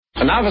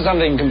now for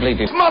something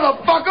completely...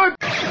 Motherfucker!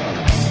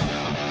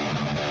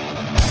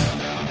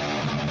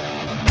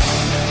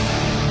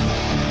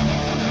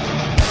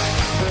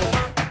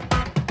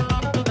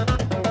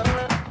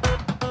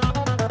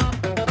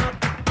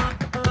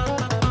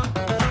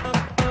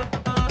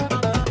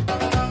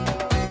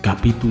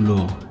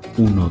 Capítulo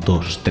 1,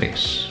 2,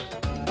 3.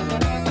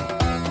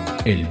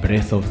 El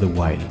Breath of the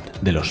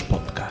Wild de los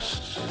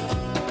podcasts.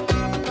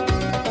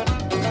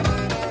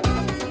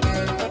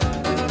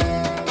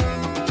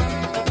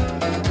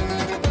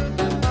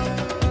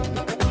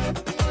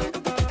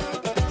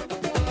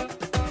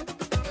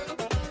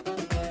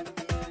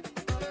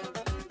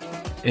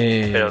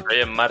 Pero que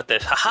hoy es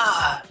martes,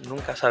 ¡ajá!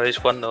 Nunca sabéis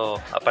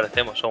cuándo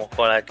aparecemos, somos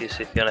con la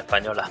adquisición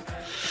española.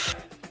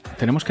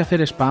 Tenemos que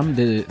hacer spam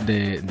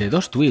de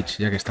dos tweets,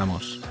 ya que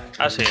estamos.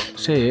 Ah, sí.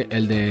 Sí,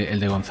 el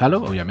de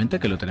Gonzalo, obviamente,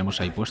 que lo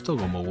tenemos ahí puesto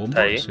como bombo,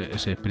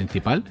 ese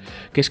principal.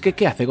 Que es que,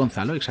 ¿qué hace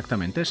Gonzalo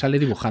exactamente? Sale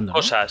dibujando, ¿no?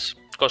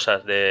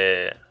 Cosas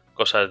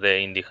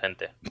de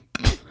indigente.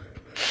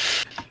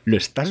 Lo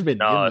estás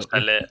vendiendo. No,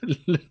 sale...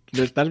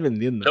 Lo estás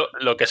vendiendo.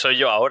 Lo que soy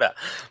yo ahora,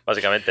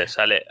 básicamente.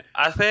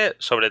 Hace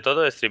sobre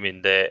todo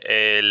streaming de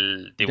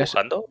él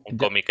dibujando, un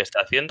cómic que está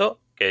haciendo,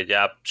 que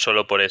ya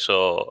solo por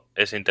eso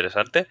es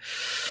interesante.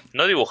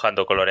 No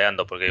dibujando,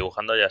 coloreando, porque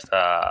dibujando ya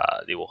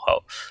está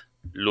dibujado.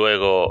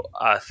 Luego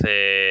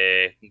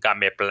hace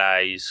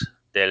gameplays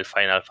del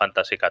Final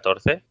Fantasy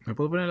XIV. ¿Me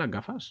puedo poner las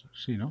gafas?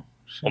 Sí, ¿no?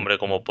 Sí. Hombre,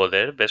 como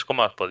poder, ¿ves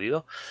cómo has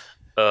podido?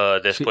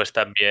 Después sí.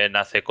 También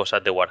hace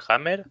cosas de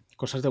Warhammer.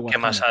 Cosas de Warhammer. ¿Qué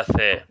más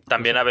hace?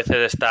 También a veces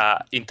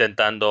está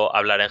intentando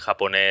hablar en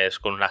japonés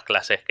con unas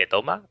clases que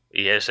toma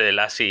y es él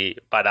así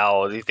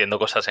parado diciendo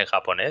cosas en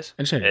japonés.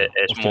 ¿En serio?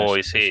 Es Ostras,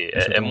 muy, sí,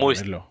 es muy,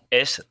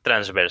 es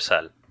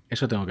transversal.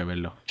 Eso tengo que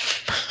verlo.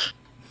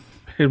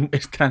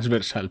 Es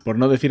transversal, por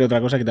no decir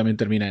otra cosa que también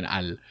termina en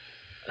al.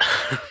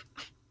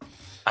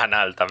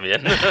 Anal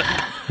también.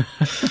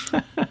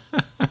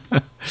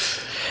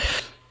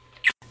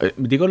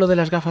 Digo lo de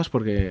las gafas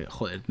porque,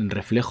 joder,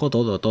 reflejo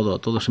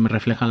todo se me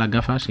refleja en las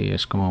gafas y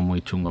es como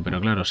muy chungo. Pero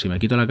claro, si me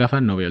quito las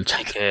gafas no veo el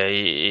chat.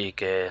 ¿Y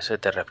que se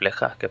te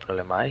refleja? ¿Qué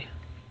problema hay?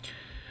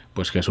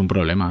 Pues que es un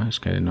problema, es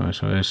que no,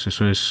 eso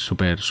es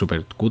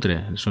súper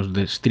cutre, eso es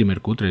de streamer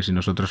cutre, si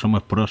nosotros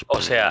somos pros.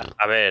 O sea,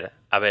 a ver.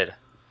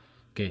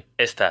 ¿Qué?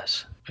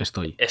 Estás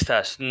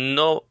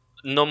no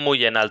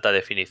muy en alta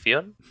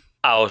definición,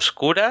 a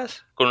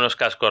oscuras, con unos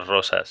cascos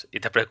rosas,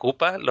 y te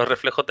preocupan los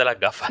reflejos de las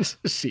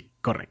gafas. Sí,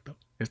 correcto.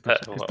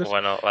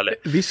 Bueno, vale.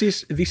 This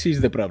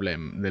is the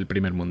problem del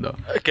primer mundo.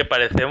 Que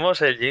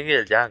parecemos el yin y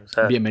el yang,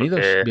 ¿sabes?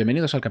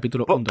 Bienvenidos al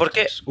capítulo 1, 2,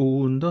 3.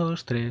 1,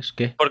 2, 3,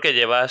 ¿qué? Porque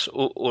llevas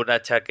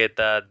una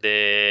chaqueta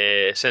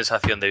de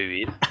sensación de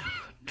vivir.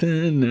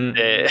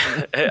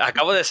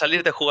 Acabo de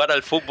salir de jugar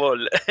al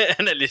fútbol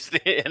en el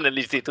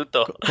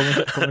instituto.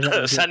 ¿Cómo es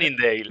la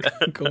Sunnydale.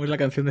 ¿Cómo es la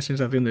canción de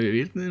sensación de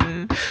vivir?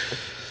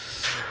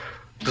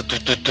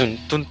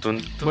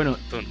 Bueno,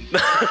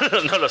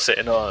 no lo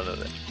sé.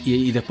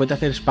 Y después de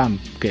hacer spam,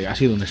 que ha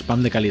sido un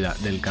spam de calidad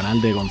del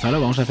canal de Gonzalo,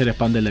 vamos a hacer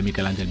spam del de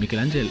Miquel Ángel. Miquel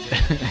Ángel.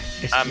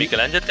 Miquel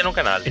Ángel tiene un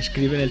canal.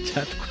 Escribe en el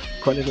chat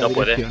cuál es la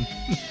dirección.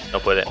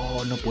 No puede.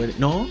 Oh, no puede.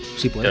 No,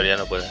 sí puede. En teoría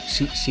no puede.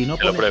 Si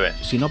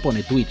no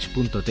pone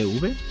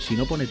twitch.tv,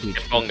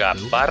 que ponga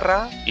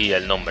barra y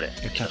el nombre.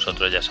 Exacto. Y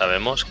nosotros ya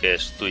sabemos que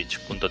es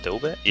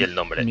twitch.tv y el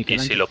nombre.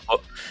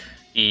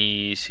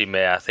 Y si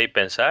me hacéis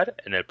pensar,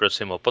 en el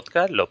próximo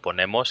podcast lo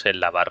ponemos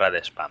en la barra de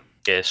spam,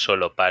 que es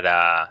solo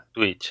para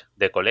Twitch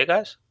de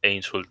colegas e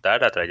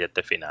insultar a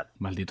Trayecto Final.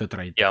 Maldito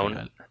Trayecto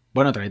Final.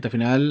 Bueno, Trayecto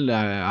Final,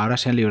 ahora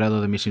se han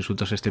librado de mis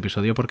insultos este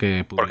episodio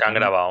porque han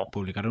grabado.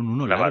 Publicaron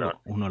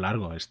uno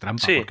largo, es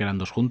trampa, sí. Porque eran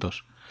dos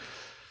juntos.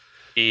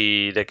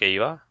 ¿Y de qué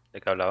iba? ¿De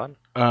qué hablaban?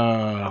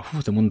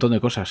 De un montón de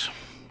cosas.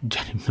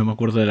 Ya no me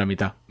acuerdo de la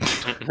mitad.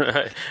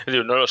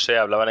 No lo sé,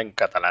 hablaban en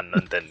catalán, no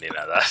entendí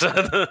nada.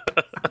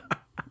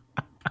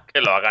 Que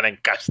lo hagan en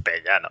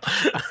castellano.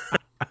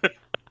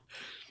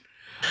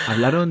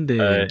 Hablaron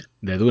de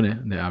Dune,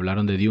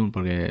 hablaron de Dune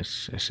porque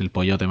es el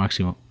pollote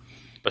máximo.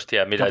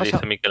 Hostia, mira,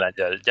 dice Miquel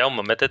Ángel,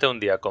 Jaume, métete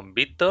un día con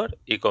Víctor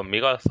y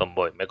conmigo al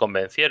Zomboy. Me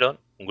convencieron,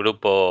 un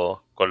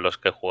grupo con los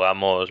que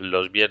jugamos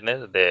los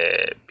viernes,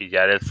 de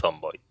pillar el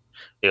Zomboy.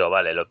 Digo,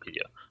 vale, lo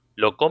pillo.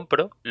 Lo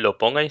compro, lo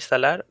pongo a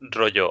instalar,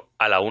 rollo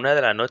a la 1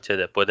 de la noche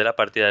después de la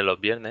partida de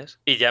los viernes,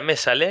 y ya me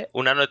sale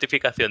una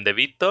notificación de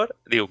Víctor.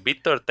 Digo,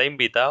 Víctor te ha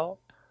invitado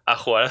a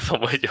jugar al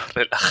Zomboy. Yo,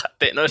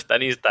 relájate, no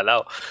están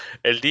instalados.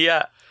 El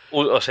día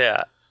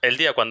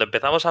cuando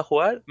empezamos a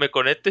jugar, me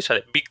conecto y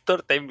sale,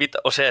 Víctor te ha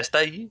invitado. O sea, está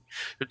ahí.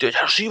 El tío,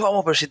 ya sí,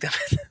 vamos, pero si te...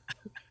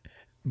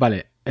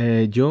 Vale,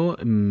 yo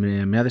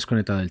me ha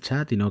desconectado el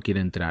chat y no quiere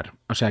entrar.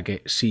 O sea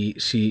que si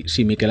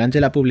Miquel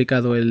Ángel ha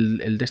publicado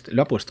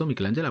 ¿lo ha puesto?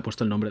 ¿Miquel Ángel ha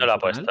puesto el nombre? No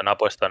ha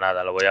puesto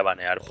nada, lo voy a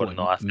banear por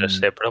no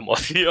hacerse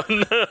promoción,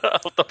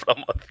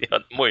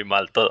 autopromoción. Muy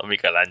mal todo,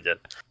 Miquel Ángel.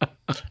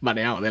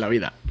 Baneado de la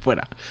vida,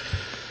 fuera.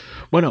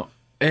 Bueno,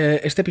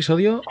 Este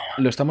episodio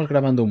lo estamos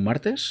grabando un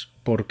martes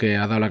porque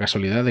ha dado la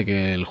casualidad de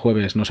que el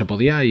jueves no se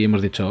podía y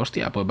hemos dicho,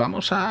 hostia, pues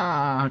vamos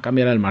a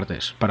cambiar al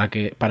martes para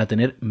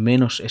tener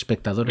menos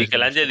espectadores.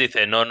 Miguel Ángel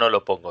dice, no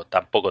lo pongo,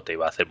 tampoco te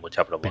iba a hacer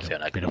mucha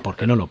promoción aquí. Pero ¿por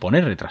qué no lo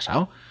pones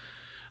retrasado?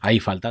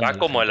 Ahí faltando. Va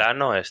como el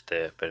ano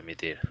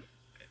permitir.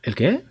 ¿El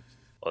qué?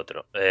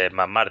 Otro.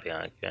 Matt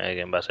Mardigan,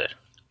 ¿quién va a ser?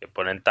 Que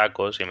ponen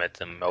tacos y me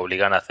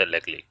obligan a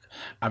hacerle clic.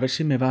 A ver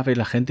si me va a ver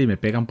la gente y me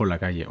pegan por la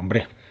calle.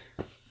 Hombre,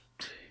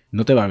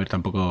 no te va a ver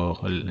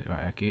tampoco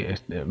aquí.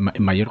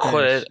 Mallorca.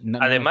 Joder,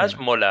 además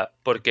mola,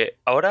 porque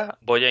ahora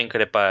voy a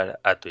increpar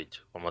a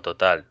Twitch, como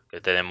total, que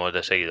tenemos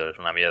de seguidores,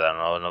 una mierda,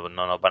 no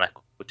nos van a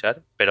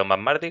escuchar. Pero Matt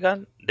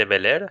Mardigan de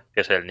Bel Air,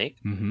 que es el nick,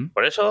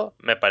 por eso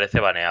me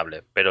parece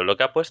baneable. Pero lo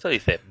que ha puesto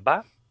dice,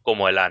 va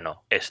como el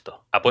ano,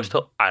 esto. Ha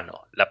puesto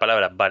ano. La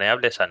palabra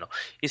baneable es ano.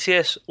 ¿Y si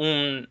es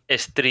un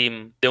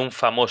stream de un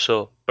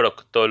famoso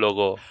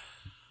proctólogo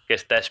que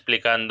está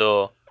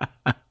explicando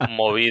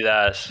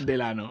movidas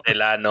del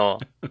ano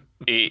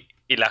y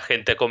la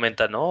gente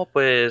comenta, no,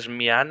 pues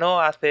mi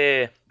ano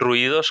hace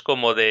ruidos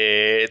como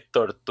de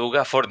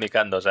tortuga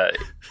fornicando? O sea,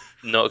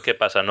 no, ¿qué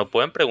pasa? ¿No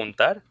pueden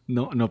preguntar?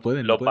 No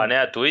pueden. Lo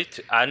banea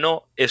Twitch.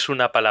 ¿Ano es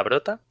una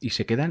palabrota? Y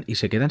se quedan.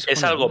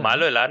 ¿Es algo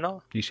malo el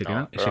ano? Y se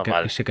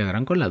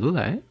quedarán con la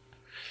duda, ¿eh?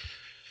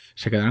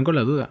 Se quedarán con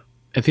la duda.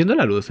 Enciendo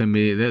la luz en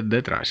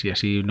detrás y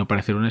así no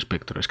parecer un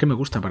espectro. Es que me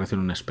gusta parecer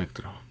un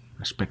espectro.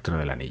 Un espectro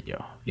del anillo.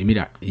 Y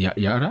mira, y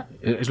ahora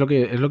es lo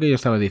que yo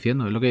estaba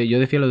diciendo. Es lo que yo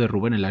decía lo de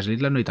Rubén. En las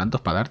islas no hay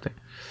tantos para darte.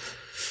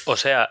 O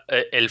sea,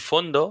 el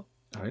fondo...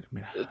 A ver,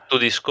 mira. Tu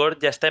Discord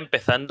ya está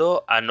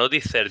empezando a no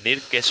discernir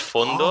qué es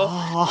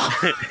fondo,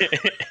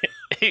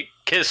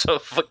 qué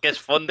es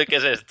fondo y qué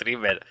es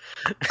streamer.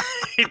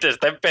 Y te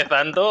está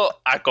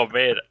empezando a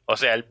comer. O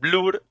sea, el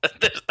blur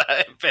te está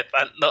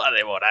empezando a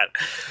devorar.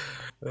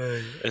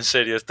 En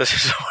serio, esto es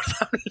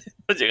insoportable.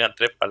 Nos llegan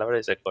 3 palabras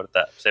y se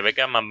corta. Se ve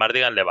que a Matt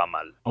Mardigan le va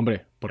mal.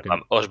 Hombre, ¿por qué?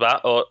 ¿Os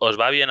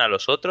va bien a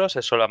los otros?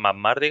 ¿Es solo a Matt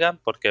Mardigan?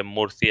 Porque en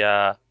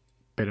Murcia...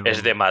 Pero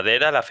es de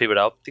madera la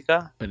fibra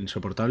óptica. Pero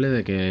insoportable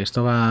de que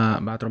esto va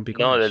a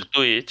trompicones. No, del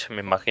Twitch,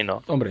 me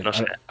imagino. Hombre, no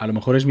sé. A lo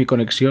mejor es mi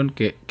conexión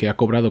que ha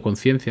cobrado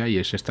conciencia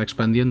y se está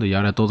expandiendo y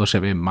ahora todo se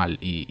ve mal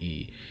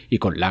y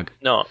con lag.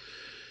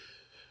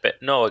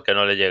 No, que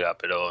no le llega,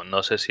 pero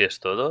no sé si es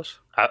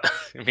todos.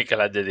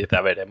 Miguel Ángel dice,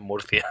 a ver, en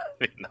Murcia.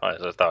 No,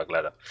 eso estaba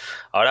claro.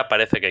 Ahora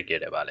parece que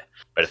quiere, vale.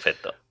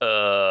 Perfecto.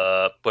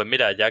 Pues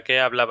mira, ya que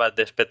hablabas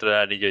de espectro del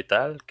anillo y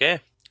tal, ¿qué?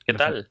 ¿Qué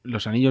tal?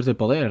 Los anillos de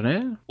poder,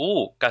 ¿eh?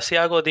 Casi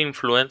algo de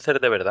influencer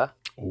de verdad.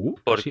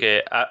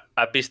 Porque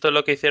 ¿has visto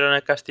lo que hicieron en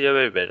el Castillo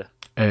de Beiber?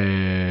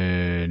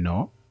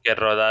 No. Que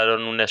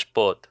rodaron un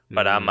spot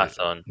para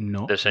Amazon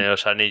del Señor de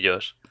los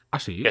Anillos. ¿Ah,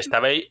 sí? Que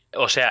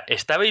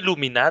estaba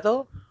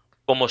iluminado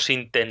como si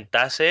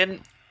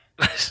intentasen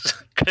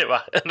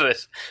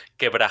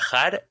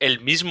quebrajar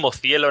el mismo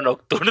cielo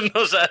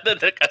nocturno, ¿sabes?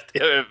 Del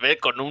Castillo de Beiber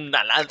con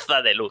una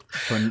lanza de luz.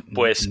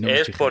 Pues no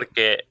es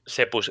porque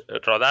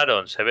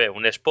rodaron, se ve,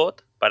 un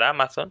spot para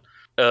Amazon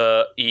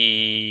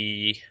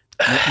y...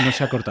 No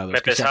se ha cortado.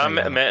 Me pensaba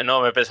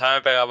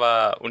me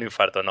pegaba un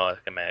infarto. No, es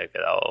que me he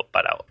quedado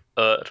parado.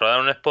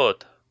 Rodaron un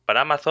spot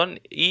para Amazon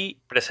y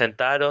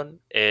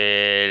presentaron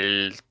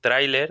el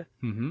tráiler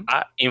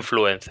a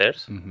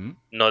influencers,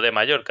 no de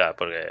Mallorca,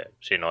 porque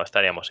si no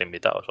estaríamos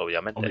invitados,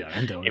 obviamente.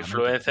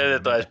 Influencers de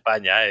toda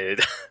España.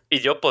 Y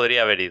yo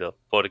podría haber ido,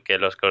 porque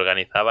los que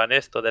organizaban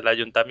esto del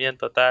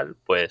ayuntamiento tal,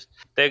 pues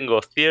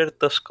tengo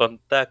ciertos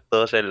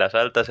contactos en las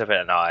altas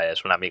esferas. No,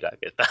 es una amiga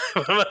que está.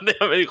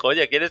 Me dijo,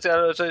 oye, ¿quieres ir a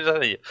los Señor de los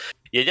Anillos?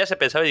 Y ella se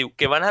pensaba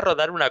que van a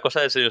rodar una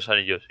cosa de Señor de los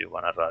Anillos. Y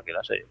van a rodar aquí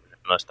la serie.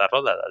 No está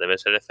rodada, debe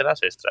ser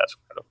escenas extras,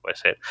 claro, puede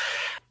ser.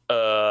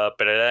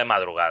 Pero era de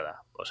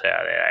madrugada, o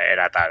sea,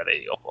 era tarde. Y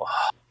digo,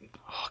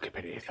 qué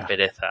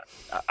pereza.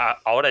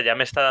 Ahora ya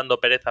me está dando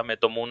pereza, me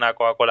tomo una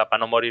Coca-Cola para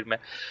no morirme.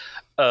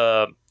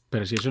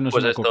 Pero si eso no es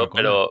una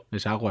Coca-Cola,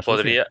 es agua.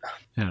 Podría...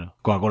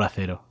 Coca-Cola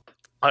cero.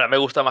 Ahora me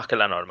gusta más que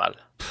la normal.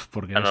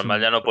 La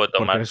normal ya no puedo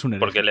tomar,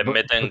 porque le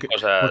meten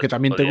cosas... Porque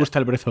también te gusta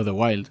el Breath of the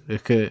Wild,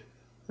 es que...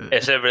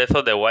 Es el Breath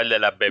of the Wild de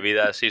las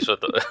bebidas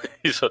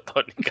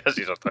isotónicas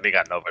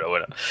no, pero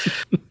bueno.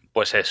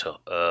 Pues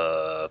eso,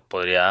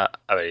 podría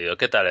haber ido.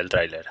 ¿Qué tal el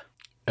tráiler?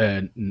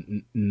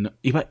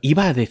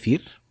 Iba a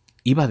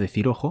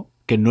decir, ojo,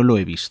 que no lo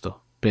he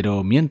visto.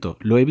 Pero miento,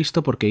 lo he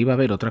visto porque iba a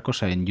ver otra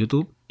cosa en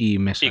YouTube y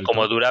me saltó. Y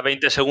como dura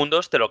 20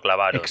 segundos, te lo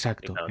clavaron.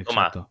 Exacto.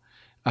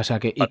 O sea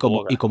que,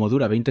 y como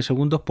dura 20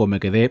 segundos, pues me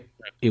quedé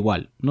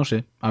igual. No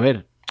sé, a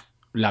ver...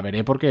 La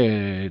veré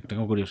porque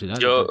tengo curiosidad.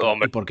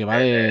 Porque va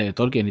de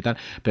Tolkien y tal.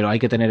 Pero hay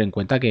que tener en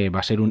cuenta que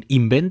va a ser un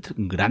invent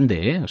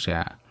grande, ¿eh? O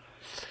sea,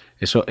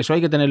 eso hay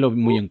que tenerlo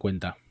muy en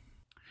cuenta.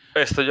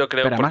 Esto yo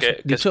creo. Pero además,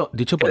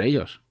 dicho por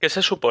ellos. ¿Qué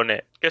se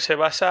supone? Que se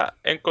basa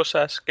en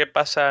cosas que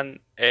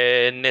pasan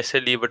en ese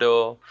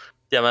libro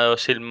llamado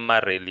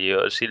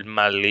Silmarillion.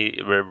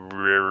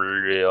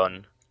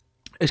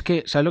 Es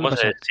que, ¿sabes lo que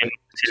pasa?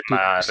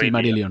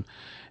 Silmarillion.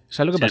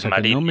 ¿Sabes lo que pasa?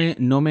 Que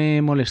no me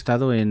he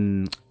molestado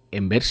en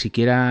en ver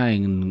siquiera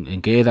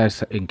en qué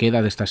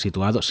edad estás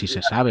situado, si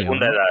se sabe. ¿O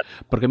no?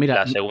 Porque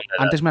mira,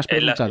 antes me has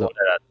preguntado...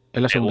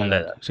 Es la segunda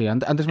edad. Sí,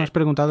 antes me has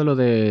preguntado lo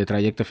de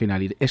Trayecto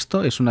Final. Y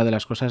esto es una de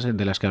las cosas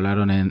de las que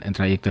hablaron en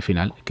Trayecto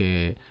Final.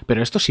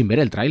 Pero esto sin ver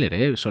el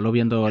tráiler, solo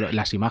viendo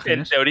las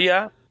imágenes. En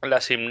teoría, la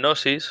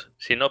sinopsis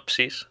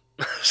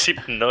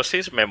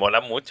me mola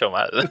mucho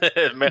más.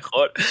 Es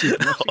mejor.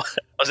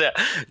 O sea,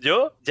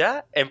 yo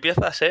ya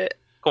empiezo a ser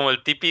como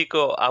el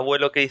típico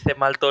abuelo que dice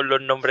mal todos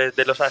los nombres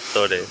de los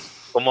actores.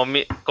 Como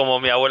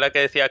mi abuela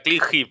que decía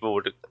Clint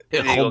Eastwood.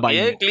 Digo,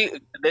 ¿quién?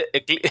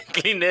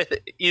 Clint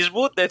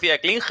Eastwood decía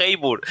Clint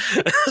Eastwood.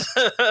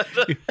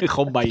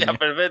 Ya,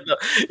 perfecto.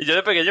 Y yo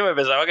de pequeño me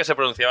pensaba que se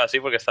pronunciaba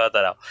así porque estaba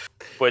tarado.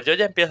 Pues yo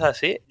ya empiezo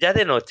así. Ya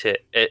de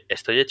noche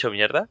estoy hecho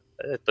mierda.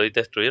 Estoy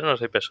destruido, no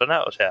soy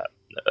persona. O sea,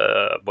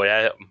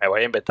 me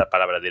voy a inventar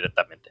palabras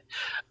directamente.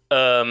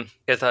 ¿Qué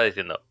estaba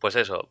diciendo? Pues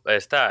eso,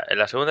 está en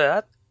la segunda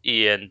edad.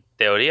 Y en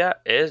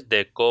teoría es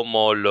de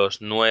cómo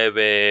los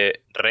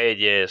 9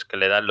 reyes que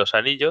le dan los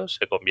anillos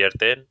se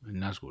convierten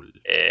en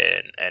Nazgûl.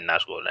 En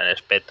Nazgûl, en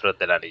espectros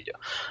del anillo.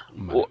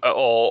 Vale.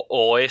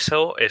 O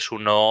eso es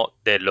uno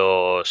de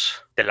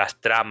las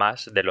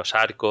tramas, de los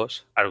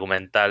arcos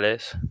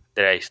argumentales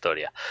de la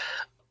historia.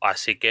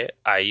 Así que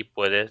ahí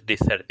puedes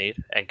discernir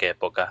en qué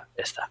época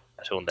está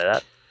la segunda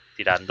edad,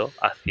 tirando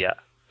hacia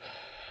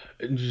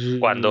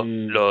cuando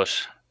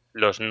los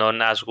no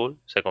Nazgûl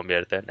se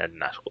convierten en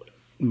Nazgûl.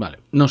 Vale,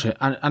 no sé,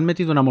 han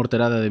metido una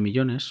morterada de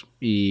millones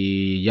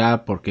y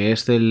ya porque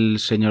es del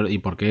señor y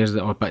porque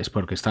es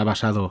porque está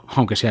basado,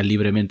 aunque sea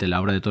libremente, en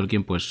la obra de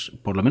Tolkien, pues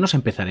por lo menos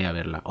empezaré a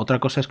verla. Otra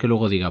cosa es que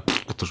luego diga,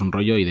 esto es un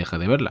rollo y deje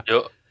de verla.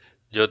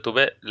 Yo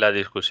tuve la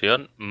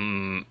discusión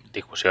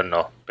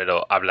no,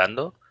 pero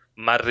hablando,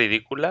 más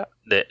ridícula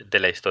de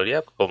la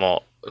historia,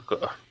 como...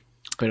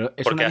 Pero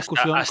es una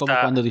discusión como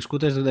cuando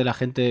discutes de la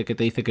gente que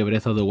te dice que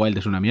Breath of the Wild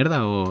es una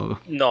mierda o...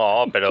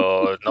 No,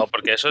 pero no,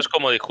 porque eso es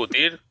como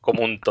discutir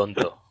como un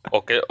tonto.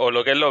 O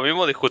lo que es lo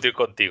mismo, discutir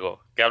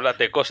contigo. Que hablas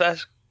de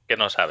cosas que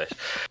no sabes.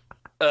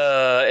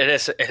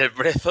 Eres el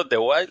Breath of the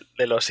Wild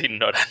de los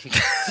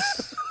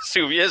ignorantes.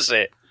 Si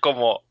hubiese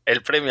como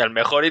el premio al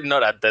mejor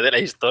ignorante de la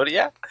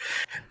historia,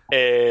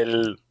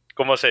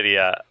 ¿cómo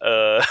sería?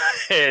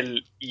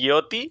 El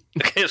Ioti,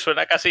 que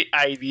suena casi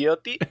a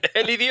Idioti.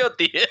 El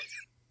Idioti,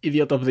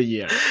 Idiot of the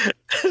Year.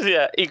 O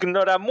sea,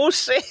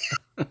 Ignoramuse.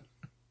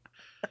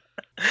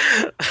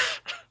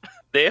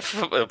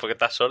 Def, porque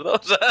estás sordo.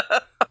 O sea,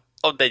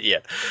 of the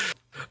Year.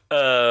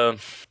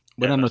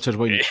 Buenas noches,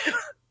 Boy.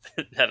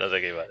 Ya no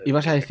sé qué iba a decir.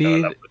 Ibas a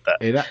decir...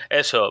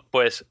 Eso,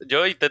 pues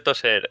yo intento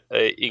ser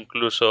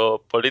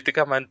incluso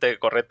políticamente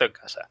correcto en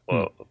casa.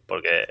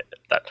 Porque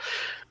tal.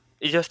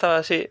 Y yo estaba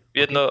así,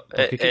 viendo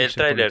el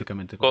tráiler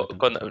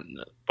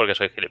porque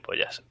soy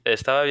gilipollas.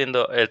 Estaba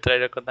viendo el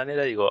tráiler con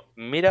Daniela y digo,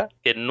 mira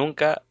que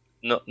nunca,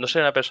 no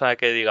soy una persona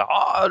que diga,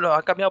 lo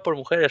han cambiado por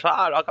mujeres,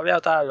 lo han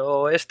cambiado tal,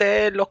 o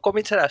los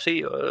cómics era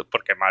así,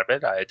 porque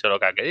Marvel ha hecho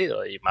lo que ha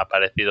querido y me ha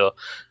parecido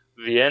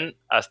bien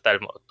hasta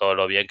todo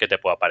lo bien que te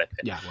pueda parecer.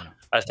 Ya, bueno.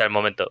 Hasta el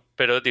momento.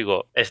 Pero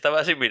digo, estaba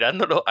así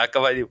mirándolo,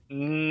 acaba y digo,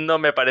 no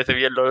me parece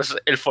bien los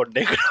elfos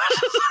negros.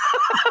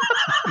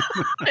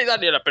 Y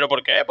Daniela, ¿pero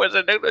por qué? Pues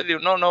el negro. Y digo,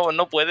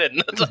 no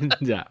pueden.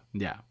 Ya.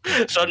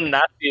 Son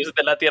nazis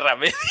de la Tierra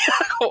Media.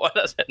 ¿Cómo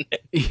van a ser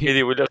negros? Y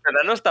digo, y los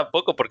enanos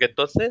tampoco, porque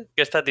entonces,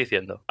 ¿qué estás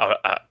diciendo?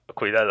 Ahora,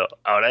 cuidado,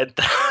 ahora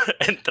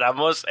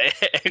entramos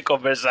en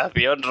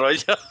conversación,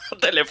 rollo,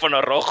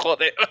 teléfono rojo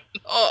de...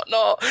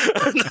 No.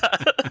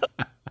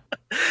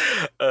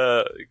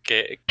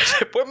 Que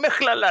se pueden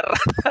mezclar las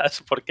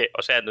razas porque,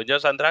 o sea, en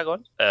Dungeons and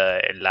Dragons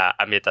en la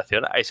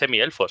ambientación hay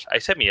semielfos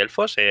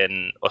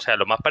o sea,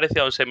 lo más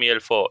parecido a un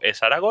semielfo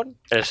es Aragorn,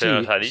 el Señor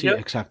de los Anillos.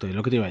 Sí, exacto, y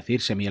lo que te iba a decir,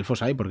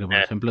 semielfos hay porque, por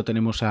ejemplo,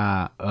 tenemos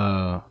a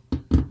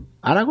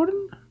Aragorn,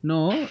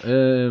 no,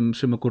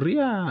 se me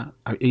ocurría,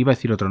 iba a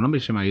decir otro nombre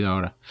y se me ha ido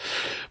ahora,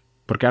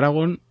 porque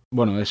Aragorn,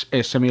 bueno, es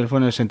semielfo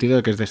en el sentido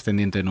de que es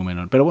descendiente de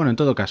Númenor. Pero bueno, en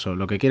todo caso,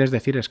 lo que quieres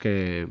decir es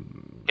que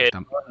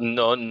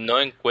no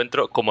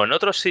encuentro, como en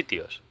otros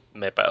sitios.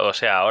 O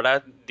sea,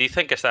 ahora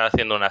dicen que están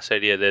haciendo una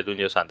serie de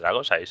Dungeons and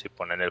Dragons. Ahí si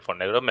ponen elfos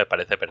negros me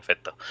parece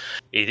perfecto.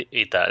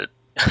 Y tal.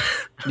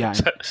 Ya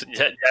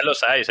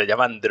los hay, se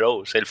llaman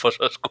Drows, elfos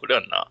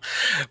oscuros, no.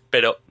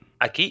 Pero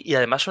aquí, y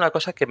además una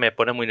cosa que me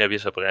pone muy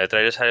nervioso, porque en el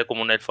trailer sale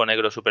como un elfo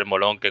negro súper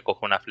molón que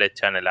coge una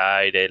flecha en el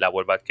aire y la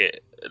vuelve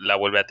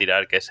a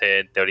tirar, que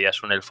en teoría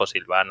es un elfo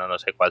silvano, no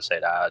sé cuál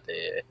será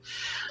de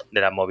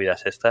las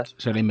movidas estas.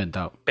 Se lo he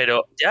inventado.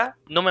 Pero ya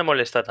no me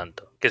molesta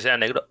tanto que sea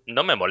negro.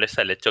 No me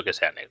molesta el hecho que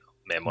sea negro.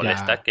 Me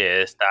molesta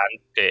que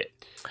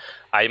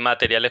hay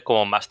materiales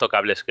como más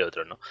tocables que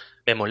otros, ¿no?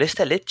 Me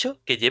molesta el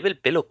hecho que lleve el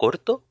pelo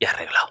corto y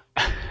arreglado.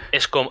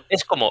 Es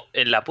como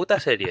en la puta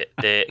serie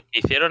que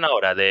hicieron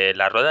ahora de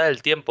La Rueda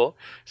del Tiempo,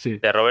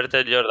 de Robert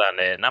L. Jordan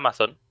en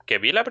Amazon, que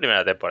vi la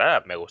primera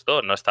temporada, me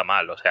gustó, no está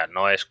mal, o sea,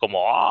 no es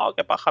como, oh,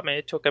 qué paja me he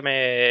hecho, que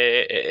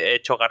me he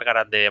hecho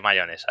gárgaras de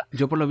mayonesa.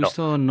 Yo por lo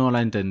visto no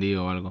la entendí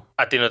o algo.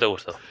 ¿A ti no te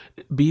gustó?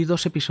 Vi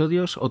 2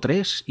 episodios o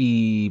 3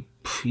 y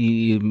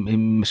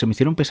se me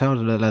hicieron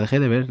pesados, la dejé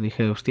de ver,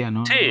 dije, hostia,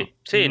 no.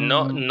 Sí,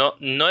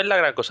 no es la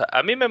gran cosa.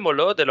 A mí me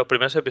moló de los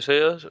primeros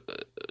episodios,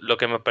 lo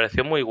que me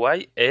pareció muy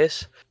guay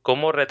es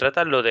cómo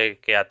retratan lo de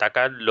que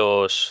atacan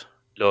los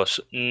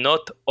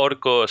not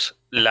orcos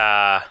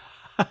la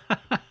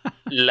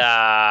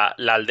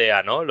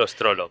aldea, ¿no? Los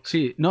Trollocs.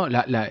 Sí, no,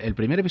 el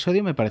primer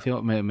episodio me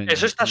pareció...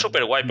 Eso está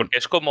súper guay, porque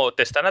es como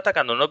te están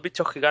atacando unos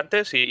bichos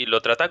gigantes y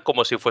lo tratan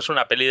como si fuese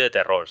una peli de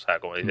terror. O sea,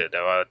 como dice,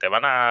 te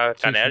van a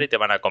canear y te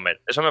van a comer.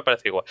 Eso me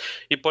parece igual.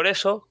 Y por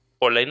eso,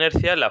 por la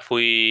inercia, la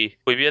fui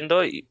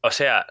viendo y, o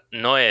sea,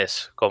 no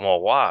es como,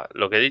 guau,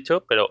 lo que he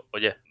dicho, pero,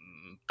 oye,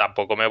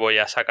 tampoco me voy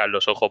a sacar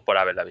los ojos por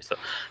haberla visto.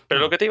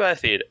 Pero lo que te iba a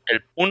decir,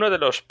 uno de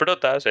los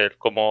protas,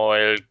 como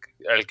el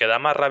que da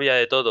más rabia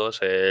de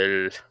todos,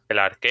 el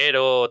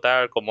arquero,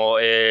 tal, como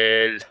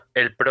el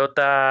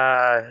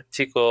prota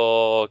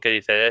chico que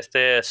dice,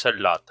 este es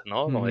el lot,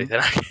 ¿no? Como dicen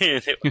aquí,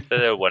 este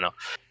es bueno.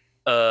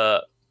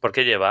 ¿Por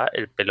qué lleva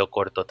el pelo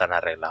corto tan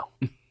arreglado?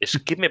 Es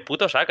que me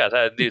puto saca,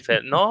 ¿sabes?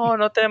 Dice,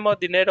 no tenemos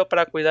dinero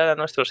para cuidar a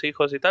nuestros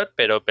hijos y tal,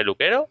 pero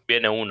peluquero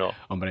viene uno.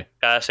 Hombre.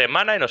 Cada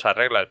semana y nos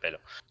arregla el pelo.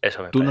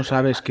 Eso me ¿Tú no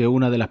sabes mal. que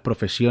una de las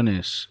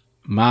profesiones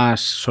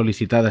más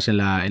solicitadas en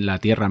la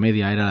Tierra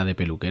Media era la de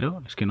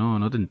peluquero? Es que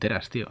no te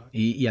enteras, tío.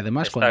 Y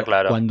además,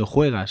 cuando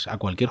juegas a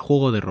cualquier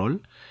juego de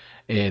rol,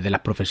 de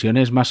las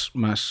profesiones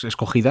más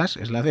escogidas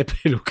es la de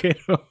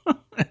peluquero.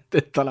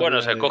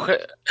 Bueno,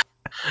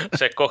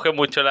 se coge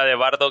mucho la de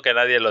bardo, que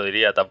nadie lo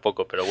diría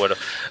tampoco, pero bueno.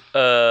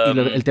 Y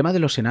el tema de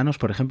los enanos,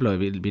 por ejemplo,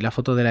 vi la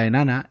foto de la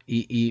enana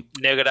y...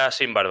 Negra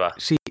sin barba.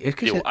 Sí, es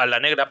que... a la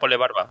negra ponle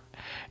barba.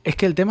 Es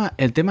que el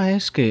tema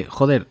es que,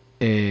 joder,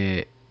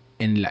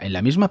 en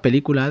la misma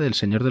película del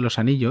Señor de los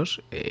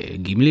Anillos,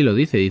 Gimli lo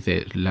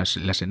dice, las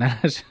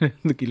enanas,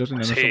 aquí los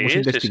enanos somos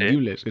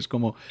indistinguibles. Sí. Es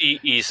como...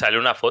 ¿Y sale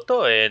una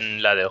foto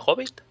en la del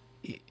Hobbit?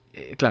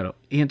 Claro,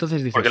 y entonces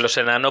dices... Porque los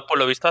enanos, por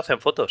lo visto, hacen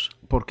fotos.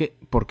 ¿Por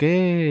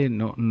qué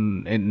no?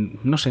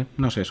 No sé,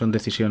 son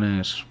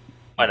decisiones...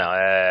 Bueno,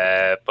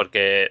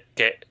 porque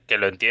que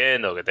lo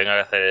entiendo, que tenga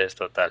que hacer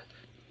esto, tal.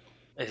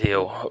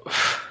 Digo...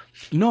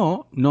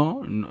 No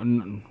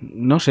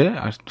sé.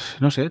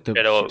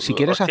 Pero, si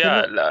quieres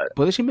hacerlo,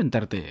 puedes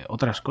inventarte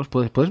otras cosas.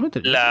 Puedes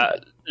meter...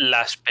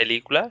 Las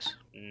películas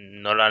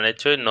no lo han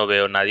hecho y no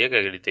veo nadie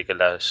que critique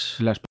las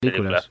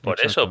películas por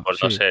exacto, eso,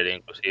 por no ser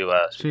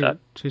inclusivas y tal.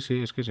 Sí,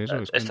 es que es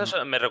eso.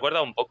 Esto me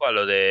recuerda un poco a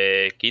lo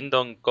de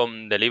Kingdom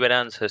Come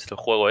Deliverance, el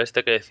juego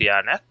que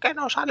decían, es que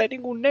no sale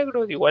ningún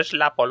negro. Digo, es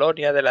la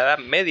Polonia de la Edad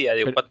Media.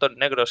 Digo, ¿cuántos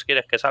negros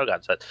quieres que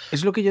salgan? ¿Sabes?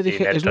 Es lo que yo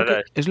dije,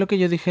 es lo que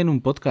yo dije en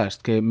un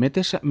podcast, que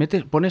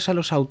pones a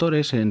los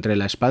autores entre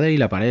la espada y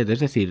la pared. Es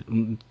decir,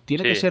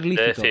 tiene que ser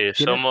lícito. Es decir,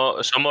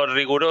 somos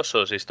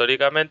rigurosos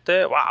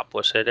históricamente,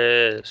 pues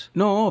eres...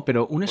 No,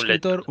 pero un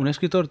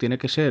escritor tiene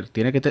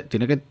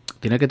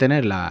que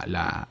tener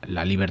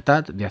la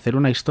libertad de hacer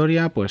una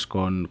historia pues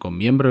con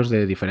miembros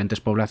de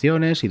diferentes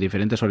poblaciones y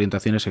diferentes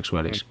orientaciones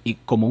sexuales. Y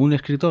como un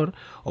escritor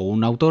o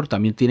un autor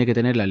también tiene que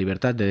tener la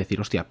libertad de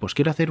decir, hostia, pues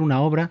quiero hacer una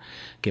obra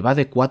que va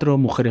de 4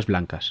 mujeres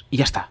blancas. Y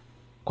ya está.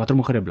 4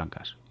 mujeres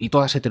blancas. Y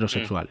todas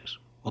heterosexuales.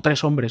 O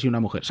 3 hombres y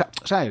una mujer.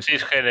 ¿Sabes?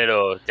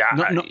 Cisgénero, ya.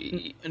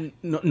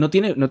 No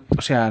tiene...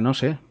 o sea, no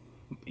sé.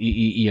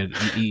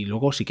 Y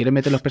luego si quiere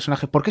meter los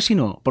personajes, ¿por qué si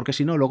no? Porque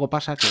si no luego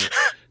pasa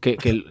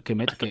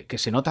que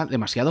se nota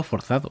demasiado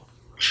forzado.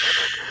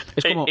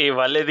 Es como... Y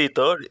va el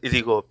editor y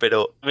digo,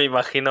 pero me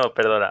imagino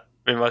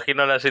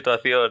la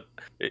situación,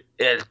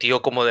 el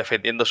tío como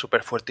defendiendo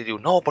súper fuerte y digo,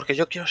 no, porque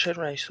yo quiero ser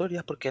una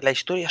historia, porque la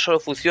historia solo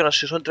funciona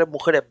si son 3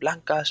 mujeres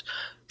blancas,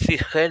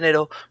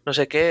 cisgénero, no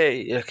sé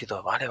qué, y el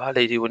escritor,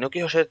 vale, y digo, no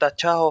quiero ser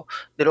tachado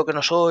de lo que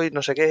no soy,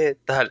 no sé qué,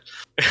 tal.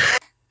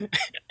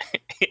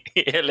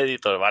 Y el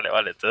editor, vale,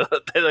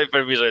 te doy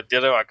permiso. El tío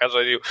se va a casa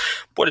y digo,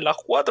 pues las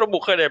 4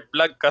 mujeres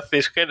blancas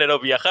cisgénero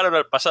viajaron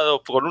al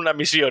pasado con una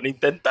misión,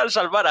 intentar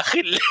salvar a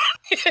Hitler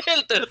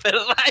el Tercer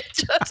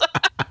Reich.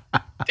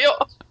 Tío.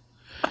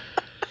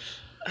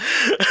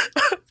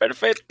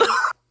 Perfecto.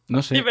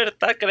 No sé.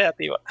 Libertad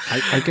creativa.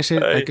 Hay que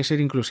ser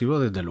inclusivo,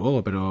 desde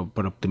luego, pero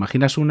 ¿te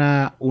imaginas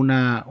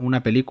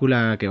una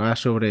película que va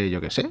sobre,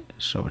 yo qué sé,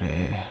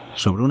 sobre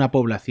una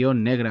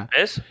población negra?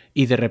 ¿Ves?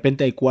 Y de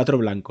repente hay 4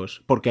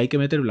 blancos, porque hay que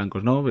meter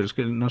blancos, ¿no? Pero es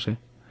que no sé.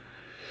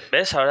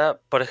 ¿Ves? Ahora,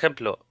 por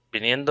ejemplo,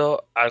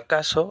 viniendo al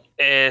caso,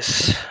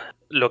 es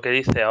lo que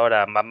dice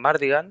ahora Matt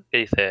Mardigan, que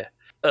dice...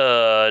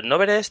 no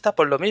veré esta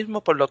por lo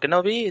mismo, por lo que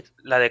no vi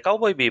la de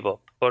Cowboy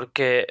Vivo,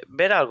 porque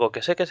ver algo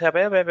que sé que sea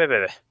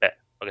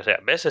lo que sea,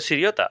 ves, es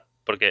idiota,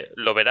 porque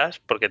lo verás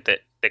porque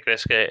te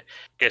crees que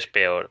es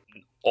peor,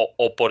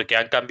 o porque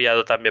han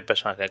cambiado también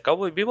personajes. En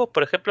Cowboy Vivo,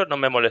 por ejemplo, no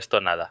me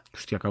molestó nada.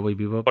 Hostia, Cowboy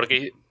Vivo...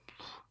 Porque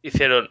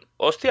hicieron,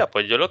 hostia,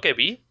 pues yo lo que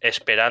vi,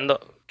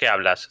 esperando, ¿qué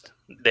hablas?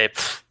 De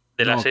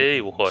De la serie de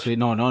dibujos. Sí,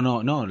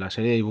 no. La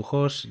serie de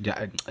dibujos,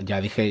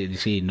 ya dije,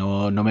 sí,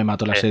 no me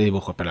mató la serie de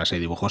dibujos, pero la serie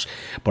de dibujos,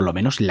 por lo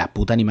menos la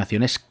puta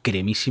animación es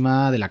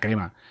cremísima de la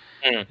crema.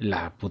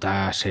 La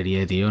puta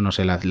serie, tío, no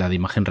sé, la de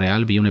imagen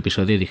real, vi un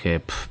episodio y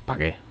dije, ¿para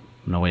qué?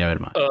 No voy a ver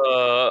más.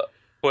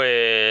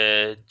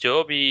 Pues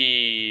yo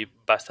vi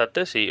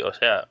bastante, sí, o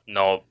sea,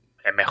 no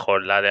es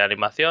mejor la de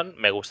animación,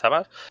 me gusta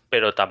más,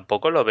 pero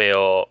tampoco lo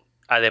veo.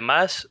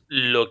 Además,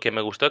 lo que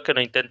me gustó es que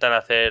no intentan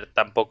hacer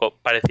tampoco...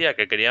 Parecía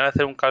que querían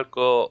hacer un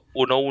calco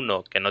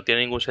 1-1 que no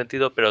tiene ningún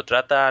sentido, pero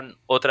tratan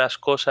otras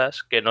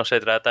cosas que no se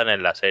tratan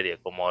en la serie,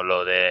 como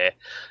lo de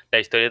la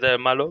historieta del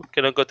malo,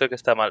 que no encontré que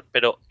está mal.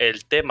 Pero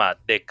el tema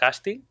de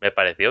casting me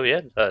pareció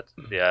bien. ¿Sabes?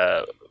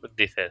 Ya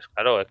dices,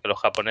 claro, es que los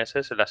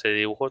japoneses en la serie de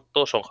dibujos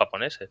todos son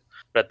japoneses,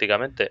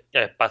 prácticamente.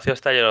 El espacio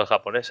está lleno de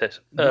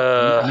japoneses.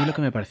 A mí lo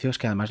que me pareció es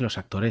que además los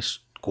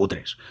actores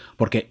cutres.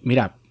 Porque,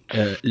 mira...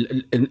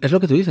 es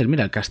lo que tú dices,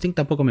 mira, el casting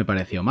tampoco me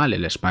pareció mal.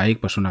 El Spike,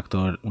 pues un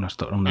actor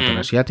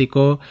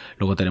asiático,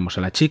 luego tenemos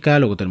a la chica,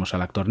 luego tenemos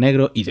al actor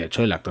negro, y de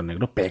hecho el actor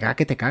negro pega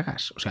que te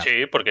cagas. O sea,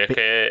 sí, porque es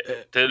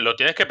que lo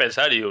tienes que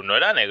pensar y no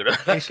era negro.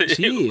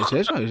 Sí, es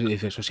eso.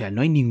 Dices, o sea,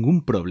 no hay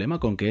ningún problema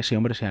con que ese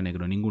hombre sea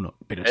negro, ninguno.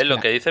 Pero es lo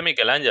que dice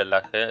Miquel Ángel,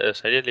 la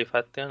serie Live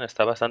Action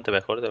está bastante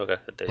mejor de lo que la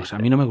gente dice. Pues a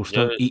mí no me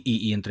gustó.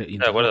 Y entre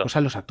otras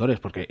cosas los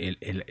actores, porque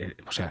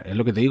o sea, es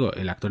lo que te digo,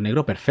 el actor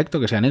negro, perfecto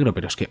que sea negro,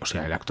 pero es que, o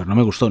sea, el actor no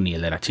me gustó ni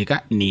el de la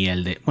chica, ni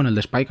el de... Bueno, el de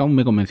Spike aún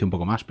me convenció un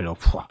poco más, pero...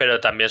 Pero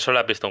también solo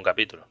has visto un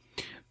capítulo.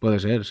 Puede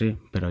ser, sí,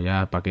 pero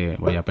ya para qué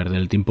voy a perder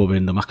el tiempo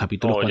viendo más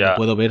capítulos cuando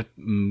puedo ver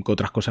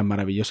otras cosas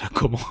maravillosas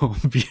como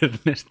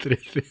Viernes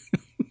 13.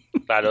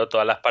 Claro,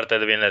 todas las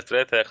partes de Viernes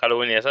 13, de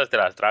Halloween y esas te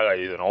las traga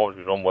y dices, no,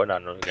 son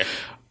buenas, no sé qué.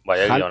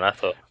 Vaya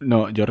guionazo.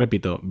 No, yo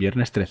repito,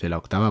 Viernes 13, la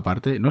octava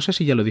parte, no sé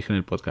si ya lo dije en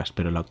el podcast,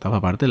 pero la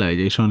octava parte, la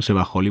de Jason se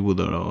va a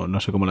Hollywood o no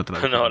sé cómo la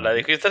traduzco. No, la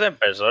dijiste en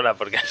persona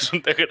porque es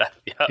un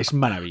desgraciado. Es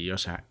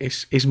maravillosa,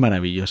 es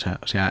maravillosa,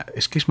 o sea,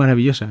 es que es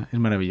maravillosa.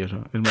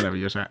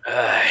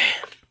 Ay.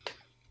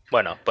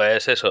 Bueno,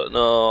 pues eso,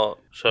 no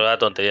solo la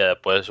tontería,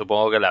 después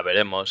supongo que la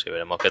veremos y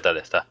veremos qué tal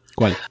está.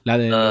 ¿Cuál? ¿La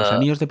de los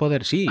Anillos de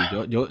Poder? Sí,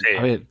 yo sí.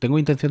 A ver, tengo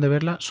intención de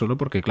verla solo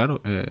porque,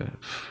 claro...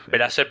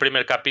 Verás el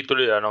primer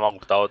capítulo y ya no me ha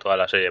gustado toda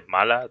la serie, es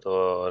mala,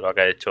 todo lo que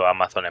ha hecho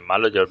Amazon es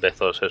malo, Jeff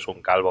Bezos es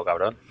un calvo,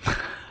 cabrón.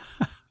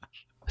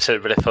 Es el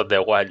Breath of the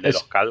Wild de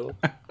los calvos.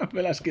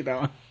 Me la has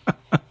quitado.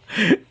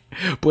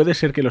 Puede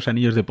ser que los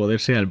Anillos de Poder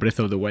sea el Breath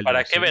of the Wild.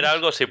 ¿Para qué ver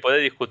algo si puede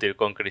discutir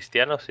con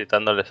cristianos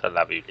citándoles a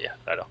la Biblia?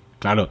 Claro.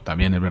 Claro,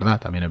 también es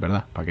verdad.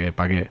 ¿Para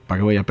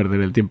qué voy a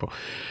perder el tiempo?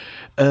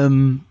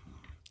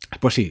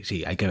 Pues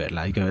sí, hay que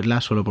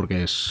verla solo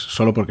porque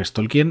es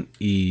Tolkien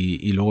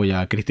y luego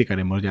ya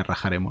criticaremos, ya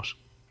rajaremos.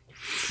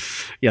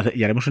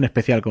 Y haremos un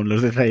especial con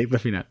los de trayecto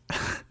final.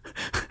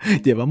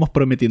 Llevamos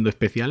prometiendo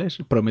especiales,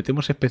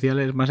 prometemos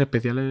especiales, más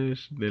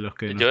especiales de los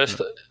que...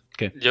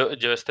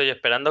 Yo estoy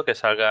esperando que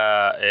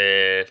salga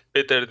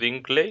Peter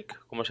Dinklage,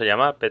 ¿cómo se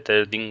llama?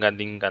 Peter Dinklage.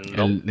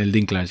 El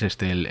Dinklage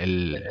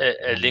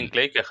el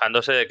Dinklage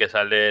quejándose de que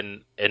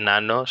salen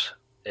enanos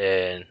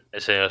en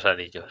El Señor de los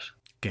Anillos.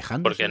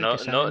 Quejándose. Porque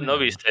no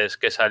vistes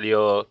que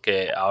salió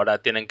que ahora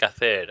tienen que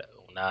hacer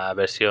una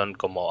versión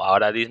como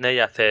ahora Disney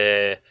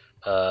hace...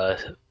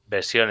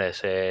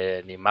 versiones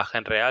en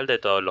imagen real de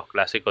todos los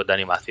clásicos de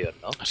animación,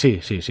 ¿no? Sí.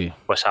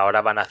 Pues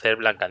ahora van a hacer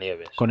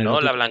Blancanieves. No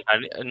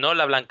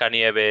la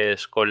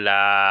Blancanieves con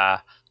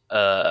la...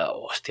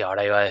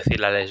 ahora iba a decir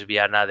la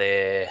lesbiana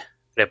de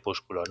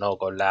Crepúsculo, no,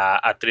 con la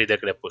actriz de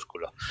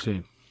Crepúsculo.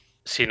 Sí.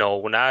 Sino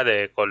una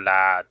con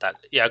la tal.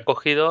 Y han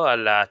cogido a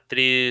la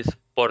actriz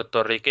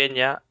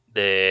puertorriqueña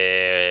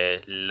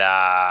de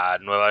la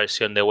nueva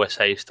versión de West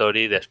Side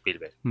Story de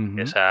Spielberg. Uh-huh.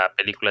 Esa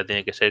película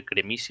tiene que ser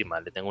cremísima,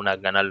 le tengo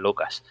unas ganas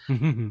locas.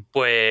 Uh-huh.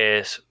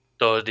 Pues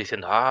todos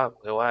diciendo,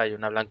 qué guay,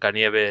 una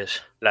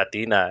Blancanieves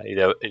latina, y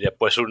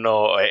después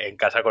uno en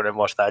casa con el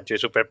mostacho y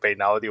súper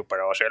peinado, digo,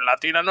 pero si es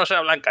latina no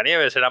será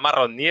Blancanieves, será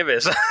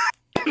Marronnieves.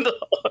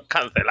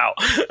 Cancelado.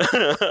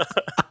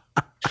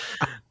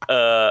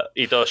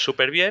 Y todo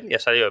súper bien, y ha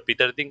salido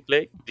Peter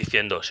Dinklage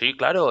diciendo, sí,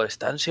 claro,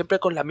 están siempre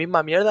con la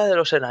misma mierda de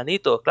los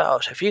enanitos, claro,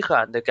 se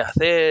fijan de que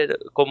hacer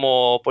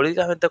como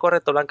políticamente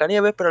correcto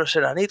Blancanieves, pero los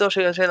enanitos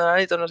siguen siendo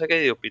enanitos, no sé qué.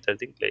 Y digo, Peter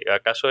Dinklage,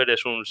 ¿acaso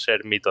eres un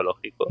ser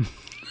mitológico?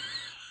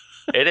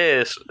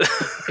 ¿Eres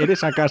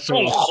acaso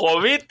un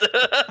hobbit?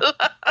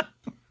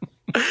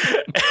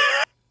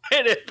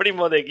 ¿Eres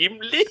primo de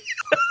Gimli?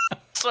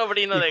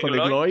 Sobrino de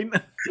Gloin.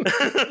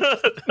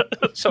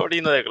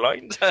 Sobrino de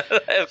Gloin.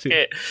 Es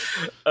que,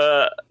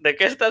 ¿de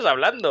qué estás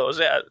hablando? O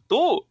sea,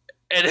 tú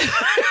eres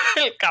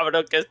el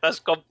cabrón que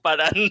estás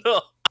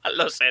comparando a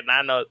los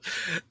enanos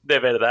de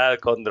verdad,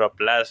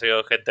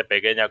 condroplasio, gente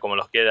pequeña, como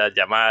los quieras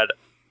llamar,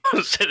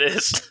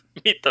 seres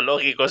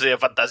mitológicos y de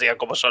fantasía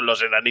como son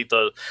los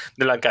enanitos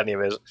de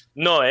Blancanieves.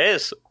 No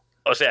es...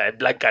 O sea, en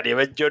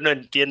Blancanieves yo no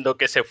entiendo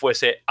que se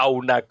fuese a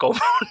una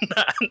comuna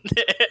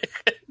de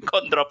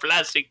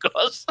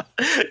condroplásicos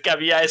que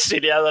había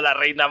exiliado a la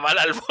reina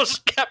mala al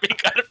bosque a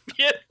picar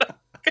piedra.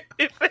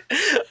 Dice,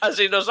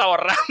 así nos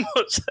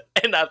ahorramos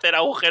en hacer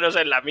agujeros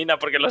en la mina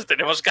porque los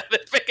tenemos que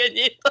hacer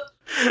pequeñitos.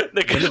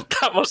 ¿De qué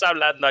estamos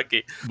hablando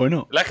aquí?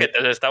 Bueno, la gente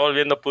se está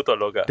volviendo puto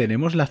loca.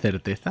 ¿Tenemos la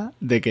certeza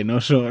de que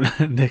no son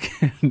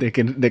de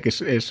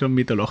que son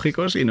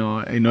mitológicos y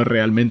no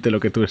realmente lo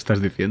que tú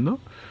estás diciendo?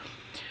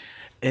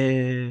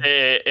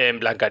 En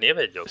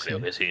Blancanieves yo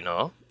creo que sí,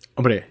 ¿no?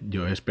 Hombre,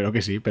 yo espero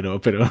que sí,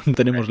 pero no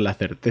tenemos la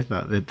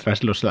certeza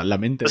detrás la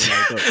mente del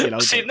autor y el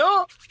autor. Si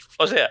no,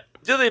 o sea,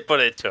 yo doy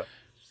por hecho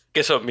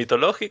que son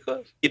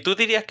mitológicos y tú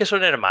dirías que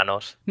son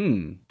hermanos.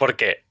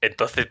 Porque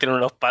entonces tienen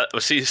unos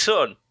padres.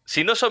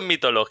 Si no son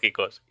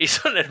mitológicos y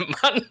son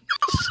hermanos,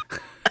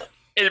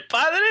 el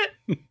padre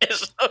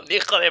es un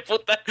hijo de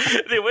puta.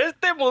 Digo,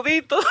 este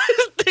mudito,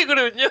 este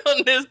gruñón,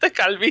 este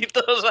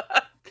calvito, o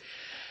sea.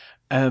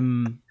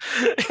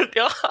 El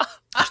tío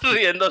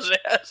riéndose,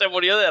 se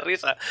murió de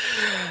risa.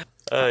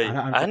 Ay,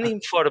 ¿han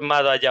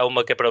informado a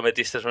Jaume que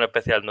prometiste un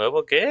especial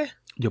nuevo? ¿Qué?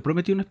 ¿Yo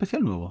prometí un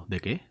especial nuevo? ¿De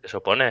qué?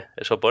 Eso pone,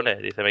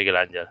 dice Miguel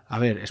Ángel. A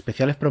ver,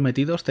 especiales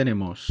prometidos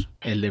tenemos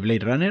el de Blade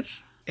Runner,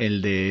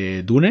 el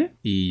de Dune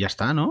y ya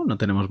está, ¿no? No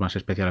tenemos más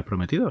especiales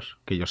prometidos,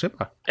 que yo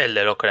sepa. El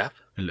de Lovecraft.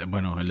 El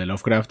de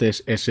Lovecraft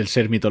es el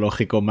ser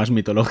mitológico más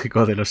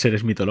mitológico de los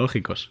seres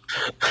mitológicos.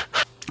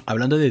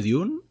 Hablando de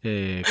Dune,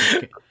 qué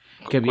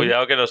bien.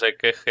 Cuidado que no se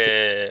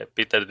queje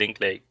Peter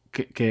Dinklage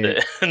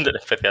del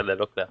especial de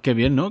Lovecraft. Qué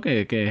bien, ¿no?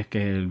 Que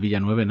el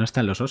Villeneuve no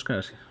está en los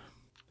Oscars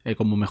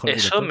como mejor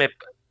director.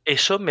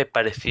 Eso me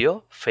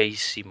pareció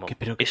feísimo.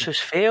 Eso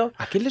es feo.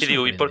 ¿A quién le sorprende? Y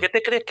digo, ¿y por qué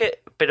te crees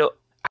que...? Pero...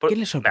 ¿A quién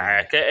le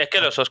sorprende? Es que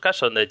los Oscars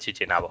son de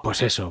Chichinabo.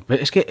 Pues eso.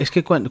 Es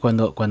que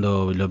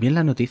cuando lo vi en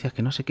las noticias,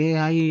 que no sé qué,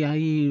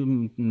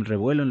 hay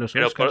revuelo en los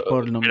Oscars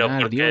por nominar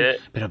a Dune.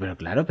 Pero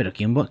claro,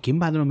 ¿quién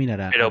va a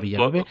nominar a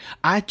Villeneuve?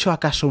 ¿Ha hecho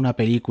acaso una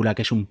película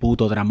que es un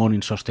puto dramón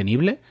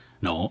insostenible?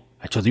 No,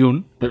 ha hecho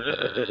Dune.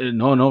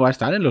 No va a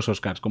estar en los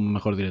Oscars como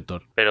mejor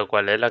director. ¿Pero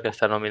cuál es la que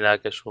está nominada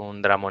que es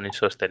un dramón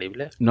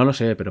insostenible? No lo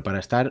sé, pero para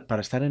estar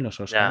en los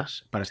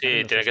Oscars...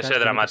 Tiene que ser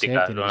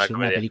dramática. Tiene que ser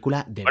una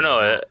película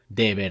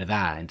de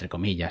verdad, entre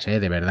comillas,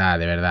 de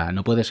verdad.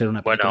 No puede ser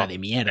una película de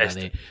mierda,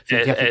 de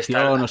ciencia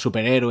ficción o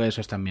superhéroes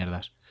o estas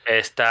mierdas.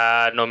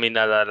 Está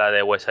nominada la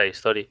de West Side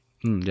Story.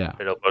 Ya.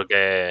 Pero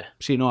porque...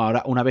 Sí, no,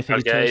 ahora una vez he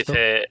dicho esto...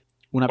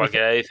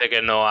 Cualquiera dice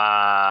que no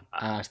a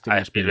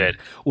Spielberg.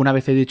 Una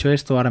vez he dicho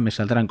esto, ahora me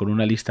saldrán con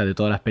una lista de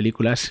todas las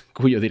películas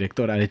cuyo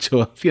director ha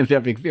hecho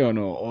ciencia ficción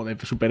o de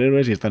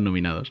superhéroes y están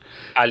nominados.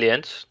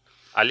 Aliens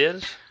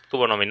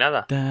estuvo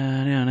nominada.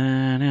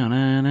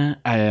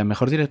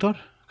 ¿Mejor director?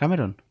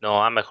 ¿Cameron?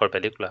 No, a mejor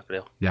película,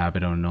 creo. Ya,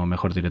 pero no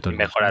mejor director.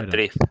 Mejor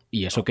actriz.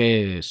 ¿Y eso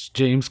qué es?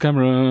 James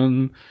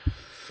Cameron.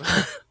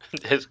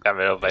 James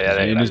Cameron, vaya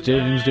de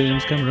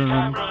James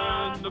Cameron.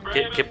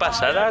 ¿Qué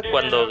pasada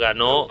cuando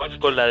ganó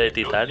con la de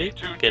Titanic?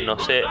 Que no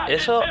sé,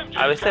 eso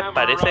a veces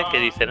parece que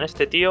dicen,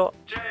 este tío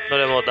no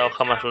le hemos dado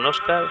jamás un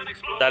Oscar,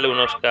 dale un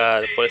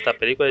Oscar por esta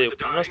película, y digo,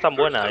 no es tan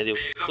buena, y digo,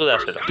 tú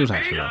dáselo.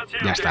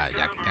 Ya está,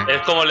 ya.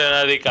 Es como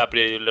Leonardo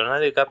DiCaprio, y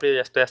Leonardo DiCaprio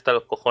ya estoy hasta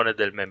los cojones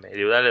del meme, y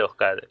digo, dale el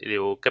Oscar, y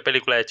digo, ¿qué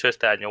película he hecho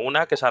este año?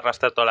 Una que se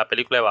arrastra toda la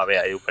película y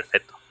babea, y digo,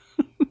 perfecto.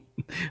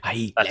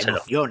 Ahí,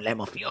 la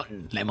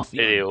emoción.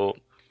 Y digo,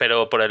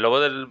 pero por el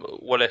lobo del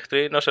Wall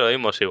Street no se lo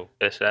dimos, sí,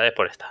 será de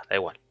por esta, da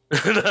igual.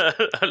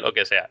 Lo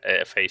que sea,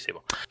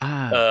 feísimo.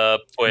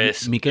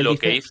 Pues Miquel lo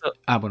dice... que hizo...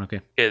 bueno,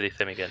 ¿qué? ¿Qué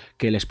dice Miquel?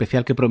 Que el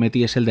especial que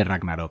prometí es el de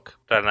Ragnarok.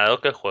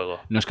 ¿Ragnarok el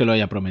juego? No es que lo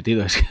haya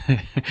prometido, es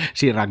que...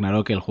 sí,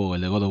 Ragnarok el juego,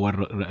 el de God of War,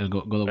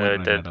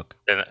 Ragnarok.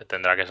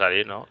 Tendrá que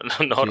salir, ¿no?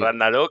 No, sí.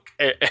 Ragnarok...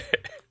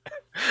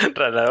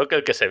 Ragnarok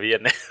el que se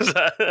viene.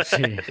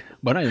 Sí.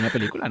 Bueno, hay una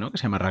película, ¿no? Que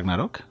se llama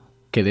Ragnarok.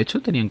 Que de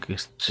hecho tenían que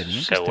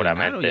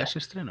seguramente estrenar, ya se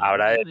estrenó.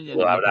 Habrá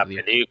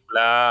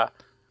película,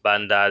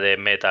 banda de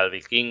metal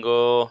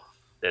vikingo,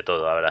 de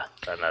todo habrá.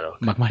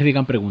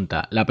 McMahon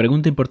pregunta, la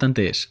pregunta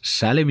importante es,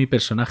 ¿sale mi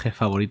personaje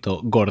favorito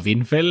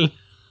Gordinfell?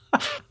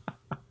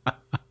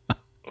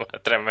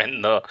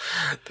 Tremendo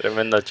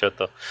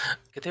choto.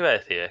 ¿Qué te iba a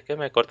decir? Es que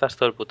me cortas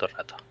todo el puto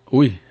rato.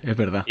 Uy, es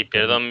verdad. Y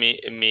pierdo mi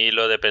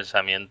hilo de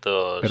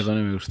pensamientos.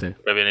 Perdóneme usted.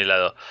 Bien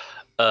hilado.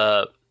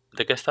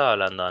 ¿De qué estaba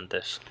hablando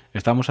antes?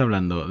 Estamos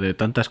hablando de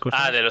tantas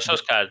cosas. De los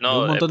Oscars, ¿no? De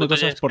un montón de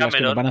cosas por las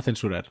que nos van a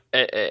censurar.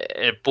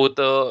 El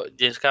puto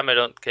James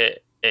Cameron,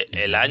 que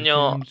el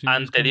año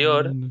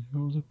anterior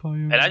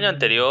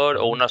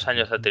o unos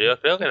años anteriores,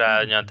 creo que era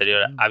el año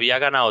anterior, había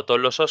ganado todos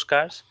los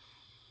Oscars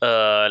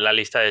la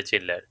lista de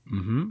Schindler.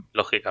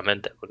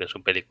 Lógicamente, porque es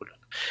un película.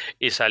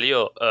 Y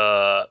salió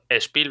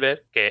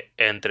Spielberg, que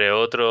entre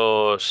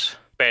otros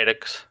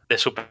perks de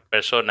su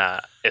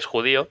persona es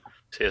judío.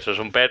 Sí, eso es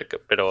un perk,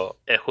 pero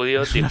es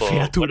judío, es tipo...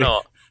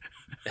 Bueno,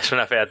 es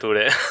una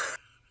feature.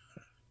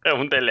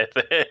 Un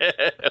DLC.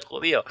 Es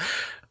judío.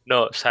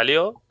 No,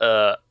 salió,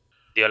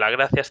 dio las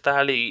gracias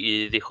tal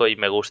y dijo, y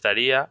me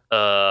gustaría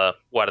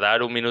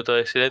guardar un minuto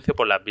de silencio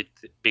por las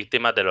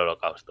víctimas del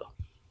Holocausto.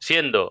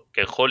 siendo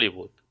que en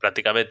Hollywood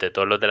prácticamente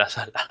todos los de la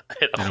sala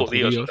eran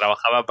judíos,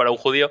 trabajaban para un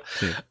judío,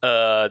 sí.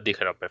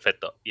 Dijeron,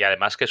 perfecto. Y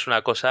además que es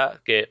una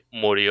cosa que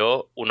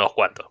murieron unos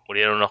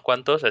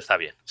cuantos, está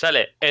bien.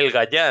 Sale el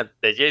Gallán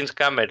de James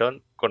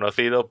Cameron,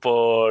 conocido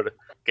por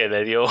que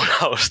le dio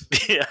una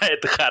hostia a Ed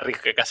Harris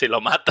que casi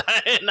lo mata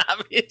en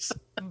Abyss.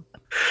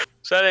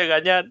 Sale el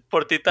Gallán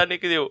por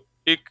Titanic y digo,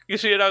 y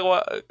quisiera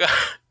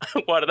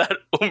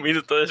guardar un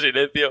minuto de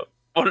silencio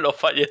por los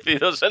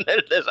fallecidos en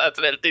el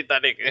desastre del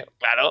Titanic.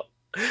 Claro,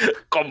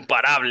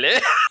 comparable.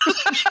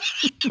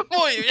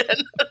 Muy bien,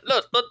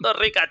 los tontos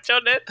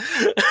ricachones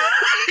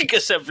que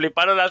se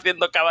fliparon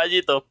haciendo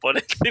caballitos por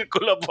el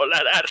círculo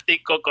polar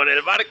ártico con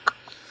el barco.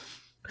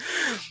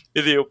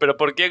 Y digo, ¿pero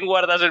por quién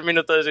guardas el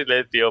minuto de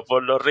silencio?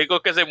 ¿Por los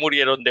ricos que se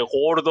murieron de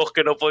gordos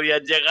que no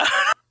podían llegar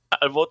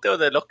al bote o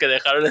de los que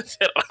dejaron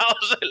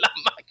encerrados en las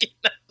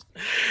máquinas?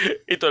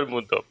 Y todo el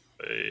mundo,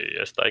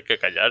 esto hay que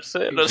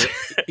callarse. No sé.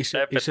 Y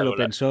se lo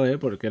pensó,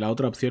 porque la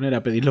otra opción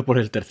era pedirlo por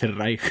el Tercer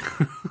Reich.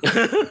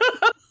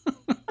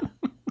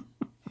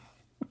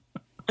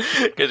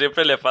 Que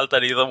siempre le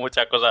faltan, hizo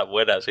muchas cosas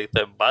buenas. Hizo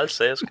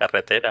embalses,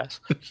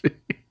 carreteras. Sí.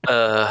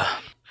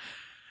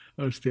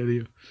 Hostia,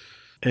 tío.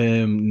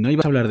 ¿No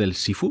ibas a hablar del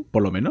Sifu,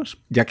 por lo menos?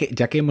 Ya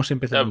que hemos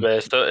empezado...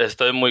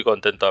 Estoy muy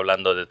contento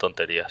hablando de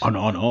tonterías. Oh,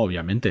 no,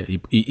 obviamente.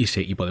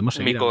 Y podemos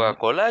seguir. Mi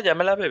Coca-Cola ya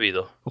me la he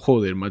bebido.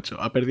 Joder,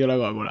 macho. Ha perdido la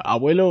Coca-Cola.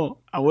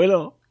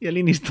 Abuelo. Y el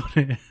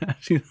Inistone.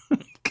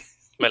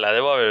 Me la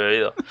debo haber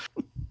bebido.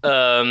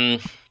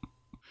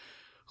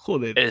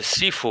 Joder. El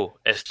Sifu.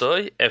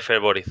 Estoy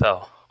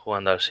enfervorizado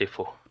jugando al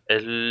Sifu.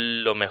 Es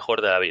lo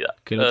mejor de la vida.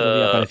 Que el otro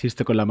día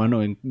apareciste con la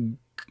mano en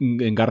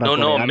garra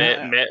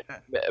coreana.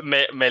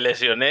 Me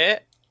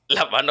lesioné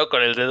la mano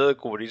con el dedo de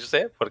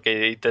cubrirse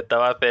porque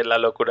intentaba hacer la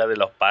locura de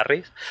los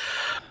parries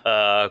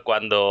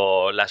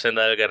cuando la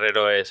senda del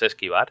guerrero es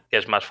esquivar, que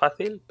es más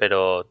fácil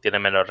pero tiene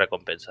menos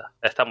recompensa.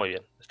 Está muy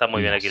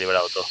bien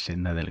equilibrado todo.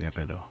 Senda del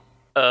guerrero.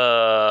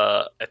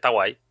 Está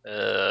guay.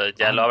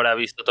 Ya lo habrá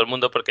visto todo el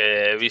mundo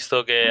porque he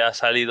visto que ha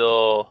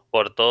salido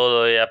por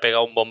todo y ha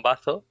pegado un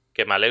bombazo,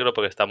 que me alegro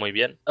porque está muy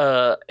bien.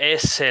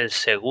 Es el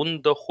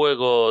segundo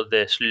juego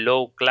de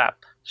Slow Clap.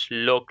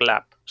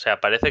 O sea,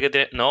 parece que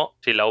tiene... No,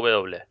 sin la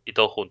W y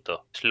todo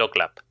junto. Slow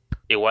Clap.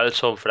 Igual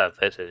son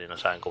franceses y no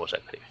saben cómo se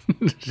escribe.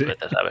 Sí.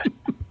 Vete a saber.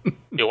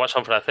 Igual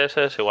son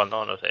franceses, igual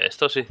no sé.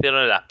 Estos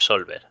hicieron el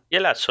Absolver. Y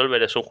el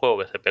Absolver es un juego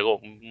que se pegó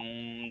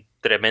un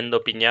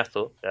tremendo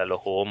piñazo. O sea, lo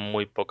jugó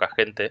muy poca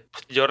gente.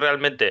 Yo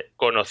realmente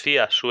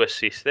conocía su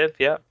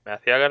existencia, me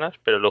hacía ganas,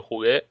 pero lo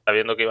jugué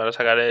sabiendo que iban a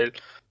sacar el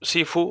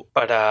Sifu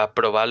para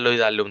probarlo y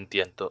darle un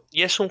tiento.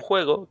 Y es un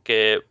juego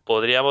que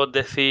podríamos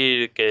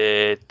decir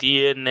que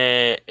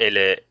tiene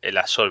el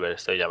Absolver,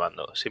 estoy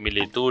llamando,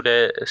 similitudes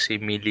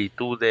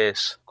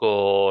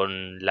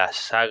con la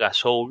saga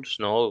Souls,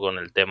 ¿no? Con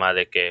el tema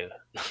de que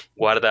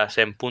guardas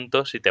en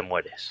puntos y te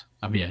mueres.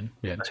 Bien.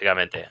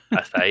 Básicamente,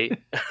 hasta ahí.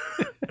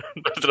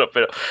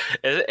 Pero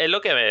es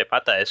lo que me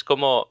pata, es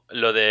como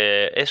lo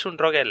de... Es un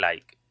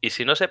roguelike. Y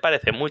si no se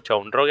parece mucho a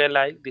un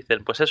roguelike,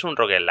 dicen, pues es un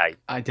roguelike.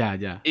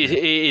 Ya.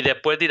 Y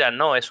después dirán,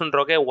 no, es un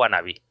rogue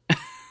wannabe.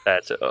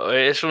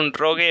 Es un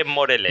rogue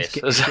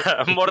moreles.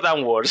 More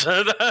than words.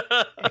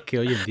 Es que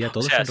hoy en día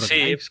todos son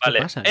roguelikes. Sí,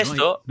 vale. Pasa?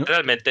 Esto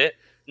realmente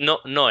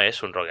no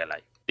es un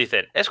roguelike.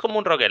 Dicen, es como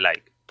un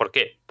roguelike. ¿Por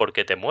qué?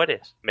 Porque te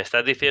mueres. Me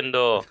estás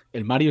diciendo...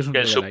 El Mario es un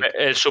roguelike.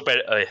 Es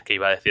que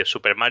iba a decir,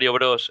 Super Mario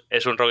Bros.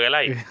 Es un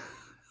roguelike.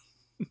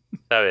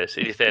 ¿Sabes?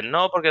 Y dicen,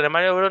 no, porque en el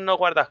Mario Bros. No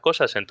guardas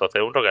cosas,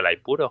 entonces un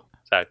roguelike puro.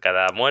 O sea,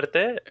 cada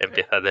muerte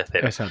empiezas de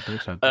cero. Exacto.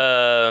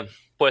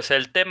 Pues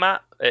el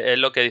tema es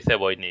lo que dice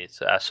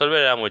Voynich.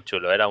 Absolver era muy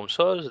chulo, era un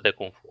Souls de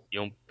Kung Fu y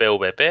un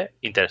PvP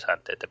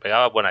interesante, te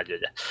pegaba buenas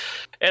joyas.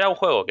 Era un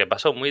juego que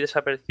pasó muy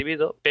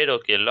desapercibido,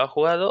 pero quien lo ha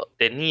jugado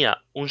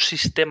tenía un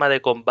sistema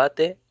de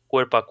combate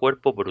cuerpo a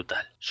cuerpo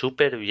brutal,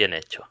 súper bien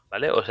hecho,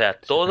 ¿vale? O sea,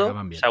 todo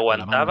se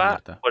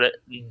aguantaba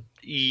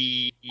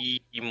y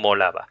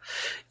molaba.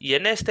 Y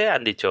en este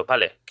han dicho,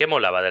 vale, ¿qué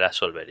molaba de la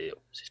Absolver? Y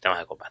digo, sistema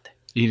de combate.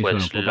 Y pues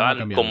dijeron, lo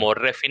han como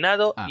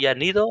refinado y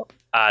han ido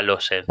a lo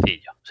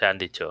sencillo. O sea, han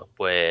dicho,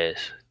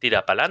 pues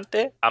tira para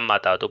adelante, han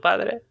matado a tu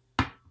padre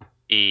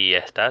y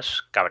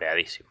estás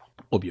cabreadísimo.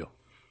 Obvio.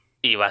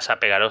 Y vas a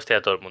pegar hostia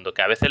a todo el mundo.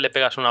 Que a veces le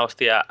pegas una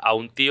hostia a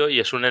un tío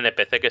y es un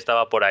NPC que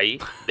estaba por ahí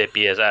de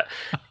pie. O sea,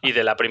 y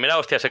de la primera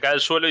hostia se cae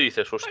al suelo y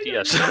dices,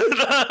 hostias,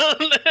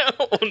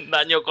 un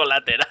daño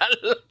colateral.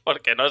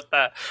 Porque no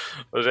está...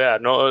 O sea,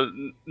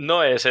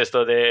 no es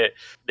esto de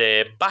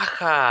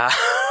baja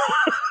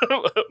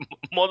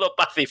modo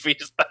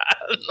pacifista.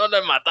 No lo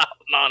he matado.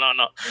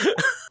 No.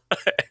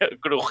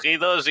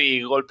 Crujidos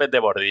y golpes de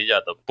bordillo.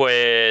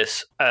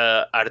 Pues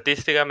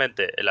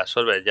artísticamente el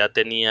Absolver ya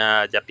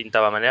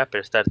pintaba maneras,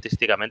 pero está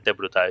artísticamente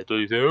brutal. Y tú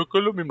dices, que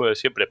es lo mismo de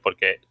siempre,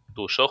 porque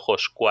tus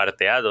ojos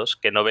cuarteados,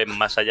 que no ven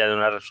más allá de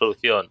una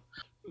resolución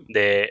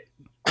de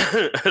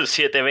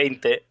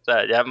 720, o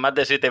sea, ya más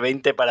de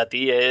 720 para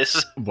ti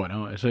es...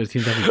 Bueno, eso es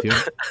ciencia ficción.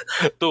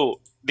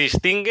 Tú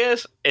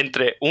distingues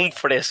entre un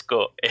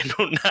fresco en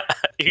una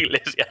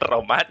iglesia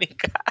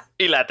románica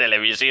y la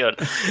televisión,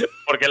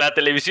 porque la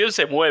televisión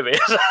se mueve,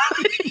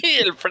 ¿sabes? Y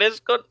el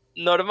fresco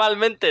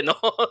normalmente no,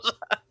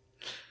 ¿sabes?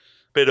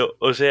 Pero,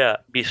 o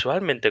sea,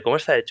 visualmente, ¿cómo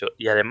está hecho?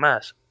 Y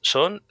además,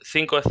 son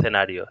 5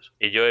 escenarios.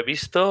 Y yo he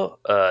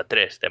visto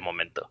 3 de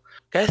momento.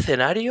 Cada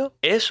escenario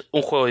es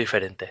un juego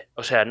diferente.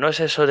 O sea, no es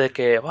eso de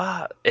que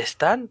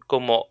están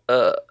como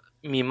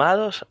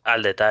mimados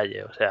al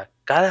detalle. O sea,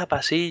 cada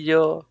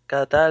pasillo,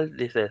 cada tal,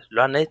 dices,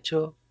 lo han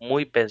hecho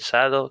muy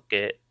pensado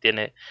que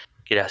tiene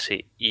que ir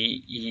así.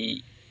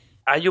 Y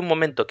hay un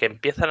momento que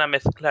empiezan a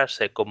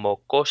mezclarse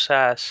como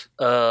cosas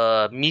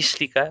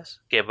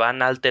místicas que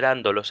van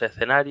alterando los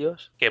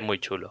escenarios, que es muy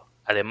chulo.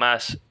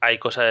 Además, hay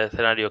cosas del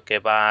escenario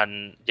que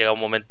llega un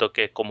momento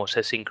que como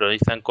se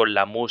sincronizan con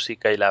la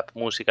música y la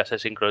música se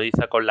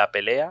sincroniza con la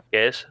pelea,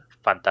 que es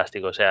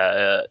fantástico. O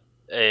sea,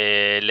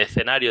 el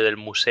escenario del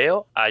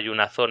museo, hay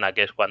una zona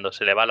que es cuando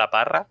se le va la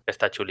parra, que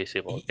está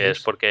chulísimo. Que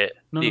es porque...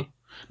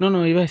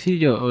 No, iba a decir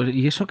yo,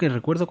 y eso que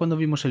recuerdo cuando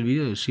vimos el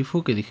vídeo de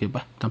Sifu, que dije,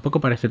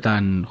 tampoco parece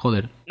tan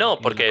joder. No,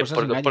 porque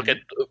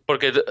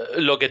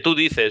lo que tú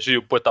dices,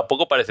 pues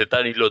tampoco parece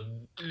tan, y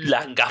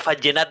las gafas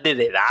llenas de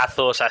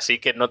dedazos, así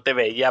que no te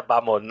veías,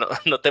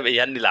 no te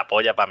veías ni la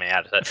polla para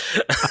mear,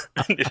 ¿sabes?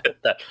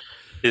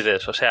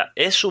 Dices, o sea,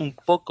 es un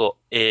poco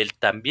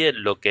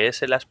también lo que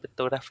es el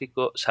aspecto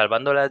gráfico,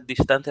 salvando las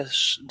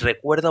distancias,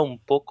 recuerda un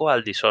poco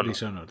al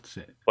Dishonored.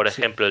 Sí. Por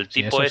ejemplo, el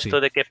tipo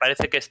de que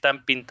parece que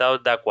están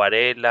pintados de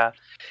acuarela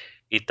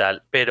y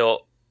tal,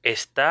 pero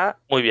está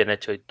muy bien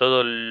hecho y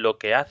todo lo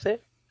que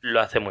hace, lo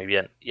hace muy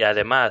bien. Y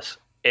además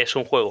es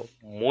un juego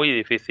muy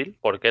difícil,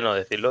 ¿por qué no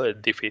decirlo?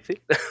 Es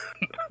difícil.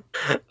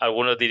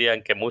 Algunos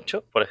dirían que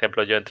mucho, por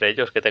ejemplo yo entre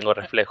ellos que tengo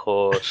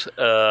reflejos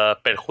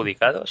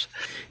perjudicados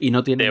y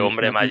no tiene, de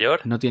hombre mayor.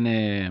 No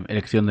tiene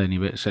selección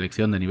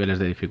de niveles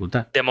de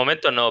dificultad. De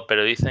momento no,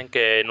 pero dicen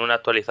que en una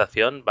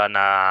actualización van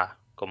a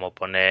como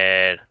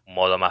poner un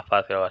modo más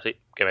fácil o algo así,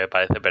 que me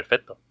parece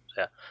perfecto. O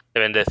sea,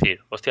 deben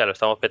decir, hostia, lo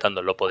estamos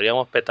petando, lo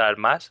podríamos petar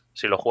más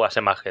si lo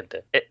jugase más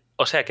gente.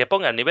 O sea, que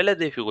pongan niveles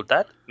de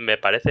dificultad me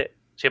parece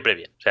siempre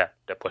bien. O sea,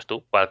 después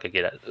tú, cual que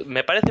quieras.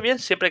 Me parece bien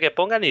siempre que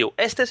pongan y digo,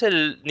 este es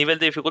el nivel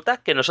de dificultad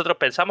que nosotros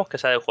pensamos que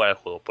se ha de jugar el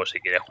juego. Pues si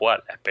quieres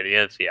jugar la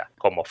experiencia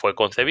como fue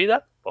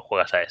concebida, pues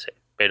juegas a ese.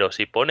 Pero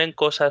si ponen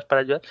cosas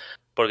para ayudar,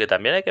 porque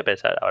también hay que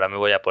pensar, ahora me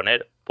voy a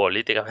poner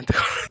políticamente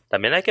correcto,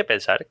 también hay que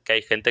pensar que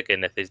hay gente que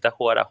necesita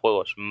jugar a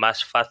juegos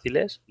más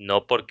fáciles,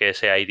 no porque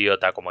sea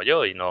idiota como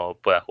yo y no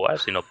pueda jugar,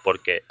 sino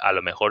porque a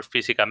lo mejor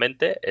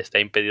físicamente está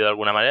impedido de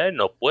alguna manera y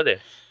no puede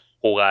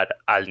jugar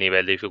al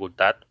nivel de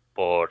dificultad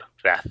por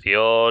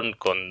reacción,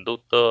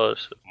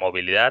 conductos,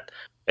 movilidad,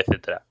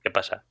 etcétera. ¿Qué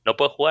pasa? ¿No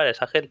puede jugar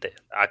esa gente?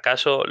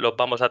 ¿Acaso los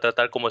vamos a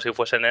tratar como si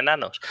fuesen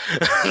enanos?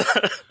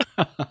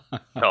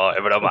 No,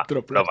 es broma.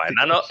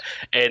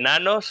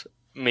 Enanos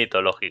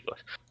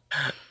mitológicos.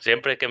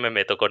 Siempre que me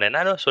meto con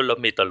enanos son los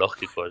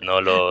mitológicos, no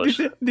los...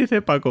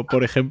 Dice Paco,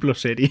 por ejemplo,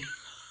 Seri.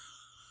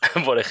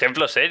 Por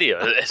ejemplo, Seri,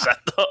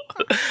 exacto.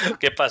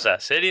 ¿Qué pasa?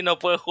 ¿Seri no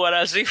puede jugar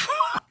al Sifu?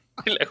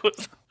 ¿Le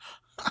gusta?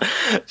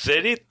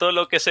 Seri, todo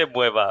lo que se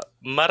mueva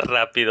más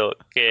rápido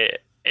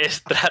que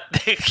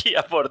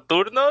estrategia por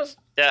turnos,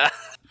 ya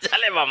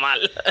le va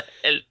mal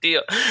el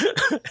tío.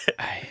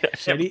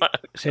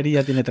 Seri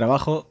ya tiene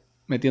trabajo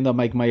metiendo a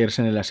Mike Myers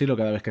en el asilo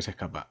cada vez que se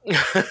escapa.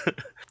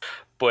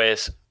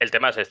 Pues el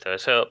tema es esto,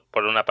 eso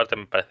por una parte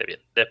me parece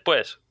bien.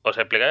 Después os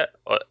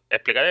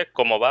explicaré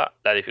cómo va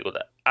la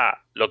dificultad.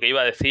 Lo que iba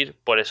a decir,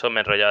 por eso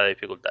me enrollaba de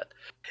dificultad.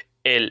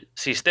 El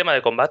sistema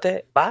de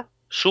combate va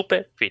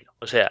súper fino.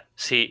 O sea,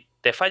 si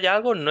te falla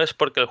algo, no es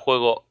porque el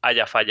juego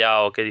haya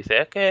fallado, que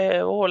dice, es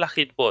que, la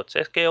hitbox,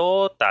 es que,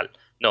 tal.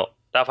 No,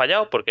 te ha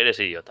fallado porque eres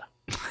idiota.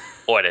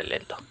 O eres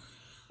lento.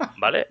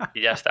 ¿Vale?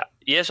 Y ya está.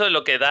 Y eso es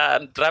lo que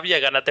da rabia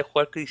y ganas de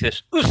jugar, que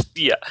dices,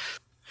 ¡hostia!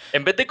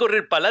 En vez de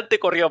correr para adelante,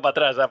 corrió para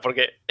atrás, ¿sabes?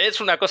 Porque es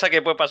una cosa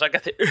que puede pasar que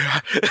hace...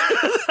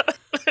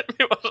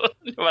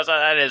 Me vas a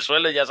dar en el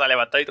suelo y ya se ha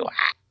levantado y tú...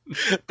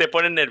 Te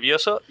pones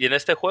nervioso y en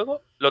este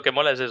juego lo que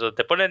mola es eso,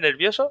 te pones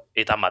nervioso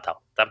y te han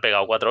matado, te han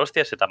pegado 4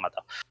 hostias y te han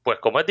matado. Pues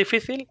como es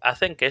difícil,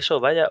 hacen que eso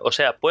vaya, o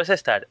sea, puedes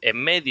estar en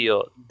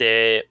medio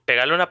de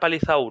pegarle una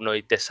paliza a uno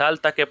y te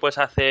salta que puedes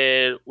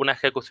hacer una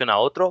ejecución a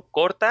otro,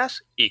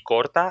 cortas y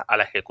corta a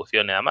la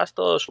ejecución, y además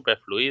todo súper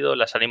fluido,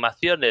 las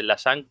animaciones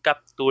las han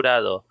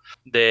capturado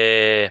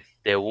de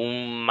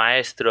un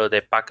maestro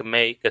de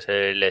Pac-Man, que es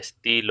el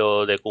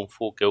estilo de Kung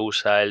Fu que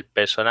usa el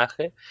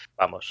personaje.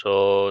 Vamos,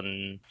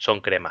 son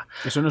crema.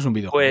 ¿Eso no es un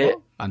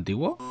videojuego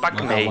antiguo?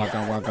 Pac-Man.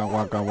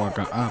 Pac-Man.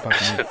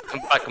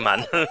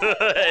 Pac-Man.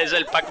 Es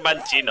el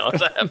Pac-Man chino.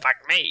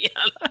 Pac-Man.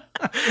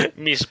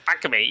 Miss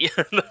Pac-Man.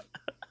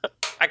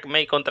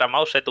 Pac-Man contra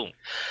Mao Zedong.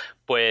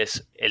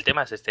 Pues el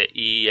tema es este.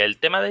 Y el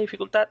tema de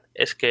dificultad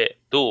es que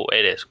tú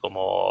eres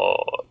como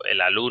el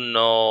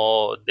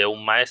alumno de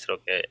un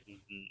maestro que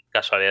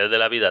casualidades de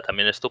la vida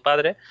también es tu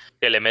padre,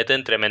 que le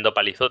meten tremendo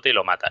palizote y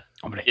lo matan.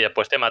 Hombre. Y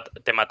después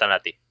te matan a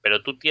ti.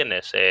 Pero tú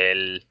tienes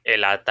el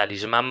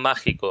talismán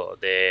mágico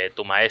de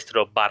tu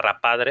maestro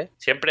 / padre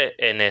siempre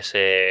en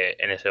ese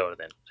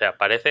orden. O sea,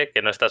 parece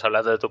que no estás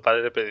hablando de tu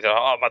padre, pero dices,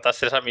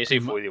 mataste a mi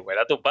Sifu. Y digo,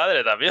 era tu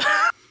padre también.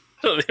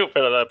 Lo digo,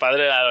 pero el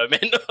padre era lo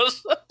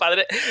menos.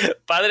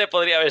 Padre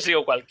podría haber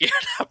sido cualquiera,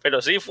 pero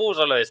Sifu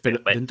solo es. Pero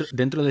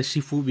dentro de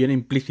Sifu viene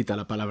implícita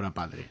la palabra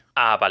padre.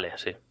 Ah, vale,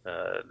 sí.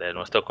 De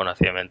nuestros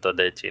conocimientos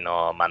del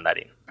chino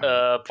mandarín.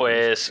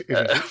 Pues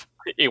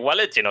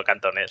igual es chino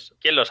cantonés.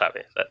 ¿Quién lo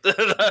sabe?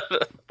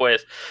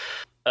 Pues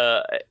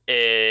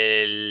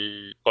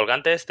el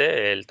colgante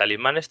el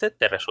talismán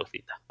te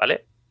resucita,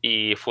 ¿vale?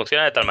 Y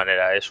funciona de tal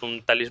manera, es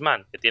un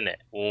talismán que tiene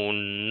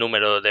un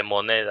número de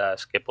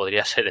monedas que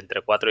podría ser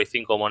entre 4 y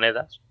 5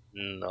 monedas,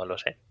 no lo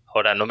sé,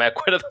 ahora no me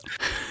acuerdo,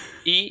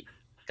 y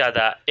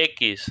cada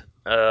X,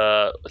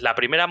 la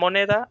primera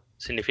moneda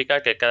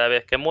significa que cada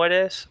vez que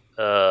mueres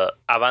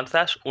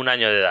avanzas un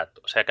año de edad,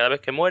 o sea, cada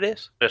vez que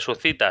mueres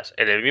resucitas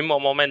en el mismo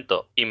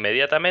momento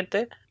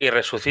inmediatamente y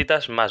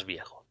resucitas más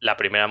viejo. La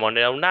primera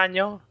moneda 1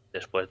 año,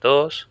 después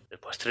 2,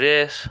 después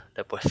 3,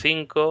 después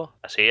 5,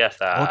 así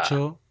hasta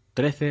 8,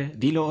 13,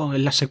 dilo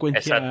en la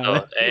secuencia.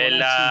 Exacto, en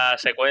la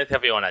secuencia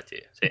Fibonacci,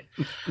 sí.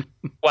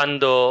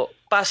 Cuando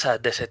pasas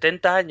de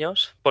 70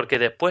 años, porque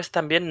después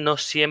también no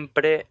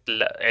siempre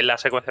en la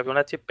secuencia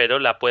Fibonacci, pero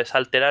la puedes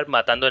alterar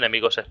matando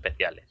enemigos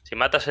especiales. Si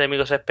matas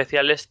enemigos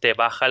especiales, te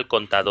baja el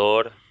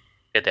contador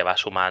que te va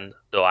sumando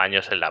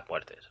años en la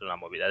muerte. Es una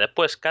movida.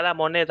 Después, cada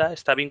moneda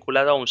está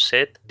vinculada a un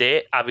set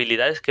de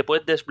habilidades que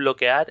puedes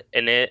desbloquear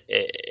en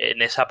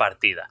esa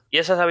partida. Y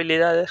esas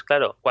habilidades,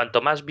 claro,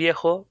 cuanto más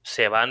viejo,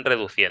 se van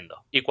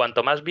reduciendo. Y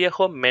cuanto más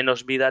viejo,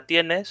 menos vida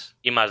tienes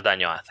y más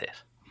daño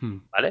haces.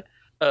 ¿Vale?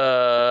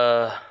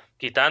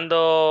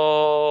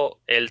 Quitando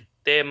el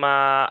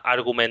tema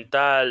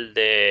argumental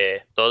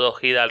de todo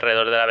gira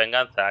alrededor de la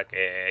venganza,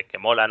 que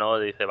mola, ¿no?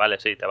 Dice, vale,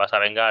 sí, te vas a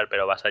vengar,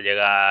 pero vas a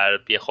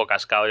llegar viejo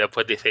cascado y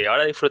después dice, y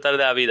ahora disfrutar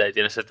de la vida y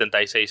tienes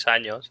 76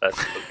 años, ¿sabes?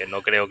 Porque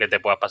no creo que te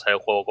puedas pasar el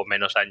juego con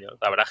menos años.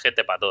 Habrá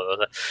gente para todo,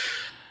 ¿sabes?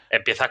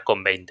 Empiezas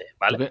con 20,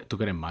 ¿vale? Tú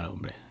que eres malo,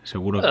 hombre.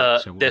 Seguro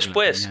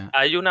después, que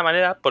hay una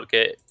manera,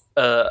 porque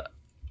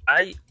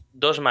hay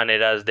dos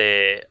maneras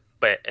de...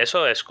 Pues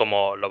eso es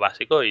como lo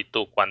básico y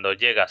tú cuando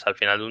llegas al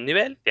final de un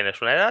nivel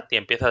tienes una edad y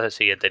empiezas el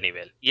siguiente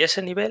nivel. Y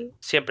ese nivel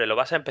siempre lo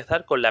vas a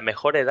empezar con la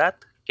mejor edad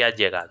que has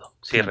llegado,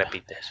 si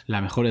repites. La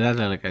mejor edad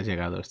a la que has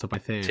llegado. Esto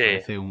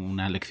parece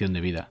una lección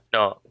de vida.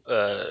 No,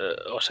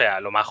 o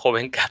sea, lo más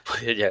joven que has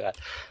podido llegar.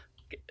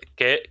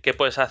 ¿Qué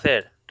puedes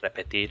hacer?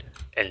 Repetir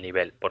el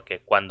nivel, porque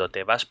cuando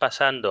te vas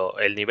pasando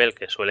el nivel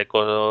que suele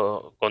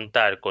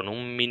contar con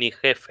un mini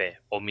jefe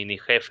o mini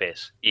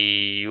jefes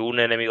y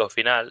un enemigo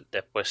final,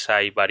 después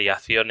hay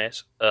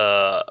variaciones,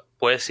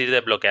 puedes ir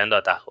desbloqueando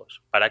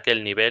atajos para que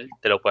el nivel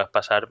te lo puedas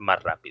pasar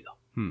más rápido.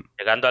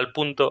 Llegando al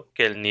punto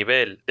que el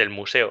nivel del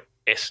museo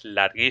es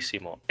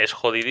larguísimo, es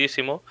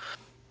jodidísimo,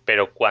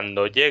 pero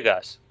cuando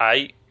llegas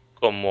hay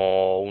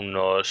como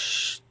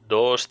unos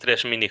 2,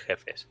 3 mini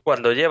jefes.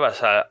 Cuando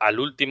llevas al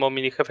último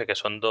mini jefe, que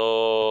son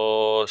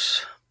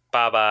 2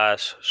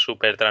 pavas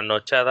súper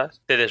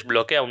trasnochadas, te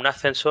desbloquea un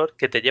ascensor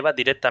que te lleva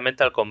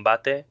directamente al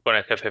combate con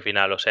el jefe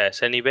final. O sea,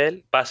 ese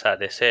nivel pasa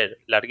de ser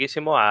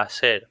larguísimo a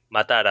ser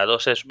matar a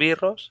 2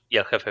 esbirros y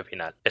al jefe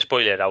final.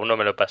 Spoiler, aún no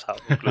me lo he pasado,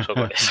 incluso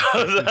con eso.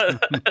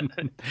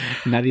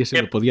 Nadie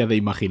se lo podía de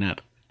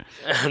imaginar.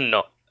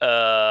 No.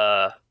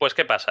 Pues,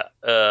 ¿qué pasa?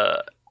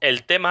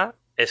 El tema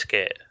es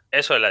que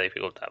eso es la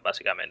dificultad,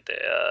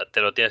 básicamente. Te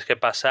lo tienes que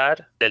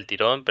pasar del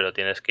tirón, pero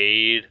tienes que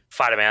ir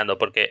farmeando,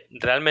 porque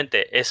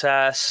realmente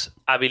esas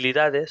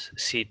habilidades,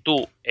 si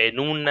tú en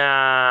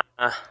una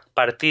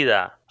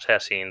partida, o sea,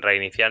 sin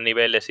reiniciar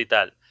niveles y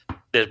tal,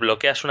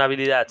 desbloqueas una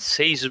habilidad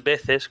 6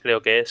 veces,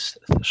 creo que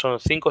son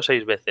 5 o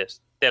 6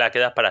 veces, te la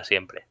quedas para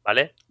siempre,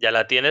 ¿vale? Ya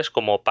la tienes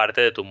como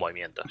parte de tus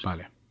movimientos.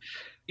 Vale.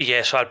 Y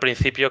eso al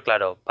principio,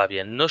 claro, va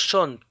bien. No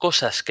son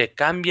cosas que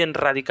cambien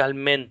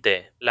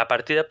radicalmente la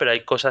partida, pero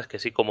hay cosas que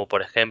sí, como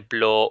por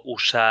ejemplo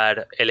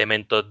usar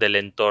elementos del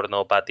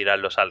entorno para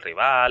tirarlos al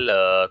rival,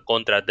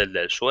 contras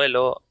del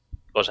suelo,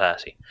 cosas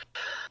así.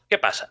 ¿Qué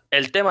pasa?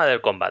 El tema del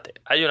combate.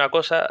 Hay una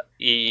cosa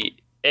y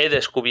he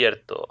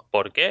descubierto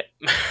por qué,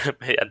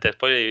 mediante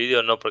spoiler de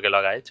vídeo, no porque lo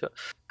haya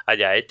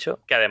hecho,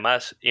 que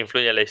además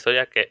influye en la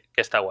historia, que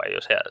está guay.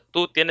 O sea,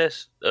 tú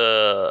tienes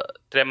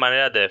 3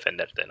 maneras de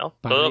defenderte, ¿no?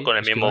 Todo con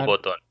el mismo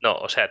botón. No,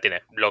 o sea,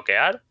 tienes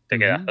bloquear, te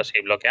quedas así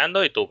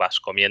bloqueando y tú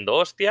vas comiendo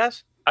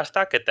hostias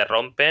hasta que te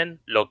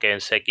rompen lo que en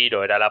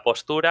Sekiro era la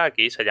postura,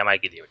 aquí se llama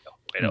equilibrio.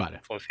 Pero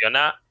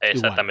funciona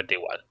exactamente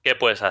igual. ¿Qué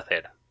puedes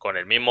hacer? Con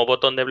el mismo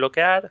botón de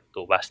bloquear,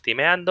 tú vas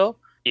timeando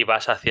y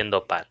vas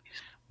haciendo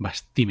parries.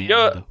 Vas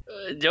timeando.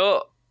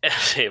 Yo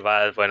sí,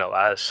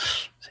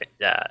 sí,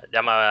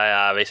 ya me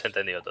habéis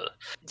entendido todo.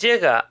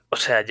 Llega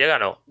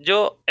no.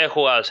 Yo he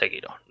jugado al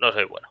Sekiro, no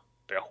soy bueno,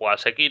 pero he jugado al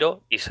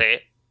Sekiro y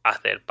sé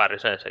hacer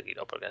parries en el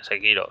Sekiro, porque en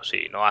Sekiro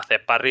si no haces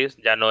parries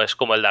ya no es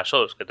como el Dark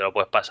Souls, que te lo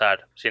puedes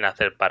pasar sin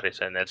hacer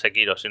parries. En el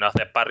Sekiro si no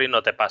haces parries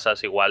no te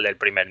pasas igual del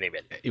primer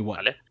nivel. Igual.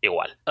 ¿Vale?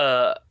 Igual.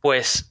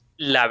 Pues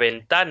la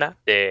ventana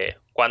de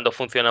cuando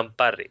funciona un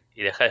parry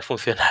y deja de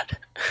funcionar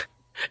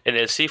en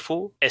el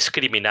Sifu es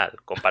criminal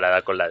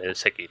comparada con la del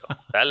Sekiro.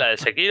 ¿Vale? La del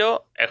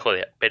Sekiro es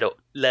jodida, pero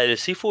la del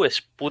Sifu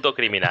es puto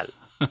criminal.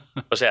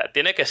 O sea,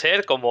 tiene que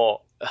ser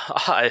como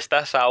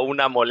estás a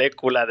una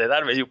molécula de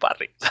darme un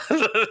parry.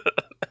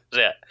 O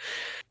sea,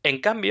 en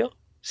cambio,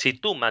 si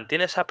tú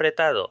mantienes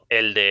apretado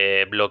el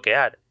de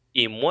bloquear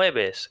y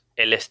mueves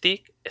el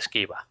stick,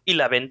 esquiva. Y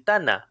la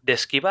ventana de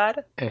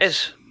esquivar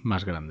es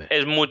más grande.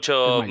 Es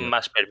mucho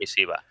más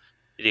permisiva.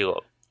 Y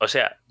digo, o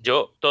sea,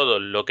 yo todo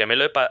lo que me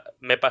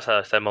he pasado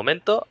hasta el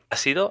momento ha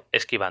sido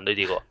esquivando. Y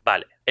digo,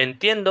 vale,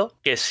 entiendo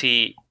que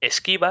si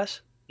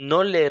esquivas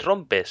no le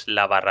rompes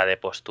la barra de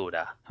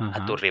postura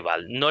a tu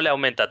rival. No le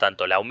aumenta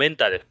tanto. Le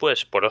aumenta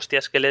después por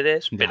hostias que le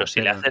des, pero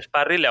si le haces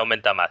parry le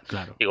aumenta más.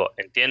 Claro. Digo,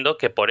 entiendo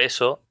que por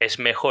eso es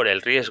mejor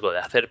el riesgo de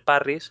hacer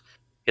parries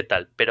que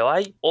tal. Pero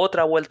hay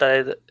otra vuelta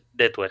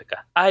de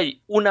tuerca.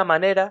 Hay una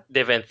manera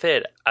de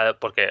vencer,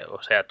 porque,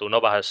 o sea, tú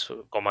no vas,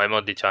 como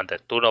hemos dicho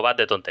antes, tú no vas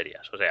de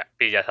tonterías. O sea,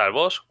 pillas al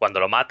boss,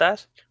 cuando lo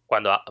matas,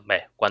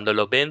 cuando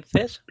lo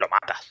vences, lo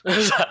matas. O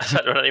sea,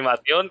 sale una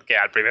animación que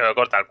al primero le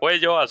corta el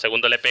cuello, al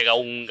segundo le pega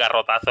un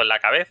garrotazo en la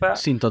cabeza.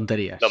 Sin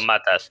tonterías. Los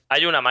matas.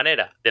 Hay una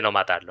manera de no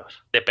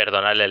matarlos, de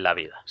perdonarles la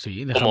vida.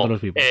 Sí,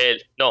 dejándolos vivos.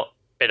 No,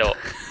 pero...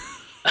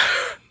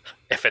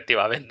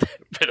 efectivamente,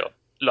 pero...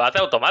 Lo hace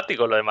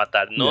automático lo de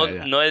matar. No,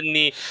 ya. No es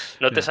ni.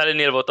 No te sale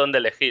ni el botón de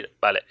elegir.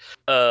 Vale.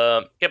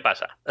 ¿Qué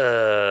pasa?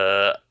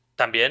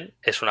 También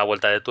es una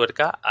vuelta de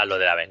tuerca a lo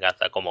de la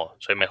venganza. Como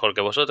soy mejor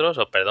que vosotros,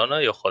 os perdono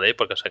y os jodéis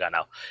porque os he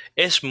ganado.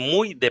 Es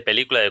muy de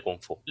película de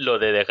Kung Fu lo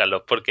de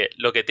dejarlos. Porque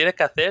lo que tienes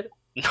que hacer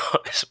no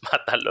es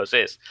matarlos,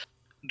 es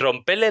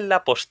romperles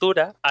la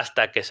postura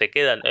hasta que se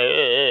quedan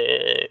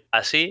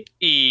así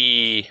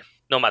y...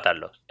 no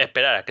matarlos,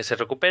 esperar a que se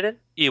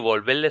recuperen y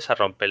volverles a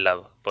romper la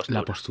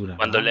postura.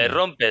 Cuando le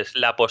rompes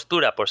la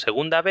postura por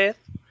segunda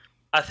vez,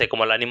 hace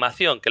como la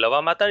animación que lo va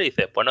a matar y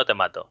dice, pues no te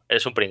mato,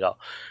 eres un pringao.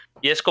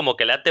 Y es como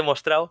que le has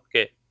demostrado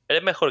que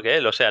eres mejor que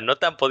él, o sea, no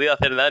te han podido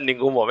hacer nada en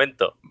ningún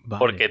momento. Vale,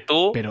 porque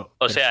tú,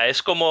 sea,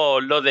 es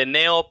como lo de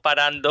Neo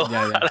parando.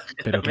 Ya.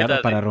 Pero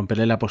claro, para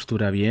romperle la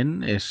postura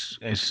bien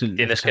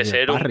tienes que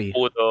ser un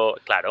puto...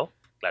 Claro.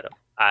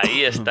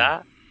 Ahí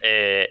está...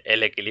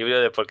 el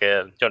equilibrio de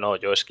porque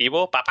yo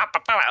esquivo,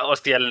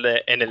 hostia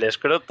en el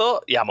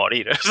escroto y a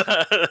morir.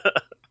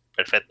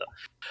 Perfecto.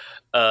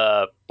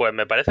 Pues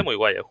me parece muy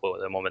guay el juego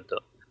de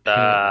momento.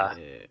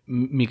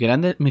 Miguel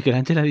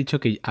Ángel ha dicho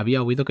que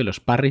había oído que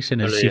los parries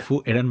en el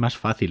Sifu eran más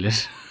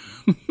fáciles.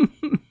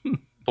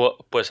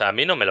 Pues a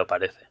mí no me lo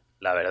parece,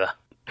 la verdad.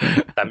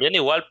 También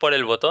igual por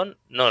el botón,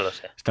 no lo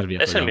sé. Estás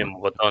viejo, es el mismo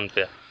botón,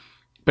 tío.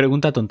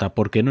 Pregunta tonta,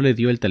 ¿por qué no le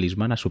dio el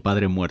talismán a su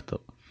padre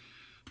muerto?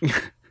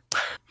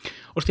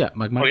 Hostia,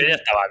 porque ya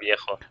estaba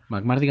viejo.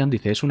 McMardigan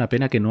dice, es una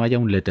pena que no haya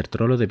un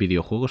lettertrolo de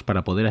videojuegos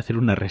para poder hacer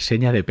una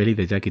reseña de peli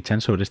de Jackie Chan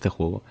sobre este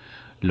juego.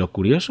 Lo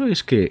curioso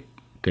es que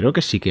creo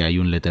que sí que hay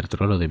un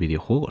lettertrolo de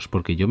videojuegos,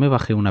 porque yo me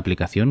bajé una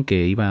aplicación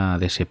que iba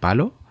de ese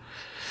palo.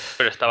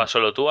 Pero estaba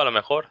solo tú, a lo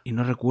mejor. Y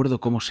no recuerdo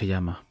cómo se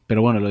llama.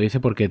 Pero bueno, lo dice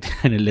porque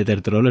en el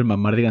lettertrolo el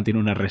McMardigan tiene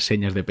unas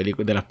reseñas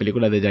de las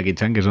películas de Jackie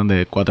Chan que son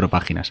de 4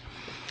 páginas.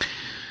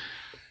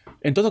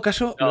 En todo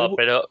caso... No,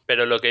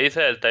 pero lo que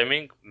dice del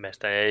timing,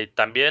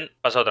 también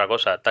pasa otra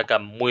cosa. Ataca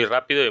muy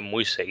rápido y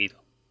muy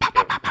seguido.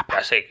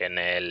 Ya sé que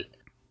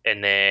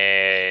en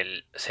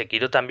el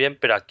Sekiro también,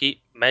 pero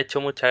aquí me ha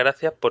hecho mucha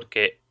gracia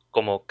porque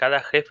como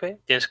cada jefe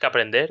tienes que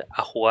aprender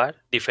a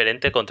jugar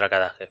diferente contra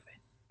cada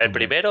jefe. El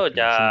primero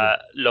ya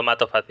lo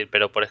mato fácil,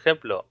 pero por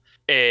ejemplo,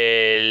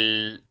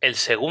 el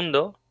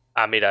segundo...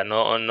 mira,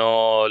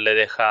 no le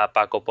deja a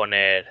Paco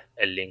poner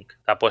el link.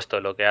 Te ha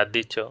puesto lo que has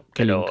dicho,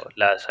 pero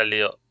le ha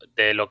salido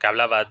de lo que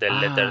hablabas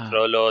del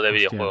lettertrolo de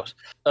videojuegos.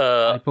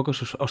 Hay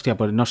pocos... Hostia,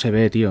 pues no se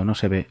ve, tío, no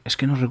se ve. Es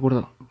que no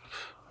recuerdo.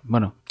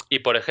 Bueno. Y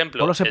por ejemplo...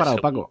 Todo lo separado,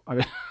 Paco. A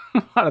ver,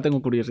 ahora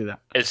tengo curiosidad.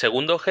 El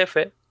segundo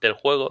jefe del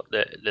juego,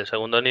 del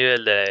segundo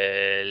nivel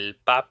del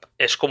PAP,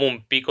 es como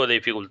un pico de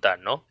dificultad,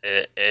 ¿no?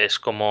 Es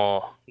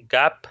como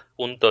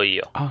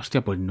gap.io.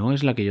 Hostia, pues no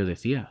es la que yo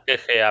decía.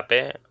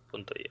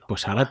 GAP.io.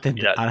 Pues ahora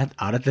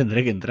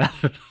tendré que entrar.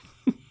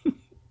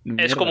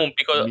 Es como un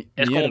pico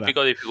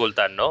de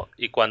dificultad, ¿no?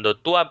 Y cuando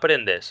tú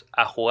aprendes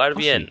a jugar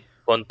bien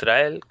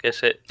contra él, que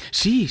se...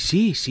 Sí,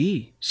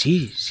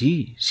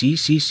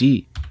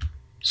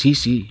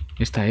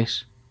 esta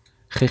es.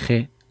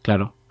 GG,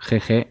 claro,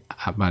 GG.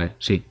 Vale,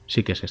 sí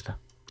que es esta.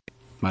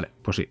 Vale,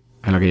 pues sí,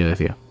 es la que yo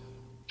decía.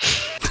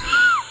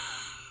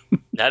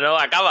 Ya no,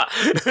 acaba.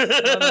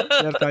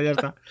 No, ya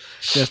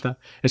está.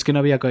 Es que no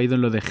había caído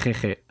en lo de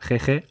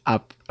GG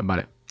up.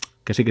 Vale,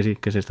 que sí,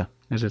 que es esta.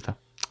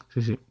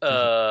 Sí.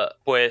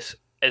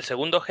 Pues el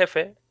segundo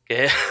jefe,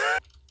 que...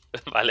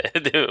 Vale,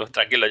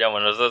 tranquilo,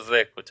 nosotros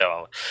te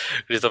escuchábamos.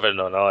 Christopher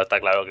no, está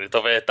claro.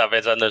 Christopher está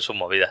pensando en sus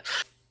movidas.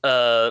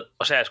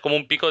 O sea, es como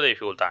un pico de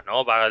dificultad,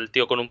 ¿no? Va el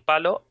tío con un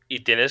palo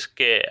y tienes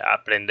que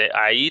aprender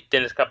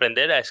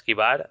a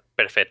esquivar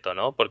perfecto,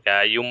 ¿no? Porque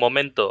hay un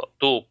momento,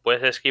 tú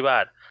puedes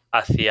esquivar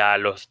hacia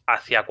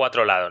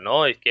 4 lados,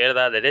 ¿no?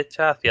 Izquierda,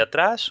 derecha, hacia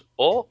atrás,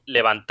 o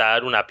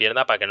levantar una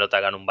pierna para que no te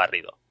hagan un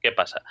barrido. ¿Qué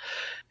pasa?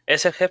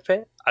 Ese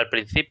jefe, al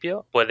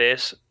principio,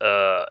 puedes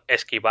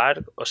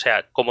esquivar, o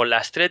sea, como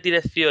las 3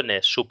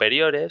 direcciones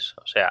superiores,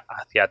 o sea,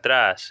 hacia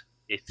atrás,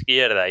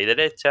 izquierda y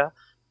derecha,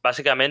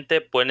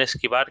 básicamente pueden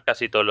esquivar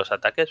casi todos los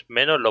ataques,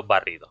 menos los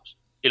barridos.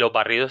 Y los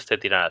barridos te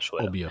tiran al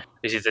suelo. Obvio.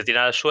 Y si te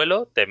tiran al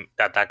suelo, te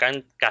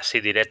atacan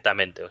casi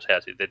directamente. O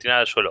sea, si te tiran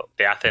al suelo,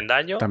 te hacen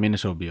daño. También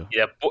es obvio.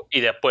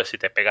 Y después, si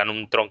te pegan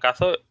un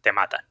troncazo, te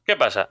matan. ¿Qué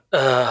pasa?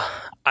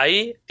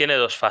 Ahí tiene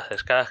 2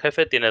 fases. Cada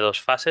jefe tiene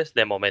 2 fases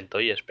de momento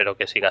y espero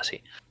que siga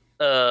así.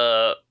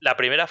 La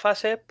primera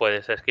fase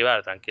puedes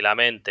esquivar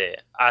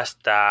tranquilamente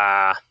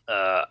hasta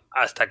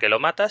que lo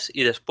matas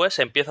y después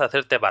empieza a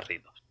hacerte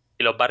barridos.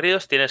 Y los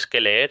barridos tienes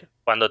que leer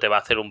cuando te va a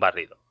hacer un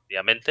barrido,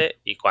 obviamente,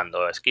 y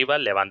cuando esquivas,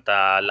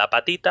 levanta la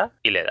patita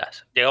y le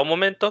das. Llega un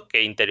momento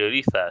que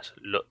interiorizas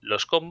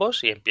los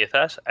combos y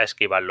empiezas a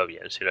esquivarlo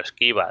bien. Si lo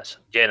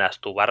esquivas, llenas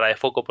tu barra de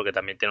foco, porque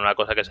también tiene una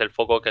cosa que es el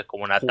foco, que es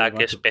como un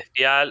ataque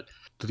especial.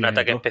 Un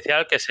ataque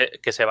especial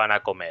que se van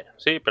a comer.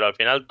 Sí, pero al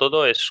final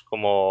todo es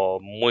como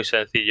muy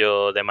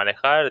sencillo de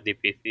manejar,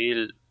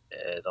 difícil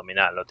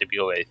dominar, lo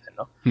típico que dicen,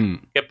 ¿no?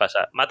 ¿Qué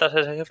pasa? Matas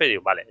a ese jefe y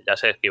digo, vale, ya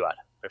sé esquivar.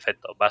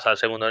 Perfecto, vas al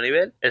segundo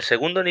nivel. El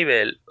segundo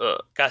nivel,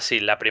 casi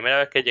la primera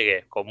vez que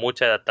llegué, con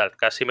mucha edad tal,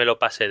 casi me lo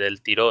pasé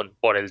del tirón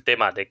por el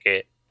tema de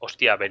que,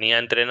 hostia, venía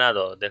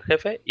entrenado del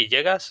jefe y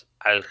llegas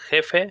al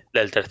jefe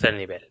del tercer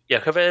nivel. Y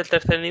el jefe del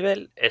tercer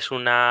nivel es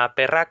una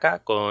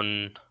perraca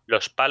con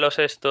los palos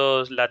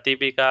estos, la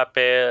típica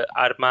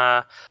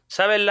arma...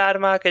 ¿Sabes la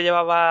arma que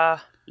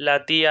llevaba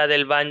la tía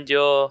del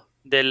banjo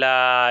de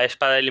la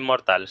espada del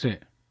inmortal? Sí.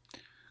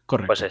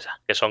 Correcto. Pues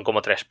esa, que son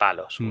como 3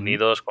 palos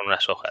unidos con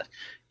unas hojas.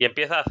 Y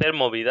empieza a hacer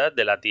movidas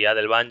de la tía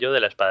del banjo de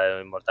la espada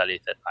del inmortal. Y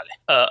dices, vale,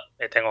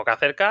 me tengo que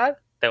acercar,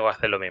 tengo que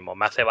hacer lo mismo.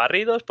 Me hace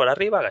barridos por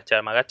arriba,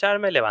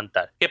 agacharme,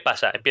 levantar. ¿Qué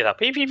pasa? Empieza,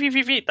 te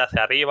hace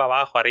arriba,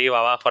 abajo.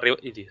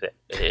 Y dice,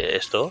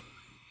 esto...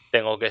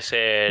 Tengo que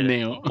ser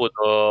un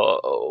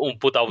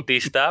puto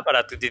autista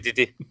para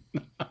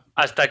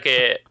hasta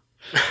que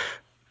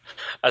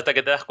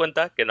te das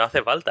cuenta que no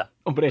hace falta.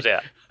 Hombre, o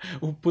sea,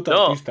 un puto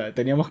autista.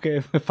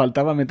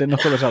 Faltaba meternos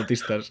con los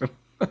autistas.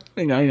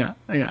 venga,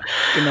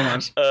 ¿qué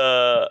más?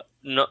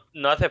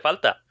 No hace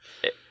falta.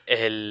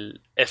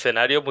 El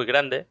escenario es muy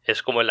grande,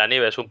 es como en la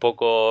nieve, es un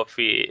poco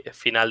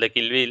final de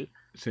Kill Bill.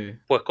 Sí.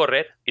 Puedes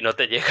correr y no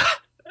te llega.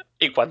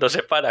 Y cuando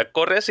se para,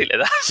 corres y le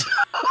das.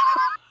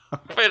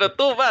 Pero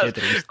tú vas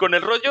con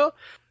el rollo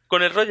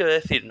de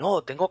decir,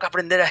 no, tengo que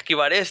aprender a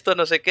esquivar esto,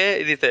 no sé qué,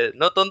 y dices,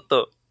 no,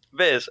 tonto,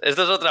 ves,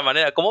 esto es otra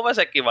manera, ¿cómo vas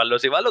a esquivarlo?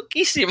 Si va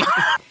loquísima.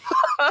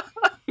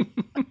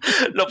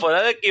 Lo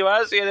podrás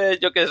esquivar si eres,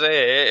 yo qué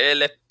sé,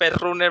 el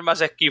speedrunner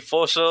más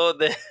esquifoso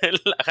de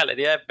la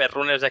galería de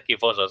speedrunners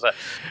esquifosos, ¿sabes?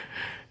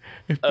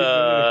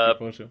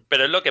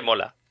 Pero es lo que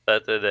mola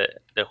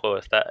del juego,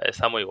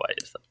 está muy guay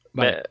esto.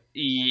 Vale.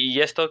 Y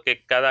esto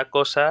que cada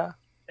cosa...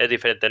 es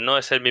diferente, no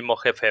es el mismo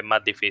jefe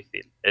más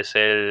difícil,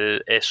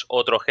 es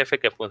otro jefe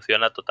que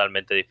funciona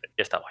totalmente diferente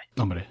y está guay.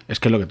 Hombre,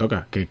 es que es lo que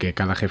toca, que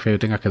cada jefe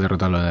tengas que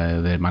derrotarlo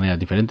de maneras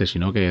diferentes,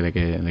 sino que ¿de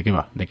qué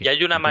va? Y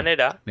hay una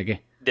manera ¿de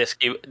qué?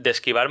 De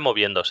esquivar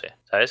moviéndose,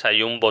 ¿sabes?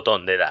 Hay un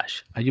botón de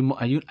dash. Hay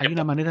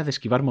una manera de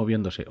esquivar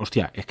moviéndose.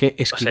 Hostia, es que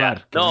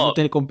esquivar, o sea, no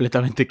tiene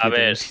completamente quieto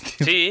en el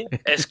sitio. Sí,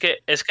 es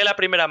que la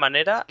primera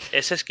manera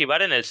es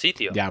esquivar en el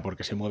sitio. Ya,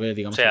 porque se mueve,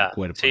 digamos, el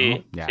cuerpo, sí,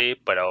 ¿no? Ya. Sí,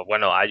 pero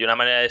bueno, hay una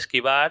manera de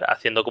esquivar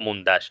haciendo como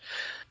un dash.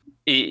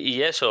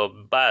 Y eso,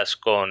 vas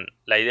con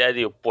la idea de,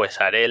 digo, pues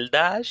haré el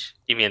dash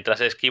y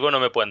mientras esquivo no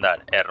me pueden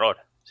dar. Error.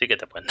 Sí que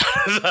te pueden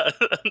dar.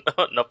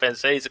 No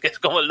penséis que es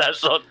como el Dark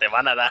Souls, te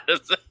van a dar.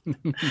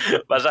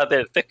 Vas a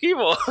hacer, te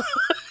esquivo.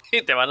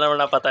 Y te van a dar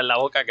una pata en la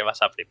boca que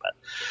vas a flipar.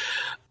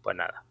 Pues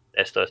nada,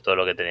 esto es todo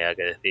lo que tenía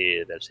que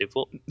decir del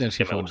Sifu. Del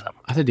sifón.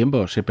 Hace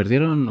tiempo se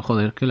perdieron,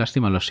 joder, qué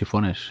lástima los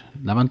sifones.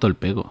 Daban todo el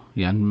pego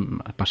y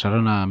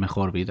pasaron a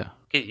mejor vida.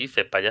 ¿Qué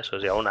dices,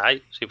 payasos? Y aún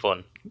hay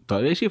sifón.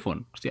 ¿Todavía hay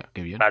sifón? Hostia,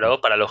 qué bien.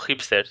 Claro, para los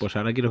hipsters. Pues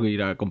ahora quiero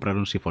ir a comprar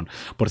un sifón.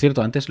 Por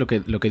cierto, antes lo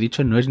que he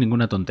dicho no es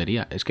ninguna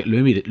tontería. Es que lo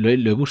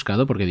he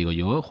buscado porque digo,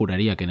 yo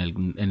juraría que en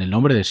el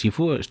nombre de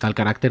Sifu está el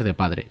carácter de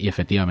padre. Y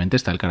efectivamente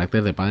está el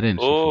carácter de padre en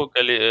Sifu.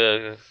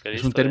 Qué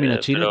es un término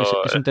chino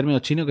es un término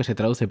chino que se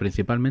traduce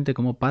principalmente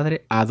como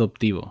padre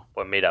adoptivo.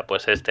 Pues mira,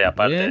 pues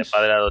aparte de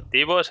padre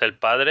adoptivo, es el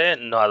padre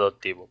no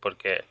adoptivo.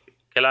 Porque,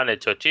 ¿qué lo han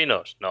hecho?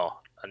 ¿Chinos?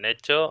 No. Han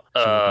hecho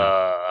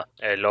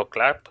el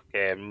Oclap,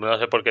 que no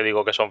sé por qué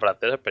digo que son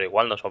franceses, pero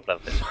igual no son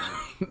franceses.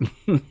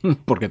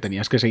 Porque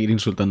tenías que seguir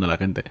insultando a la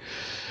gente.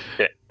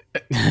 Sí.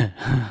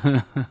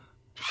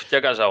 Ya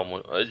he cansado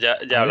mucho, ya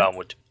he hablado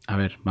mucho. A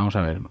ver, vamos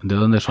a ver. ¿De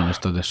dónde son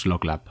estos de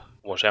Slowclap?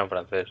 Como sean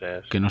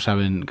franceses. Que no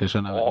saben que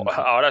son...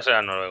 Ahora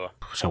serán noruegos.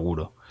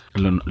 Seguro.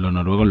 Lo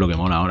noruego es lo que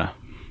mola ahora.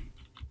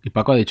 Y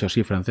Paco ha dicho,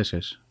 sí,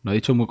 franceses. Lo ha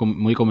dicho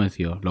muy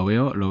convencido. Lo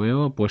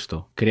veo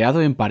puesto.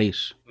 Creado en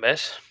París.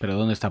 ¿Ves? ¿Pero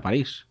dónde está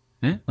París?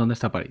 ¿Dónde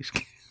está París?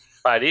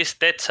 París,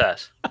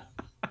 Texas.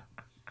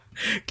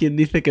 ¿Quién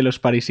dice que los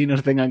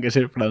parisinos tengan que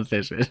ser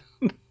franceses?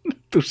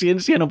 Tu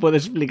ciencia no puede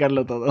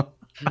explicarlo todo.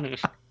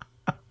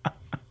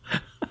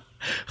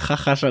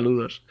 Jaja,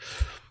 saludos.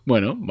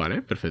 Bueno,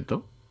 vale,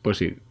 perfecto. Pues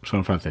sí,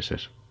 son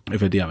franceses,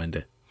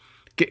 efectivamente.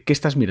 ¿Qué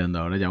estás mirando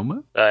ahora,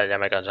 Jaume? Ya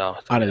me he cansado.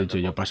 Ahora he dicho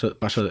yo, paso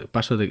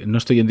de... No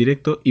estoy en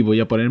directo y voy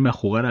a ponerme a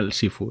jugar al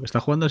Sifu. ¿Está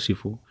jugando al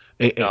Sifu?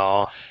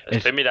 No,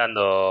 estoy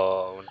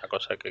mirando una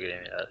cosa que quería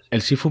mirar.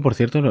 El Sifu, por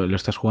cierto, ¿lo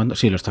estás jugando?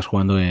 Sí, lo estás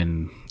jugando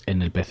en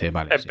el PC,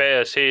 vale.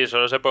 Sí,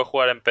 solo se puede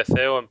jugar en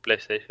PC o en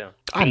PlayStation.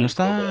 Ah, no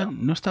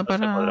está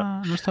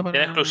para...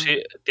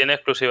 Tiene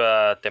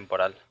exclusiva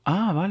temporal.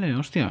 Ah, vale,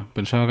 hostia.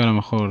 Pensaba que a lo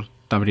mejor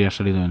te habría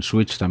salido en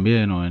Switch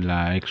también o en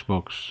la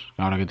Xbox.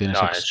 Ahora que tienes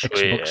Xbox.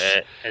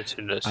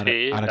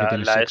 Ahora que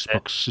tienes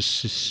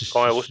Xbox.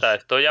 Como me gusta.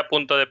 Estoy a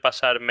punto de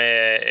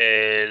pasarme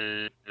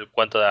el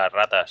cuento de las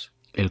ratas.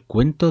 El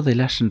cuento de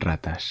las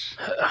ratas.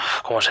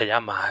 ¿Cómo se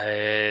llama?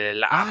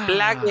 La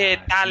Plague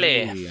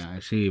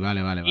Tale. Sí,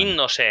 vale.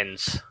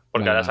 Innocence.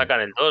 Porque ahora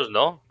sacan el 2,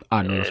 ¿no?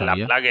 Ah, no lo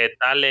sabía. La Plague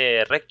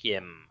Tale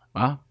Requiem.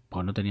 Ah,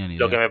 pues no tenía ni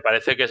idea. Lo que me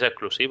parece que es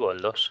exclusivo, el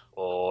 2.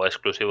 O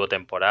exclusivo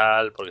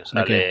temporal, porque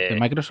sale... ¿De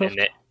Microsoft?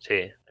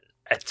 Sí,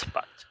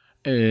 Xbox.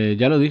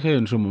 Ya lo dije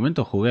en su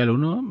momento, jugué al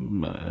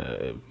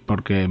 1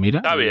 porque mira,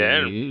 está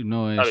bien,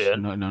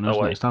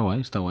 está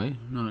guay.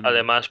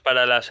 Además,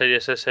 para la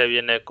Series S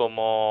viene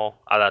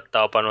como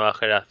adaptado para nueva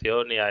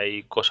generación y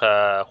hay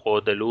cosas,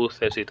 juegos de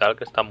luces y tal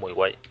que están muy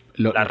guay.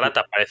 La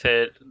rata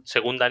parece,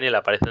 según Daniel,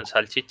 aparecen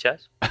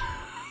salchichas.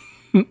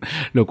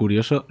 Lo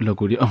curioso,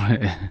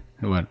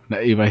 bueno,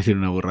 iba a decir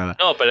una burrada.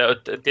 No,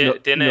 pero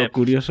tiene lo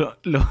curioso,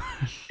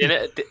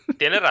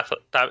 tiene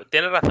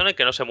razón en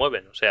que no se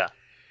mueven, o sea,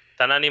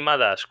 están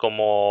animadas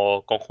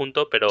como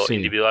conjunto, pero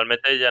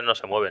individualmente ya no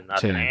se mueven.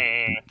 Sí.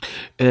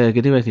 ¿Qué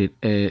te iba a decir?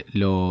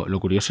 Lo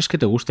curioso es que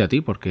te guste a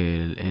ti,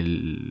 porque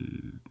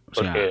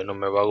porque no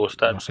me va a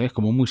gustar. No sé, es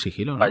como muy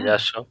sigilo, ¿no?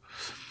 Payaso.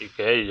 ¿Y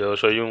qué? Yo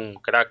soy un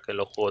crack en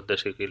los juegos de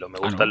sigilo. Me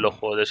gustan los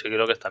juegos de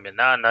sigilo que están bien.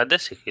 No es de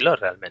sigilo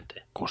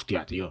realmente.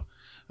 Hostia, tío.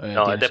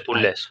 No, es de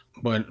puzzles.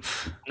 Bueno.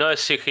 No es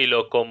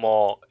sigilo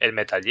como el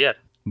Metal Gear.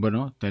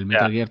 Bueno, el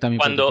Metal Gear también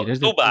cuando es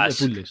tú vas,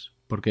 de puzzles.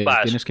 Porque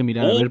tienes que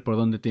mirar a ver por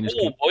dónde tienes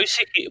que ir.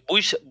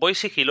 Voy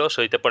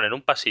sigiloso y te ponen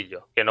un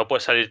pasillo, que no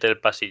puedes salirte del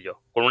pasillo,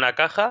 con una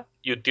caja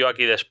y un tío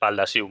aquí de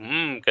espaldas. Y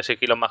qué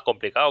sigilo más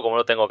complicado, ¿cómo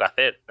lo tengo que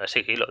hacer? No es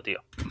sigilo,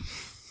 tío.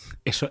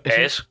 Eso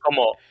es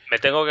como, me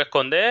tengo que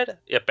esconder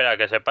y espera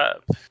que sepa.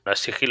 No es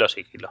sigilo.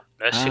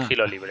 No es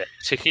sigilo libre.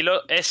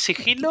 Sigilo es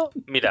sigilo,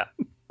 mira.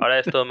 Ahora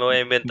esto me voy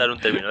a inventar un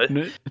término.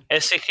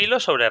 Es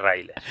sigilo sobre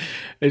raíles.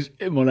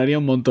 Molaría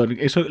un montón.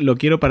 Eso lo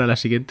quiero para las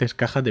siguientes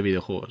cajas de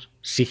videojuegos.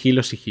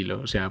 Sigilo.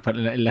 O sea,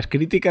 para las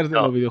críticas de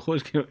los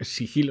videojuegos,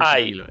 sigilo.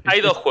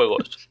 Hay dos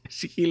juegos.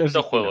 Sigilo.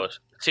 Dos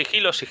juegos.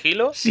 Sigilo.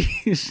 Sí.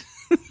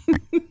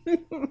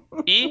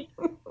 Y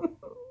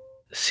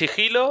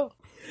sigilo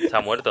se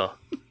ha muerto.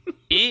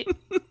 Y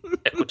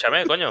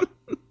escúchame, coño.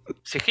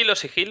 Sigilo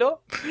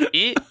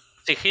y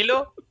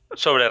sigilo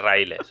sobre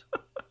raíles.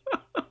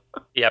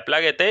 Y a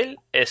Plague Tale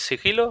es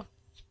sigilo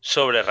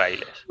sobre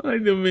raíles. Ay,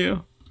 Dios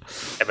mío.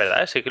 Es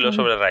verdad, es sigilo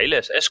sobre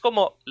raíles. Es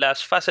como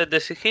las fases de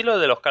sigilo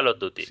de los Call of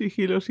Duty.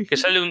 Sigilo. Que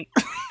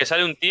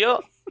sale un tío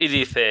y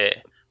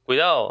dice,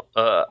 cuidado,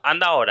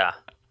 anda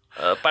ahora,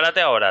 párate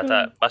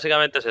ahora.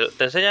 Básicamente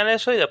te enseñan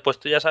eso y después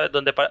tú ya sabes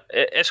dónde parar.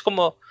 Es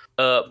como,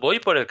 voy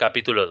por el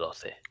capítulo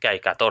 12, que hay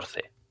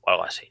 14 o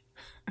algo así.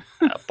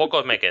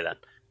 Pocos me quedan.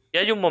 Y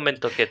hay un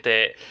momento que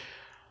te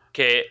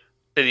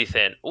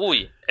dicen,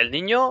 el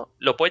niño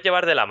lo puedes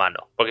llevar de la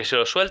mano, porque si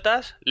lo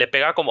sueltas, le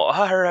pega como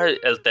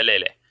el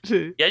telele.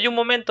 Sí. Y hay un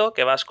momento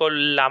que vas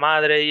con la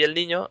madre y el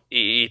niño,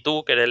 y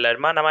tú, que eres la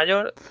hermana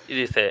mayor, y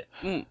dices,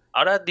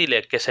 ahora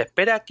dile que se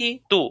espere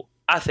aquí, tú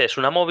haces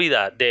una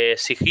movida de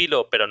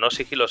sigilo, pero no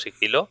sigilo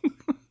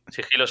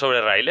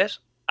sobre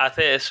raíles,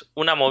 haces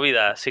una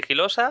movida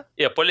sigilosa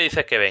y después le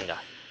dices que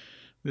venga.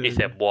 Y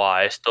dices,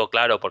 buah, esto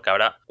claro, porque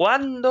ahora,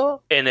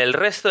 ¿cuándo en el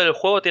resto del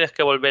juego tienes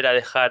que volver a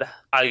dejar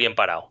a alguien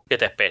parado? Que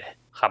te espere.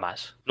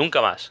 Jamás.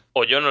 Nunca más.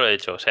 O yo no lo he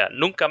hecho. O sea,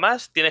 nunca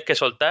más tienes que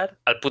soltar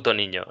al puto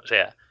niño. O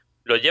sea,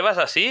 lo llevas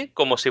así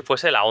como si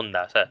fuese la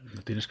onda. O sea,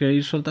 ¿tienes que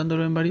ir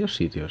soltándolo en varios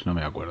sitios? No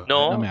me acuerdo.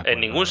 No me acuerdo, en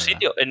ningún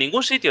sitio. En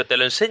ningún sitio te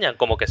lo enseñan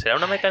como que será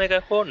una mecánica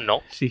de juego.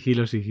 No.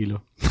 Sigilo.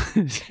 Sigilo.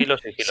 Pero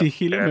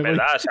es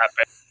verdad,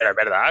 pero es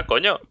verdad,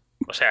 coño.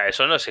 O sea,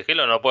 eso no es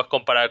sigilo. No puedes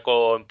comparar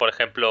con, por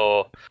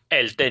ejemplo,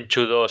 el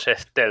Tenchu 2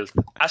 Stealth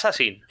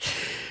Assassin.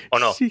 ¿O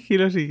no?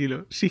 Sigilo.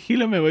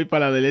 Sigilo, me voy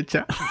para la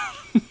derecha.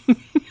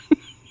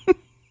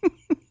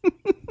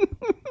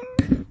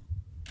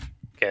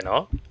 ¿Que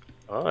no?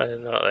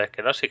 No, es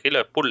que no es sigilo,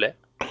 es puzzle.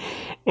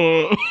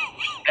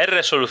 Es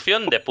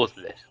resolución de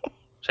puzzles.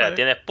 O sea,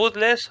 tienes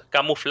puzzles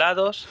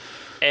camuflados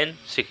en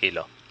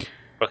sigilo.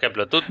 Por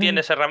ejemplo, tú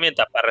tienes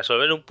herramientas para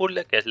resolver un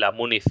puzzle, que es la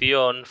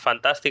munición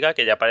fantástica,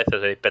 que ya aparece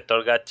el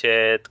Inspector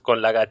Gadget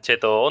con la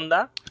Gadgeto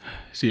Honda,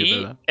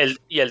 sí,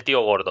 y el tío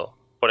gordo,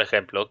 por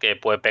ejemplo, que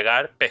puede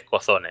pegar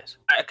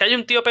pescozones. ¿Es que hay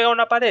un tío pegado a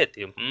una pared?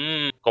 Tío?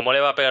 ¿Cómo le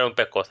va a pegar un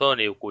pescozón?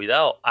 Y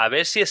cuidado, a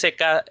ver si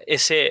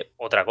ese...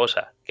 Otra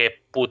cosa,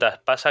 ¿qué putas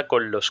pasa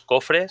con los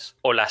cofres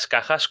o las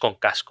cajas con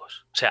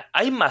cascos? O sea,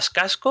 hay más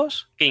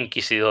cascos que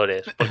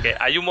inquisidores, porque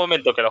hay un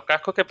momento que los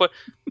cascos que pues...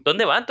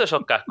 ¿Dónde van todos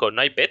esos cascos?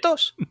 ¿No hay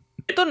petos?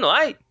 Petos no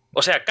hay.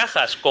 O sea,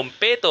 cajas con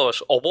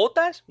petos o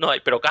botas no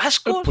hay, pero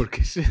cascos.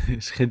 Porque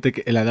es gente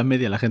que en la Edad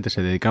Media la gente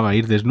se dedicaba a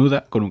ir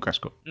desnuda con un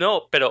casco.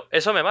 No, pero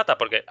eso me mata,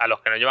 porque a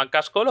los que no llevan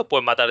casco los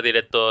pueden matar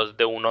directos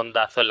de un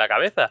ondazo en la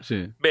cabeza.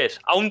 Sí.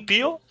 Ves a un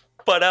tío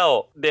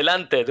parado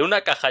delante de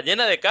una caja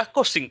llena de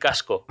cascos sin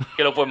casco,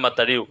 que lo pueden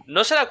matar. Y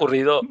no se le ha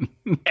ocurrido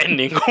en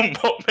ningún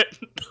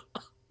momento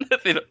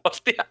decir,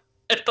 hostia,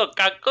 estos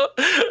cascos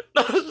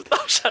no los está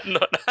usando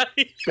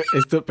nadie.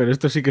 Pero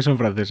estos sí que son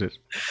franceses.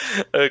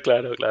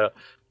 Claro.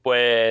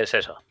 Pues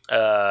eso,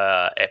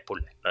 es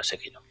puzzle, no es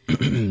sigilo.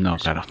 No,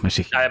 claro, es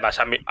sigilo.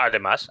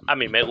 Además, a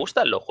mí me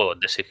gustan los juegos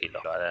de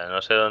sigilo.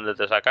 No sé dónde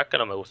te sacas que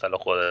no me gustan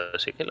los juegos de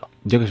sigilo.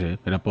 Yo qué sé,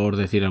 era por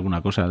decir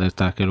alguna cosa de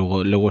estas que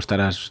luego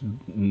estarás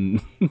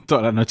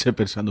toda la noche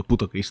pensando,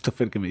 puto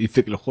Christopher, que me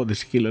dice que los juegos de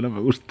sigilo no me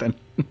gustan.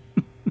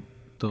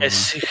 Es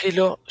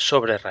sigilo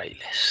sobre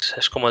raíles.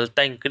 Es como el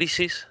Time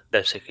Crisis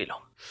del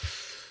sigilo.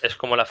 Es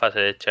como la fase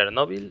de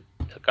Chernobyl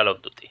del Call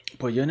of Duty.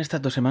 Pues yo en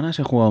estas 2 semanas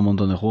he jugado un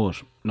montón de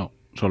juegos. No,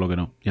 solo que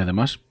no. Y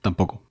además,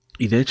 tampoco.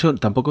 Y de hecho,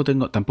 tampoco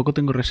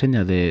tengo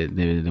reseña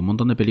de un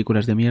montón de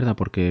películas de mierda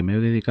porque me he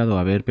dedicado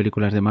a ver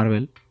películas de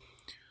Marvel.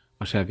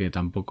 O sea que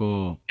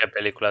tampoco... ¿Qué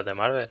películas de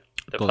Marvel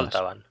te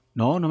faltaban?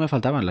 No me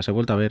faltaban. Las he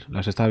vuelto a ver.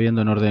 Las estaba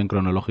viendo en orden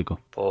cronológico.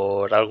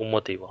 ¿Por algún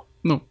motivo?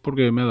 No,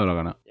 porque me ha dado la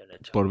gana.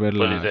 Por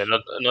verlas. Pues dice,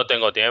 no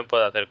tengo tiempo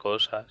de hacer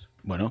cosas.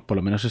 Bueno, por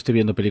lo menos estoy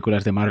viendo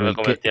películas de Marvel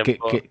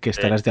que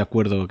estarás de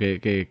acuerdo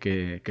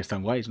que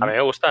están guays, ¿no? A mí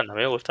me gustan.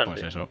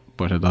 Pues eso,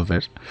 pues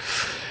entonces...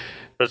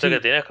 Pero que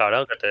tienes,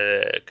 cabrón,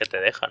 que te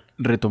dejan.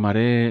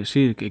 Retomaré,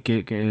 sí,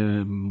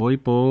 que voy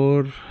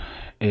por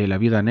La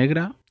Viuda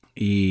Negra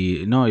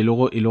y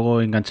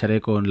luego engancharé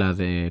con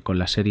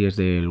las series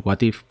del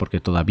What If,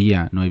 porque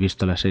todavía no he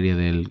visto la serie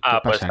del ¿Qué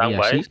pasaría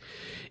así?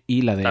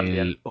 Y la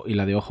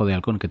de Ojo de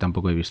Halcón, que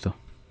tampoco he visto.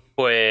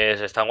 Pues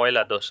están guay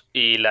las dos.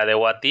 Y la de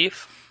What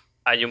If,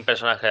 hay un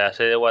personaje de la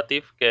serie de What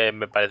If que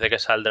me parece que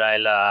saldrá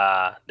en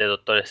la de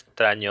Doctor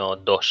Extraño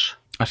 2.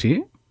 ¿Ah,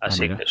 sí?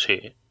 Así que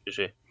sí.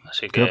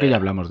 Así Creo que ya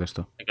hablamos de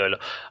esto. Hay que verlo.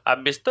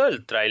 ¿Has visto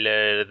el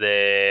tráiler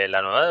de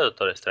la nueva de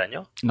Doctor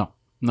Extraño? No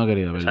he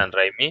querido verlo. ¿San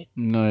Raimi?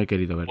 No he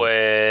querido verlo.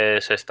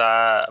 Pues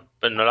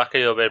 ¿no lo has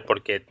querido ver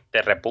porque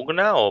te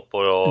repugna o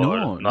por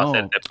no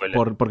hacerte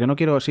spoiler? Porque no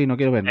quiero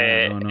ver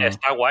nada. No.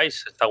 Está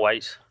guays.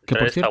 Que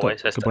por cierto,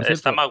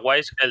 está más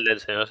guays que el del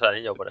Señor de los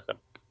Anillos, por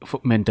ejemplo.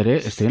 Me enteré,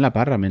 estoy en la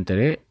parra, me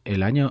enteré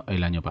el año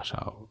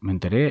pasado. Me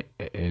enteré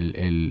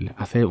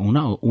hace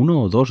 1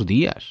 o 2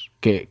 días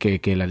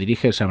que la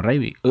dirige Sam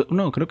Raimi.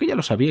 No, creo que ya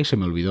lo sabía y se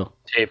me olvidó.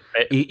 Sí,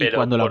 y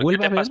cuando la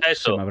vuelva a ver,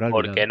 se me habrá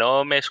olvidado. Porque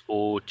no me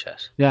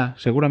escuchas. Ya,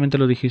 seguramente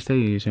lo dijiste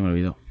y se me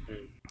olvidó.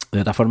 De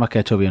todas formas, que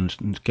ha hecho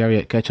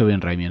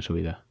bien Raimi en su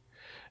vida.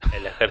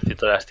 El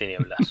ejército de las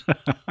tinieblas.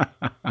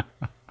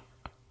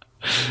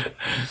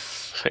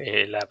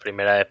 Sí, la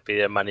primera de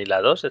Spider-Man y la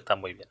 2 está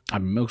muy bien. A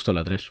mí me gustó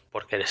la 3.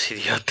 Porque eres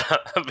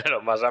idiota,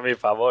 pero más a mi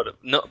favor.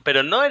 No,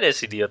 pero no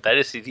eres idiota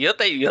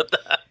idiota.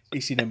 Y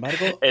sin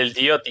embargo... El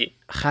idioti.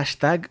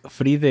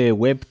 #Free the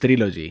Web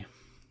Trilogy.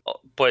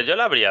 Pues yo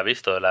la habría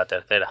visto, la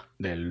tercera.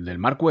 Del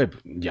Mark Webb,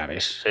 ya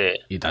ves. Sí.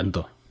 Y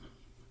tanto.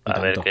 A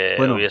ver qué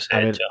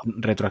hubiese hecho.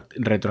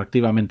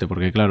 Retroactivamente,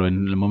 porque claro,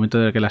 en el momento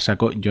de que las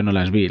sacó yo no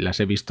las vi, las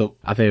he visto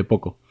hace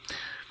poco.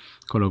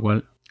 Con lo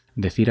cual...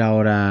 Decir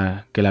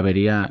ahora que la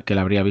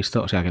habría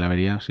visto, o sea, que la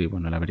vería, sí,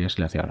 bueno, la vería si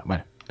la hacía ahora.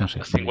 Bueno, no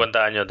sé.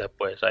 50 años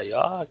después, ahí.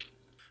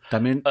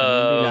 También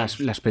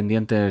vi las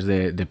pendientes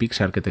de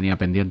Pixar que tenía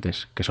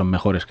pendientes, que son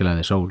mejores que la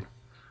de Soul.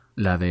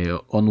 La de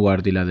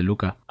Onward y la de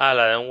Luca.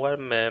 La de Onward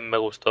me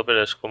gustó,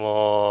 pero es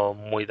como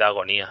muy de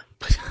agonía.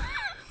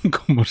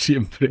 Como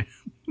siempre.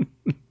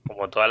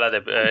 Como todas las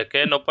de...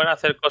 que no pueden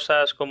hacer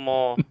cosas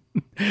como...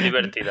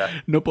 divertidas.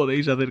 No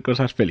podéis hacer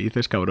cosas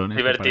felices, cabrones.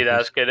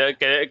 Divertidas,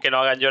 que no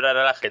hagan llorar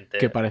a la gente.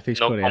 Que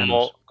parecéis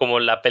coreanos. Como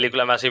la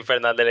película más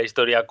infernal de la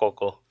historia,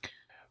 Coco.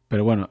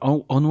 Pero bueno,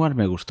 Onward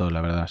me gustó,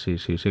 la verdad. Sí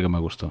que me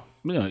gustó.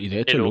 Y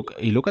de hecho,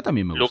 Luca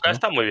también me gustó. Luca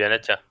está muy bien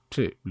hecha.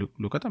 Sí,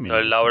 Luca también.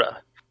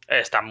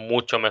 Está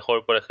mucho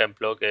mejor, por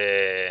ejemplo,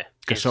 que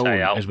Soul.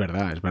 Es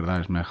verdad,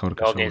 es mejor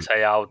que Soul. Que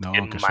Inside Out,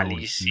 que es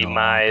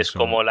malísima, es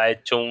como la ha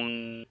hecho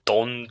un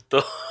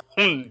tonto,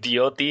 un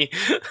idioti.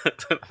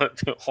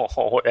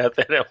 Voy a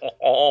hacer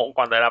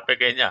cuando era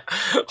pequeña.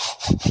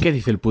 ¿Qué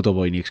dice el puto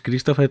Voynix?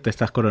 Christopher, te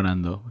estás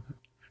coronando.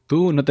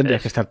 Tú no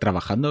tendrías que estar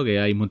trabajando, que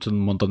hay un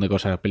montón de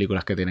cosas,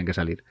 películas que tienen que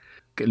salir.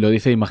 Lo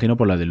dice, imagino,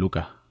 por la de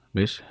Luca.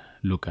 ¿Ves?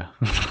 Luca.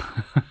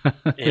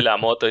 Y la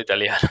moto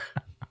italiana.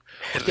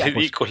 Hostia,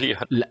 pues,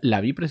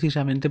 la vi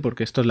precisamente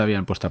porque estos la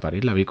habían puesto a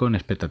parir, la vi con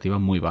expectativas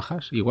muy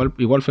bajas.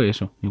 Igual fue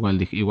eso. Igual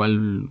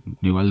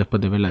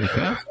después de verla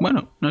dije,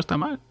 bueno, no está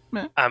mal.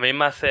 A mí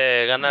me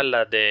hace ganas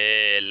la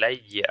de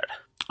Lightyear.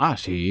 Ah,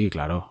 sí,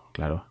 claro.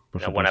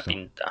 Tiene buena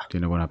pinta.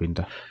 Tiene buena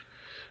pinta.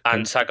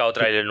 Han sacado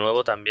trailer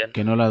nuevo también.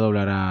 Que no la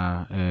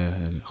doblará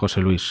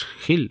José Luis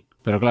Gil.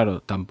 Pero claro,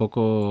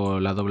 tampoco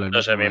la dobla no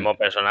es el mismo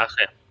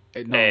personaje.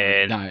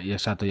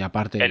 Exacto, y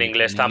aparte en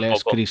inglés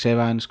tampoco. Chris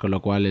Evans, con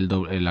lo cual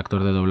el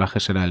actor de doblaje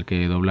será el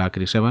que dobla a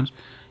Chris Evans,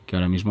 que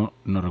ahora mismo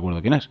no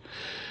recuerdo quién es.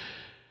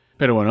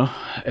 Pero bueno,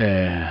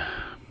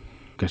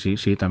 que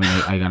sí, también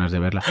hay ganas de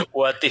verla.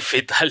 What if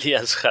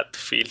Italians had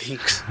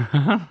feelings?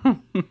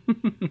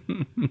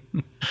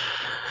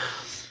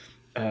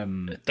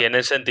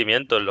 Tienen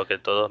sentimientos, lo que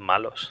todos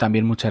malos.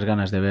 También muchas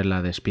ganas de ver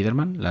la de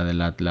Spider-Man, la de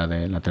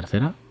la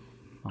tercera.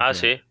 Ah,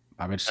 sí.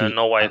 A ver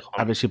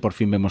si por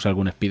fin vemos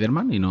algún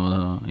Spider-Man y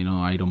no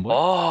Iron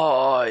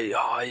Boy.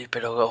 Ay,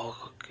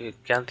 pero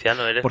qué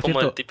anciano eres. Por como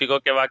cierto, el típico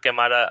que va a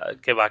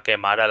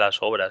quemar a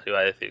las obras, iba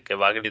a decir, que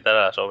va a gritar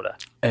a las obras.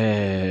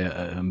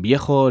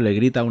 Viejo le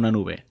grita a una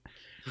nube.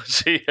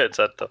 Sí,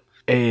 exacto.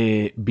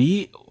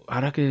 Vi,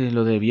 ahora que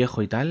lo de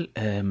viejo y tal,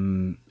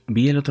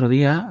 vi el otro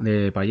día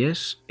de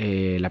Payés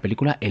la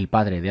película El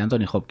Padre de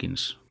Anthony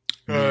Hopkins.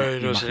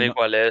 No sé ni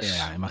cuál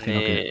es. Imagino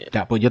que.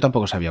 Ya, pues yo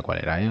tampoco sabía cuál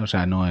era, o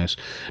sea, no es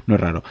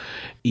raro.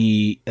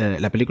 Y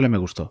la película me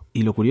gustó.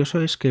 Y lo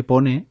curioso es que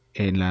pone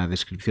en la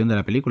descripción de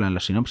la película, en la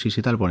sinopsis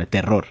y tal, pone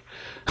terror.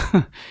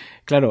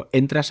 Claro,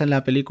 entras en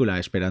la película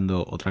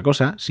esperando otra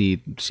cosa,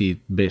 si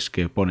ves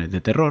que pone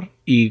de terror,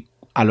 y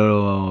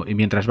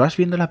mientras vas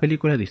viendo la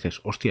película dices,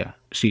 hostia,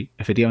 sí,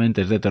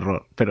 efectivamente es de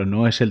terror, pero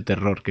no es el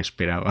terror que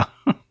esperaba.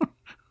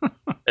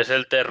 Es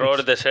el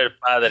terror de ser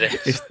padre.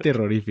 Es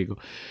terrorífico.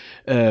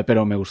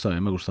 Pero me gustó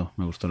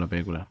la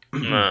película.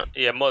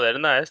 ¿Y es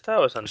moderna esta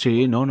o es antigua?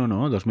 Sí, no,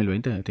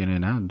 2020, tiene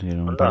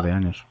un par de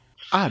años.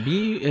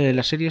 Vi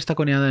la serie esta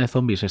coreana de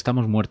zombies,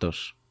 Estamos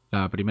Muertos,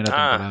 la primera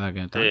temporada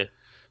que tal.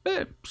 Sí.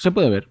 Se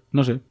puede ver,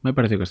 no sé, me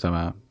pareció que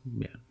estaba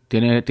bien.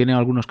 Tiene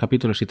algunos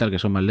capítulos y tal que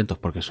son más lentos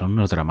porque son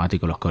unos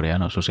dramáticos los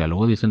coreanos. O sea,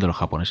 luego dicen de los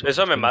japoneses.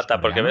 Eso me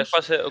mata, porque ves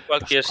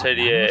cualquier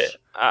serie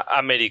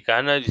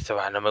americana y dices,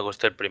 no me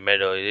gusta el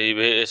primero.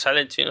 Y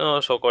salen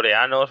chinos o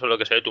coreanos o lo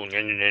que sea y tú...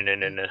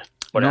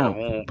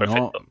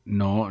 perfecto.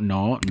 No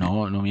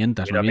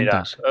mientas, mira, no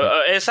mientas.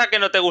 Esa que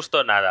no te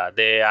gustó nada,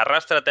 de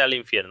Arrástrate al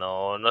infierno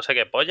o no sé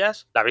qué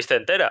pollas, la viste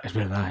entera. Es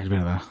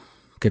verdad.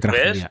 Qué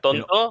tragedia. ¿Ves,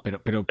 tonto?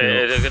 Pero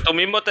que tú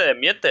mismo te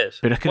desmientes.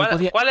 Pero es que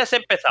 ¿Cuál has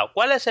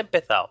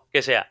empezado?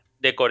 Que sea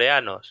de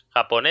coreanos,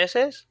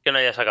 japoneses, que no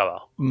hayas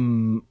acabado.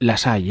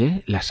 Las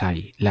hay, Las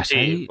hay.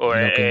 Sí, lo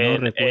que no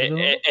recuerdo...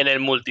 en el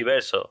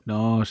multiverso.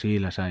 No, sí,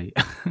 las hay.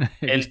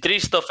 En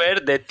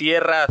Christopher de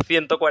Tierra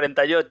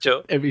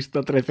 148. He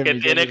visto 13 que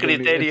tiene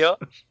criterio.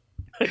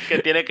 Que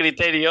tiene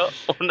criterio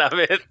una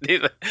vez,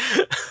 dice...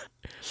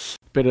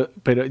 Pero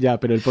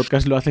el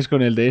podcast lo haces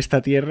con el de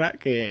esta tierra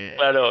que...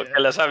 Claro, que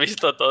las ha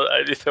visto todas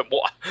y dice,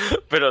 ¡buah!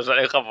 Pero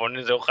sale en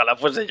japonés, ojalá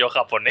fuese yo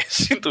japonés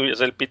si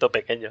tuviese el pito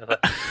pequeño.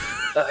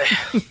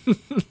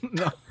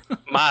 No.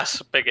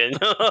 Más pequeño.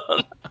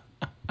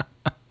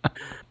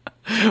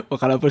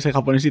 Ojalá fuese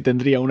japonés y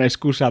tendría una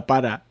excusa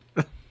para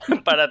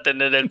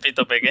tener el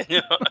pito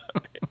pequeño.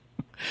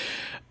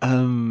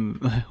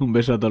 Un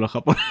beso a todos los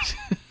japoneses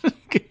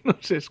que no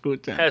se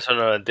escuchan. Eso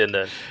no lo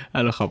entienden.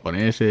 A los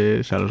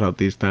japoneses, a los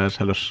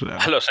autistas, a los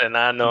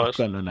enanos.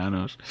 A los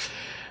enanos.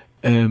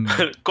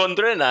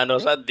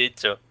 Condroenanos, has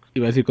dicho.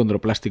 Iba a decir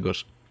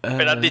condroplásticos.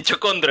 Pero has dicho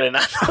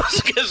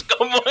condroenanos, que es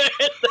como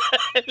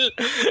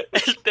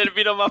el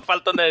término más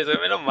faltón de eso.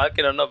 Menos mal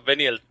que no nos ve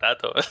ni el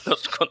tato,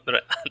 los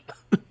condroenanos.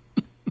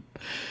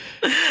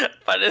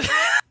 Parece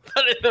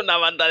una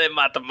banda de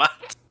Mad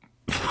Max.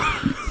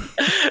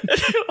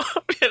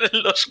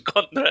 Vienen los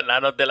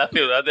condroenanos de la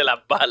ciudad de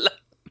Las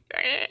Balas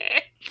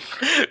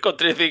con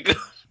triciclos.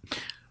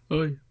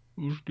 Ay,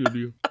 hostia,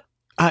 tío.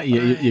 Y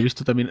he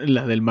visto también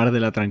la del Mar de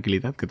la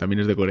Tranquilidad, que también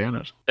es de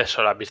coreanos.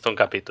 Eso lo has visto un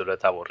capítulo,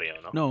 está aburrido,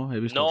 ¿no? No, he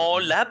visto.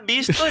 No, la has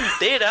visto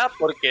entera,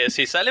 porque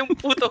si sale un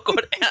puto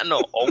coreano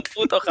o un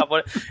puto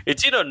japonés. Y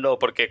chinos no,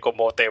 porque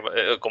como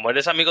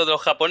eres amigo de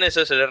los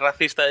japoneses, eres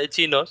racista de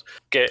chinos,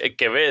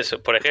 que ves,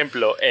 por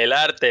ejemplo, el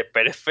arte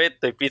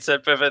perfecto y pizza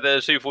perfecta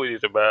de Sifu y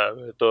dices,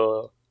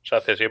 esto se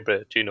hace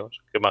siempre chinos,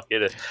 ¿qué más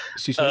quieres?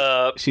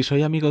 Si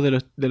soy amigo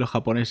de los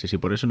japoneses y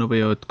por eso no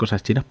veo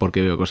cosas chinas, ¿por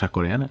qué veo cosas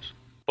coreanas?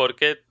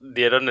 Porque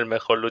dieron el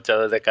mejor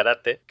luchador de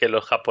karate que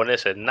los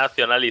japoneses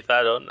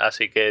nacionalizaron,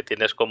 así que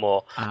tienes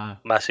como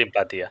más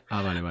simpatía.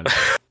 Vale.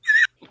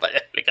 Vaya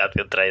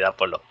explicación traída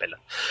por los pelos.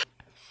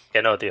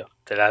 Que no, tío.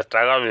 Te las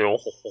tragas y digo...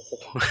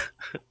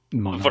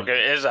 No.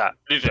 Porque esa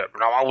dice,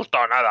 no me ha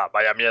gustado nada,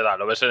 vaya mierda,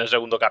 lo ves en el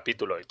segundo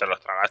capítulo y te los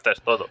tragaste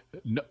todo.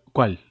 No,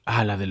 ¿cuál?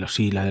 La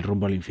del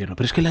Rumbo al Infierno.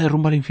 Pero es que la de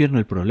Rumbo al Infierno,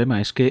 el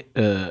problema es que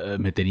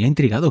me tenía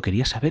intrigado,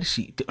 quería saber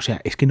si... O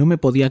sea, es que no me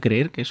podía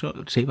creer que eso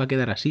se iba a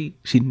quedar así,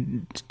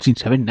 sin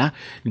saber nada.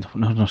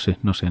 No sé.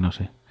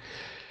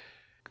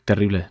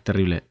 Terrible.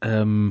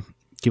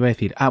 ¿Qué iba a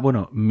decir?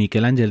 Bueno,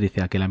 Miquel Ángel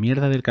dice, que la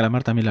mierda del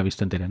calamar también la ha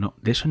visto entera. No,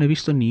 de eso no he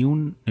visto ni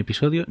un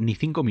episodio, ni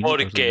 5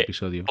 minutos del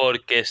episodio.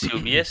 Porque si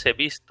hubiese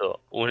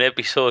visto un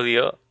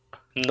episodio,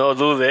 no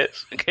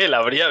dudes que la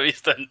habría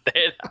visto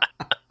entera.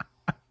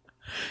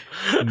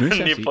 No es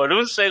así. Ni por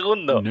un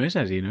segundo. No es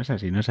así. No,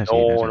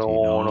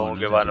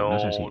 que va, no.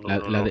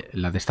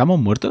 La de Estamos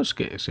Muertos,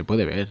 que se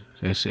puede ver.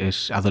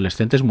 Es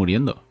adolescentes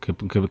muriendo.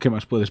 ¿Qué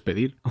más puedes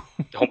pedir?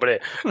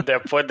 Hombre,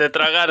 después de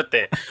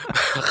tragarte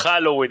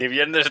Halloween y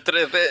Viernes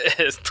 13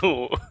 es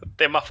tu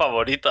tema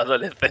favorito,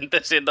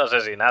 adolescentes siendo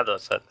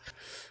asesinados.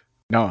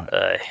 No,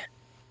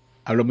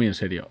 hablo muy en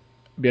serio.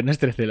 Viernes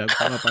 13, la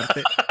octava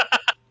parte...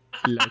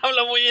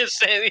 Hablo muy en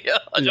serio,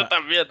 yo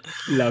también.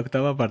 La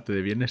octava parte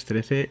de Viernes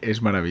 13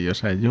 es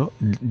maravillosa. Yo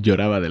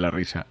lloraba de la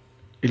risa.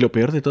 Y lo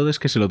peor de todo es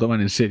que se lo toman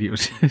en serio. O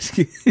sea, es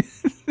que...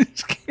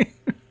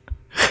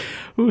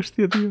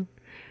 Hostia, tío.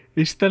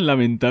 Es tan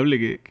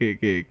lamentable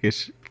que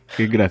es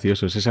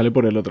gracioso. Se sale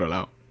por el otro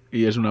lado.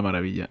 Y es una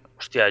maravilla.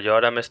 Hostia, yo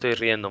ahora me estoy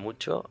riendo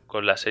mucho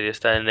con la serie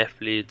esta de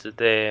Netflix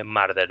de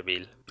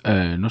Murderville.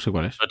 No sé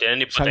cuál es. No tienen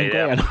ni puta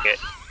idea porque...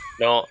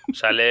 No,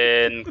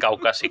 salen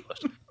caucásicos.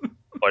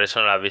 Por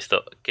eso no lo has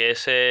visto. ¿Qué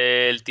es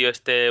el tío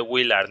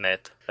Will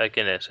Arnett? ¿Sabes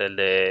quién es? El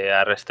de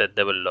Arrested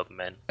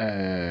Development.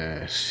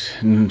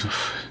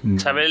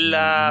 ¿Sabes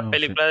la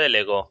película de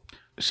Lego?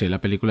 Sí,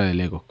 la película de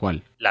Lego.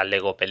 ¿Cuál? La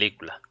Lego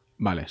película.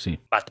 Vale, sí.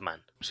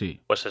 Batman.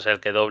 Sí. Pues es el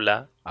que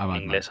dobla en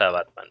inglés a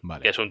Batman.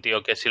 Vale. Que es un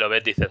tío que si lo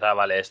ves dices,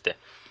 vale, este.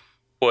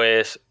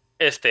 Pues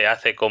este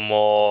hace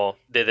como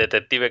de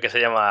detective que se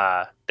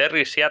llama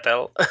Terry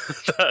Seattle.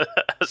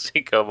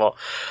 Así como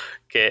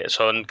que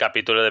son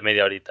capítulos de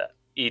media horita.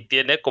 Y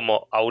tiene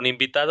como a un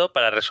invitado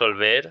para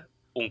resolver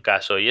un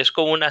caso. Y es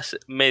como una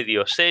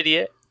medio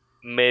serie,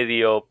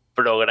 medio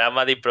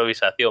programa de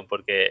improvisación,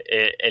 porque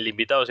el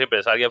invitado siempre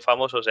es alguien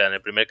famoso. O sea, en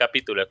el primer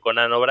capítulo es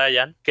Conan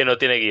O'Brien, que no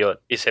tiene guión.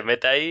 Y se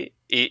mete ahí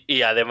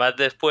y además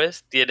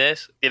después tiene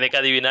que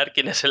adivinar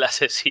quién es el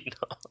asesino.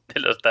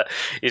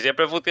 Y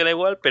siempre funciona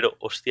igual, pero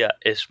hostia,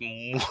 es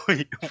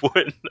muy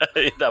buena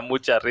y da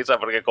mucha risa,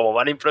 porque como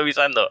van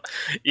improvisando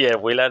y el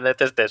Will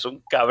Arnett este es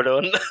un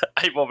cabrón,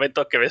 hay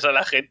momentos que ves a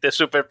la gente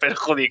súper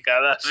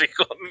perjudicada, así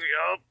como,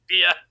 Dios,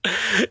 tía.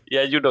 Y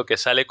hay uno que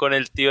sale con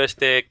el tío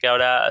este que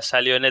ahora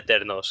salió en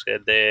Eternos,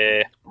 el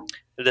de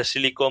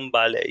Silicon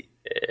Valley,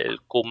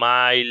 el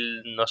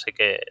Kumail, no sé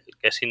qué,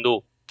 que es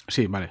hindú.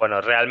 Sí, vale.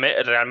 Bueno,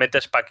 realmente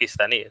es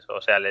pakistaní,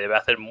 o sea, le debe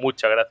hacer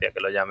mucha gracia que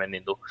lo llamen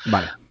hindú.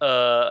 Vale.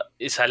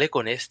 Y sale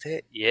con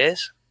este y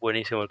es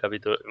buenísimo el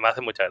capítulo. Me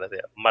hace mucha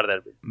gracia.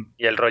 Murderville.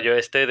 Y el rollo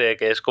este de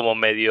que es como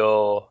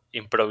medio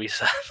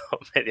improvisado,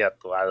 medio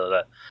actuado,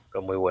 ¿verdad?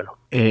 Pero muy bueno.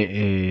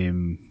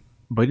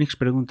 Boynix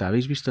pregunta,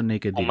 ¿habéis visto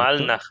Naked Director?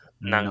 Kumail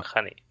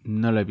Nanjiani.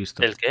 No lo he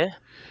visto. ¿El qué?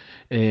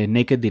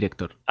 Naked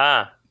Director.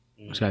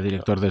 O sea,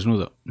 director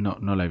desnudo.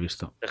 No la he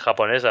visto. Es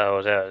japonesa,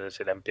 o sea,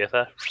 si la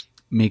empiezas...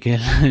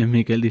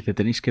 Miquel dice,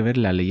 tenéis que ver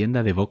La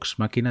leyenda de Vox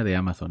Máquina de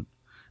Amazon.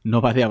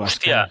 No va de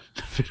Abascal.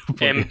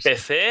 Hostia,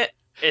 empecé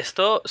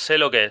esto, sé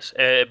lo que es.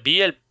 Vi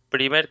el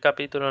primer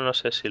capítulo, no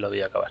sé si lo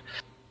vi acabar.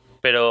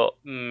 Pero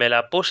me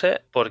la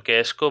puse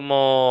porque es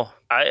como...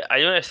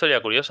 Hay una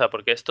historia curiosa,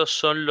 porque estos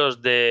son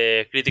los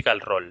de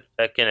Critical Role.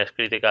 ¿Sabes quién es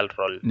Critical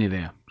Role? Ni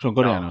idea. Son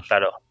coreanos. No,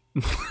 claro.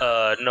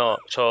 No,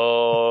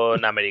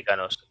 son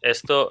americanos.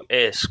 Esto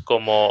es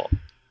como...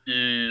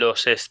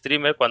 los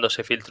streamers, cuando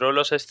se filtró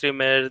los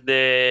streamers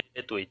de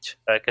Twitch,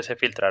 ¿sabes qué se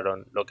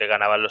filtraron? Lo que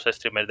ganaban los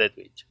streamers de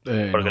Twitch,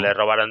 porque le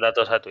robaron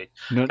datos a Twitch.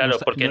 Claro,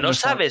 porque no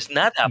sabes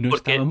nada,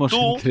 porque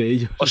tú,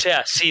 o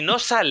sea, si no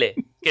sale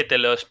que te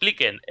lo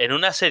expliquen en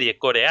una serie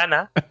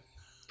coreana,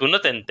 tú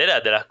no te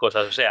enteras de las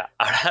cosas. O sea,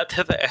 ahora la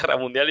Tercera Guerra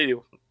Mundial y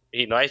digo,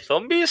 ¿y no hay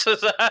zombies? O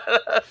sea,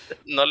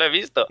 no lo he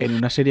visto. En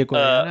una serie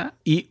coreana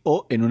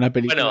o en una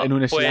película, en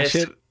un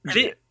slasher.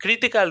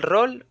 Critical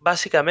Role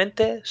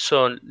básicamente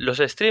son los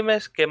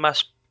streamers que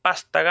más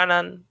pasta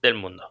ganan del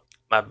mundo.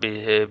 Más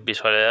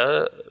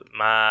visualidad,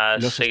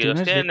 más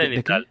seguidores tienen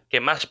y tal. Que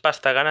más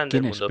pasta ganan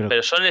del mundo.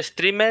 Pero son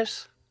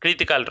streamers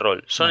Critical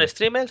Role. Son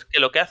streamers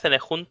que lo que hacen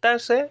es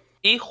juntarse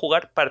y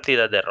jugar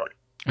partidas de rol.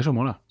 Eso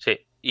mola.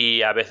 Sí.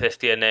 Y a veces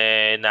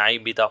tienen a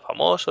invitados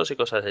famosos y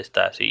cosas de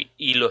estas.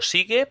 Y lo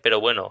sigue, pero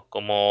bueno,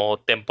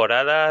 como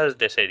temporadas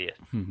de series.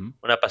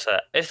 Una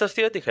pasada. Estos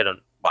tíos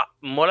dijeron,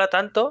 mola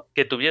tanto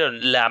que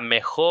tuvieron la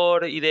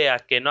mejor idea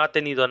que no ha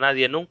tenido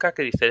nadie nunca,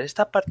 que dicen,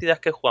 estas partidas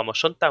que jugamos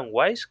son tan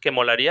guays que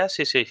molaría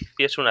si se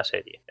hiciese una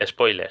serie.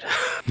 Spoiler.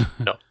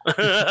 No.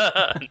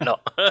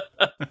 No.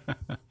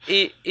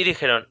 Y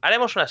dijeron,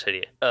 haremos una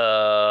serie.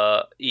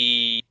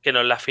 Y que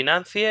nos la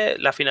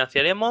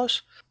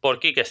financiaremos por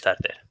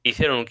Kickstarter.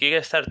 Hicieron un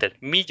Kickstarter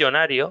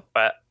millonario,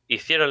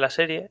 hicieron la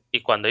serie,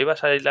 y cuando iba a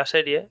salir la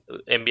serie,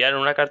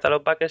 enviaron una carta a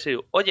los backers y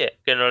oye,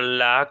 que nos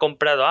la ha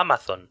comprado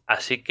Amazon.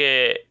 Así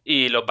que,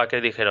 y los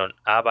backers dijeron,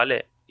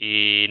 vale,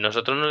 y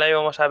nosotros no la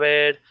íbamos a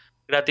ver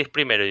gratis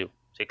primero. Y yo,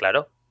 sí,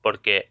 claro,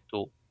 porque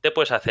tú te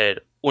puedes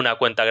hacer una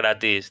cuenta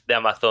gratis de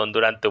Amazon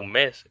durante un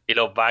mes, y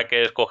los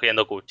backers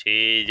cogiendo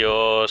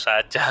cuchillos,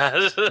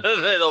 hachas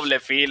de doble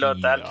filo,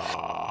 tal.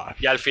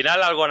 Y al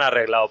final algo han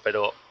arreglado,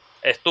 pero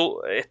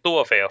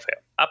estuvo feo.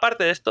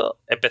 Aparte de esto,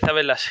 empecé a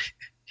ver la serie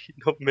y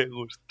no me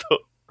gustó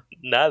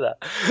nada.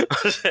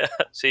 O sea,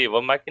 sí,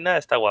 Vox Machina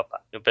está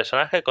guapa. Un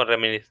personaje con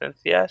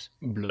reminiscencias.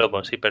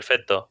 Sí,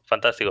 perfecto,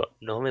 fantástico.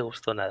 No me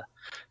gustó nada.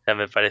 O sea,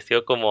 me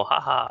pareció como,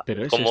 jaja.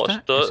 ¿Pero como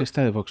 ¿Es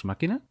esta de Vox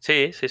Machina?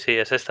 Sí,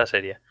 es esta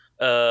serie.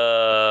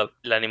 La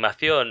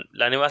animación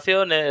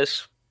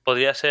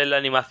podría ser la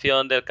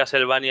animación del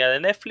Castlevania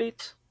de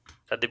Netflix.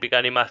 La típica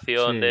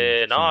animación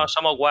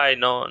somos guay,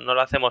 no lo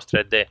hacemos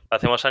 3D, lo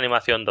hacemos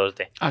animación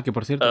 2D. Ah, que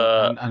por cierto,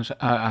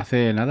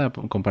 hace nada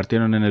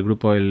compartieron en el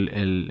grupo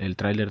el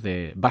tráiler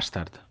de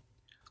Bastard.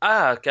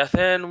 Ah, que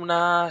hacen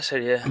una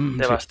serie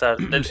de Bastard,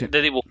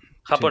 de dibujo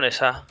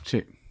japonesa.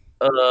 Sí.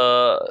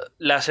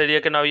 La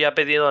serie que no había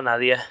pedido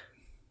nadie.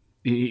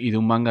 Y de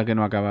un manga que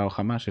no ha acabado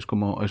jamás. Es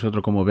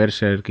otro como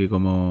Berserk y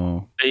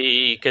como...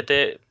 Y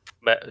que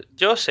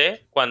yo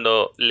sé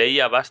cuando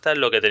leía Bastard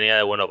lo que tenía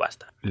de bueno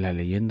Bastard. La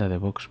leyenda de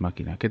Vox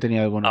Machina. ¿Qué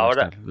tenía de bueno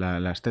ahora, Bastard?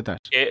 Las tetas.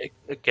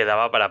 Que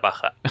daba para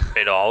paja.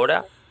 Pero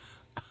ahora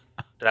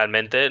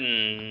realmente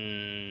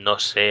no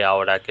sé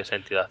ahora qué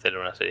sentido hacerle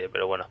una serie,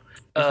 pero bueno.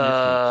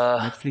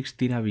 Netflix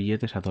tira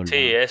billetes a todo el mundo.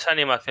 Sí, esa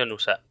animación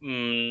USA.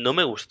 No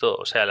me gustó,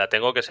 o sea, la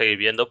tengo que seguir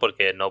viendo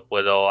porque no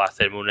puedo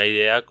hacerme una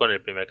idea con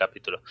el primer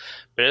capítulo.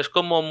 Pero es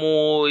como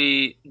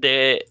muy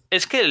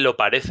es que lo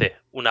parece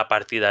una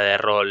partida de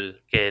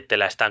rol que te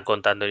la están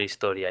contando en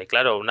historia. Y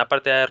claro, una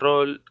partida de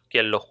rol,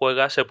 quien lo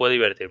juega se puede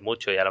divertir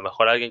mucho. Y a lo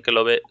mejor alguien que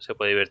lo ve se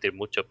puede divertir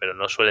mucho, pero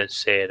no suelen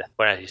ser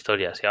buenas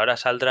historias. Y ahora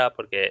saldrá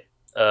porque...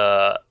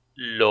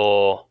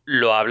 Lo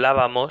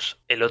hablábamos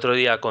el otro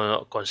día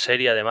con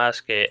Seri,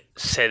 además, que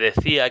se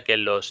decía que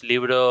en los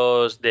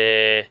libros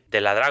de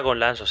la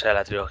Dragonlance, o sea,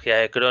 la trilogía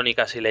de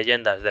crónicas y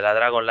leyendas de la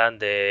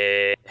Dragonlance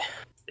de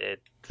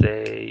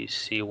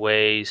Tracy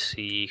Weiss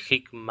y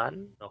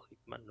Hickman, los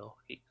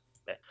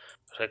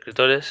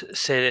escritores,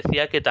 se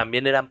decía que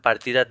también eran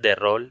partidas de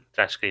rol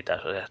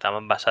transcritas, o sea,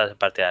 estaban basadas en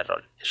partidas de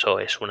rol. Eso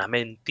es una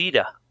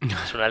mentira,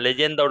 es una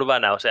leyenda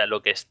urbana, o sea,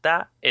 lo que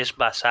está es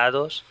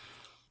basados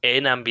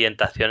en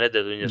ambientaciones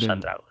de Dungeons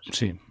and Dragons.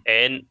 Sí.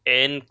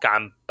 En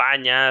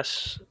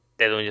campañas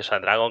de Dungeons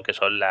and Dragons que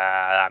son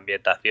la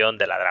ambientación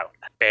de la Dragon.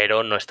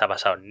 Pero no está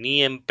basado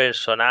ni en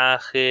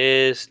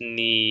personajes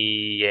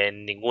ni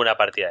en ninguna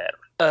partida de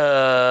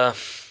rol.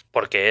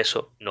 Porque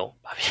eso no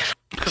va bien.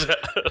 O sea,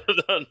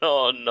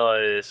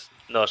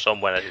 no son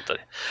buenas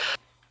historias.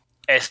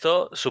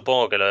 Esto,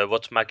 supongo que lo de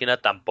Vox Machina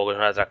tampoco es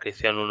una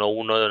transcripción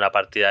 1-1 de una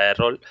partida de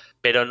rol,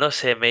 pero no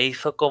sé, me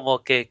hizo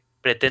como que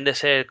pretende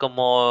ser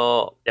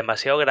como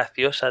demasiado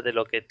graciosa de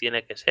lo que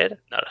tiene que ser,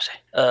 no lo sé.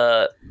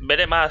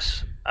 Veré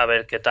más, a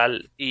ver qué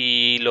tal.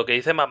 Y lo que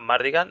dice Matt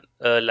Mardigan,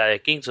 la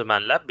de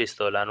Kingsman, ¿la has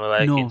visto? La nueva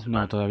de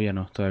Kingsman. No, todavía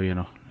no,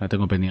 la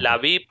tengo pendiente. La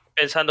vi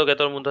pensando que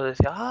todo el mundo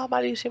decía,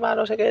 malísima,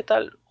 no sé qué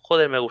tal.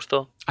 Joder, me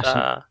gustó.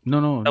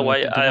 No,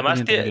 guay.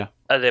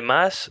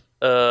 Además,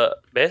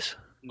 ¿ves?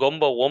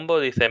 Gombo Wombo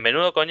dice,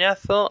 menudo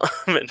coñazo,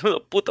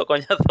 menudo puto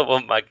coñazo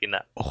Vox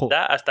Machina. Ojo.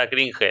 Da hasta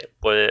cringe.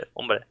 Pues,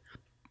 hombre,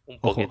 un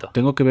poquito. Ojo,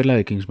 tengo que ver la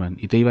de Kingsman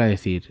y te iba a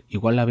decir,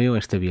 igual la veo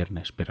este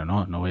viernes, pero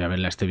no voy a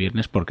verla este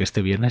viernes porque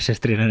este viernes se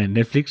estrena en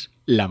Netflix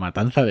La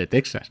Matanza de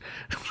Texas.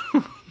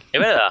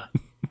 ¿Es verdad?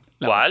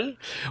 ¿Cuál?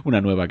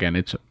 Una nueva que han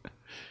hecho.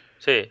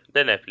 Sí,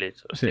 de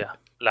Netflix, hostia. Sí.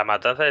 La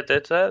Matanza de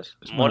Texas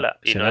mola.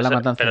 Y será no La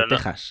Matanza de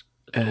Texas.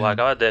 Tú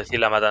acabas de decir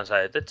La Matanza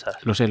de Texas.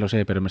 Lo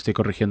sé, pero me estoy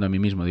corrigiendo a mí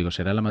mismo. Digo,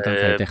 será La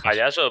Matanza de Texas.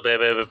 Payaso,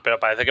 pero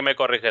parece que y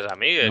corriges a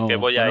mí. No, que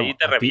voy ahí y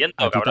te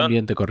reviento, a ti cabrón.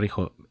 También te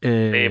corrijo.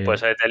 Sí,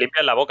 pues te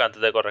limpias la boca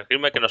antes de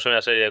corregirme que no soy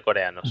una serie de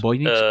coreanos.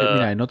 Voynix,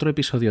 mira, en otro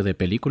episodio de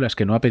películas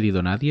que no ha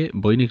pedido nadie,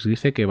 Voynix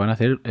dice que van a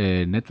hacer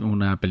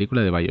una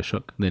película de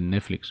Bioshock de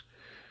Netflix.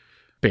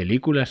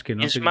 Películas que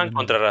no... Kingsman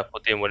contra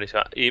Rasputin,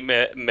 buenísima. Y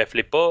me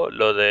flipó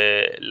lo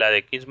de la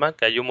de Kingsman,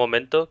 que hay un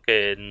momento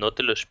que no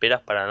te lo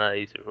esperas para nada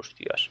y dices,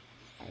 hostias,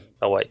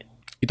 está guay.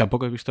 Y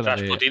tampoco he visto la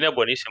Rasputin de... es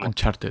buenísimo.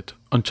 Uncharted.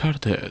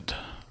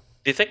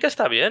 Dicen que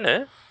está bien,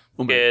 ¿eh?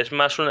 Que es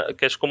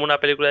que es como una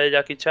película de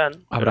Jackie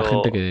Chan. Habrá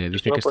gente que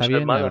dice que está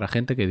bien y habrá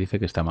gente que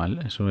dice que está mal.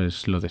 Eso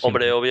es lo de siempre.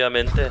 Hombre,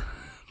 obviamente.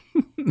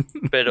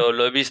 Pero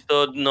lo he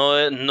visto,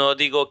 no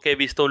digo que he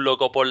visto un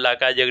loco por la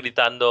calle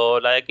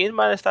gritando la de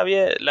Kingsman está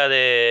bien, la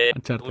de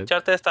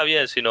Uncharted está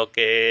bien, sino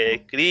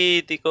que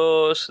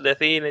críticos de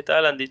cine y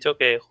tal han dicho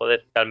que,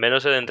 joder, que al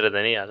menos se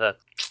entretenía, ¿sabes?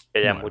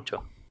 Que ya es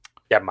mucho.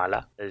 Ya es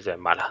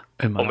mala,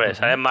 Hombre,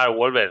 sale Mark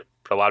Wahlberg,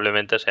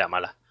 probablemente sea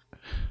mala.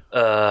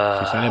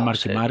 Si sale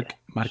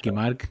Marky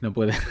Mark, no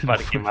puede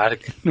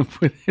no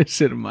puede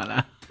ser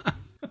mala.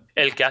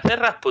 El que hace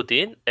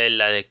Rasputin en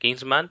la de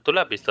Kingsman, ¿tú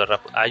lo has visto?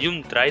 Hay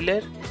un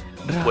tráiler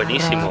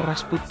buenísimo.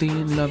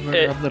 Rasputin,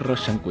 lover of the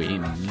Russian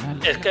Queen.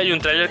 Es que hay un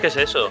tráiler que es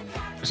eso.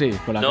 Sí,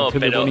 con la canción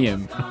de Bonnie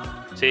M.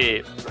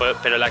 Sí,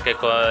 pero la que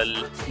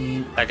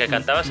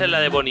cantabas es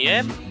la de Bonnie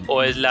M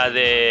o es la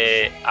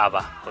de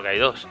ABBA, porque hay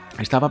dos.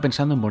 Estaba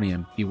pensando en Bonnie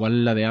M.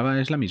 Igual la de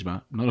ABBA es la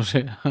misma, no lo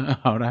sé.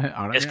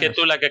 ahora es que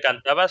tú la que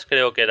cantabas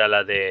creo que era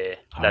la de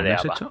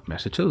ABBA. Me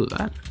has hecho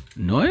dudar.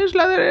 ¿No es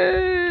la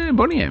de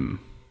Bonnie M?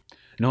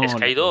 No, es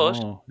que hay dos.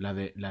 No, la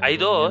de hay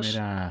dos.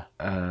 Era,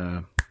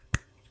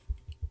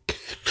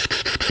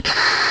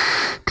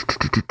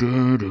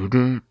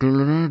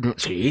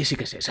 Sí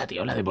que es esa,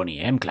 tío, la de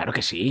Boney M, claro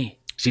que sí.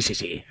 Sí,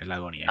 es la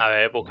de Boney M. A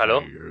ver,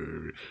 búscalo.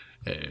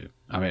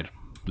 A ver,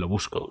 lo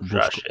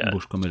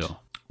búscamelo.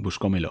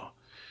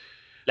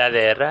 La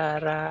de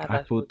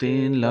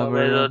Rasputin,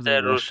 Lover of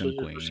the Russian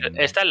Queen.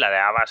 Esta es la de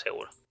ABBA,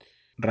 seguro.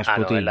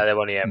 Rasputin. No, es la de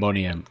Boney M.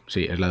 Boney M,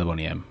 sí, es la de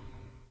Boney M.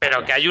 Pero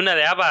payaso. Que hay una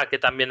de ABBA que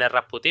también es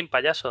Rasputin,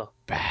 payaso.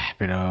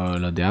 Pero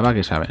los de ABBA,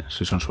 ¿qué saben?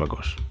 Si son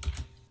suecos.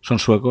 Son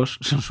suecos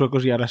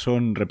y ahora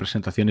son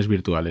representaciones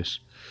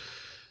virtuales.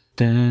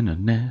 Ahora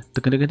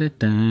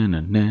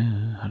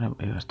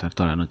voy a estar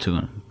toda la noche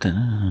con...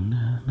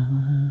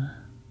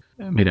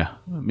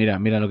 Mira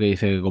lo que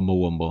dice Gombo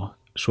Wombo.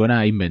 Suena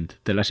a invent.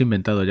 Te lo has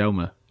inventado,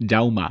 Jauma,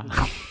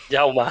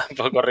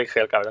 pues corrige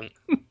el cabrón.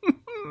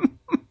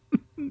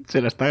 Se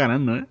la está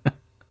ganando, ¿eh?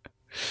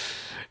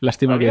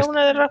 Lástima que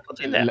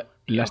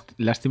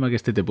lástima que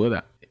este te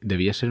pueda.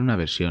 Debía ser una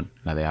versión,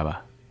 la de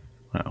ABBA.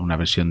 Una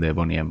versión de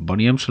Boney M.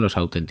 Boney M son los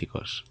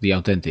auténticos. The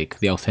Authentic.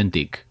 O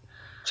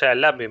sea, es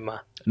la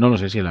misma. No lo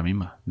sé si es la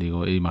misma.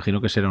 Digo, imagino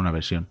que será una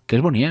versión. Que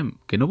es Boney M.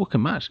 Que no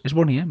busquen más. Es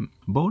Boney M.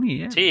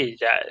 Sí,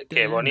 ya,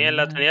 que Boney M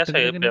la tenía,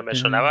 pero me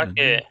sonaba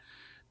que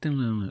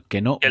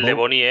no. Que el de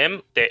Boney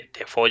M te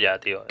folla,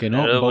 tío. Que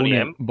no,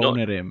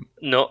 Boner M.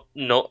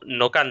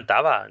 No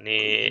cantaba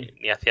ni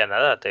hacía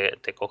nada.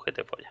 Te coge,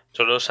 te folla.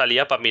 Solo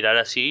salía para mirar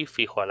así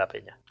fijo a la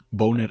peña.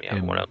 Boner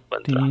M.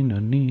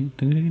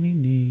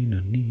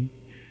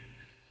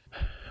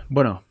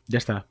 Bueno, ya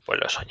está.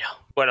 Pues lo he soñado.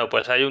 Bueno,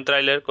 pues hay un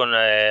tráiler con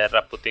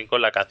Rasputin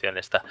con la canción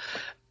esta.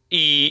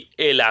 Y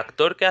el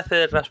actor que hace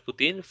de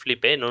Rasputin,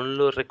 flipé, no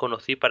lo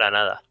reconocí para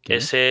nada.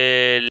 Es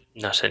el...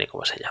 No sé ni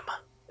cómo se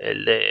llama.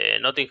 El de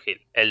Notting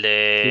Hill. El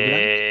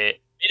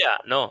de...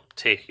 Mira, no.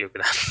 Sí, Hugh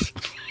Grant.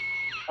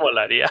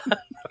 Molaría.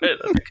 Es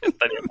que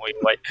estaría muy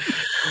guay.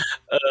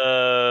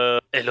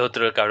 El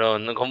otro, el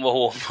cabrón.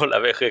 Como la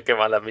veje, qué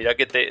mala. Mira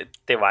que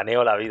te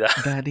baneo la vida.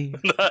 Daddy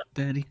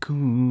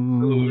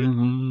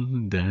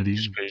cool.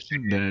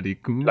 Daddy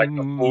cool. Like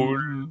a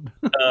fool.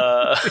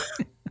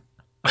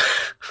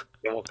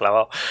 Hemos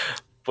clavado.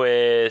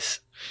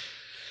 Pues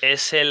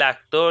es el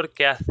actor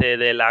que hace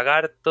de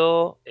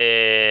Lagarto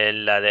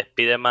en la de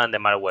Spider-Man de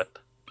Mark Webb.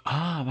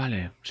 Ah,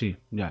 vale, sí,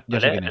 ya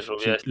 ¿Vale? sé quién es. Sí,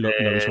 lo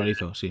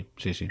visualizo, sí,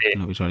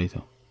 lo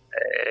visualizo.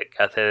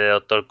 Que hace de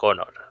Dr.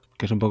 Connor.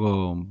 Que es un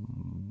poco...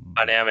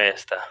 Baneame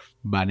esta.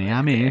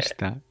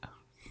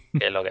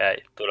 Que es lo que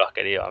hay. Tú lo has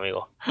querido,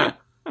 amigo.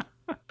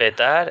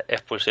 Petar,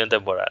 expulsión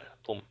temporal.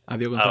 Pum.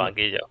 Adiós, al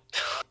banquillo.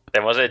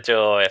 Te hemos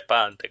hecho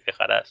spam, te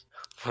quejarás.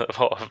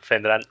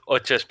 Vendrán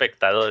 8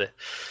 espectadores.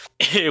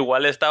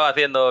 Igual estaba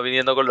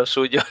viniendo con los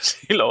suyos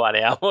y lo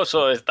baneamos,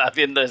 o está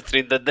haciendo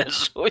stream desde el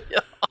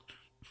suyo.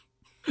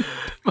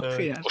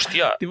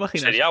 Hostia, ¿te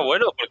imaginas? Sería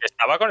bueno porque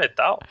estaba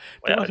conectado.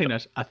 ¿Te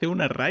imaginas? Hace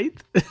una raid,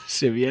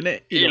 se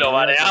viene y lo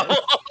baneamos.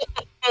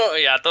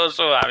 Y a todos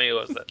sus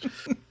amigos.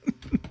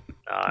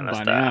 No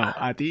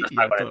está. A ti no y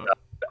a todos.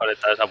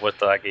 Conectado, se ha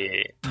puesto aquí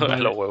todos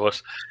los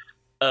huevos.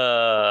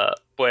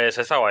 Pues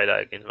está guay la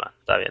de Kingsman,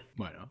 está bien.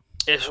 Bueno.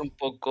 Es un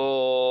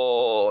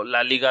poco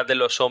la liga de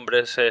los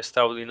hombres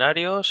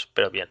extraordinarios,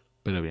 pero bien.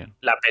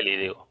 La peli,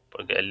 digo,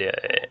 porque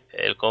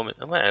el cómic,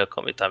 bueno, el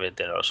cómic también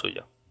tiene lo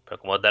suyo. Pero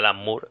como es de Alan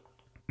Moore,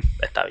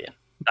 está bien.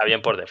 Está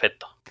bien por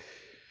defecto.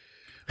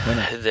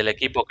 Bueno. Es del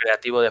equipo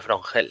creativo de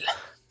From Hell.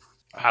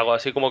 Algo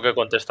así como que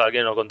contesta a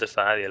alguien, no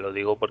contesta a nadie. Lo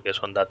digo porque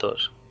son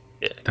datos...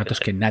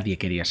 que nadie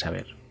quería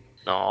saber.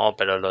 No,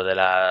 pero lo de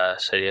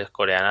las series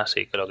coreanas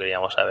sí que lo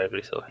queríamos saber,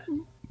 Christopher.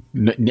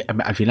 No,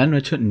 al final no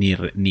he hecho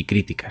ni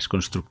críticas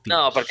constructivas.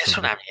 No, porque es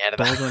una mierda.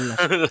 ¿Por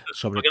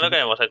qué no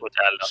queremos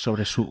escucharlo?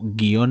 Sobre su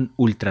guión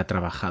ultra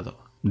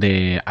trabajado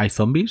de Hay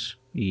Zombies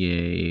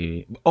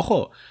y...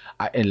 ¡Ojo!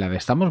 En la de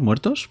Estamos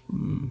Muertos,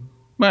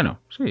 bueno,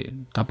 sí,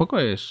 tampoco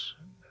es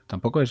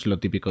lo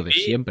típico de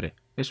siempre.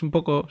 Es un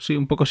poco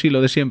sí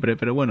lo de siempre,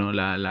 pero bueno,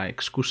 la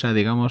excusa,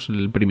 digamos,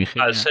 el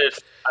primigenio. Al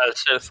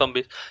ser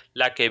zombies.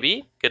 La que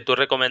vi, que tú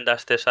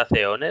recomendaste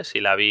hace eones,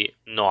 y la vi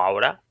no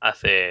ahora,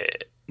 hace...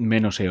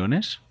 ¿Menos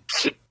eones?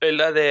 Es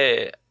la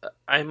de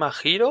I'm a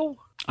Hero.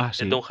 Ah,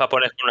 sí. Es de un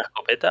japonés con una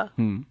escopeta.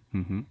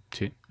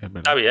 Sí, es verdad.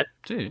 Está bien.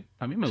 Sí,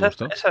 a mí me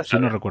gustó. Si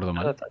no recuerdo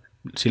mal.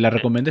 Si la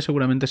recomendé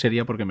seguramente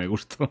sería porque me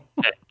gustó.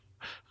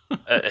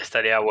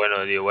 Estaría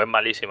bueno, digo, es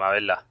malísima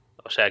verla.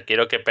 O sea,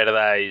 quiero que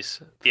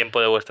perdáis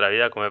tiempo de vuestra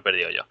vida como he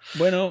perdido yo.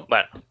 Bueno,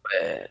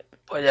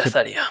 pues ya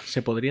estaría.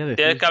 Se podría decir.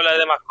 ¿Tienes que hablar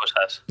de más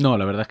cosas? No,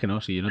 la verdad es que no.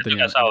 Sí, yo no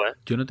tenía. Cansado, ¿eh?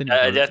 Yo no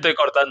tenía. Ya estoy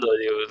cortando,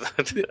 digo.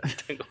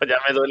 Ya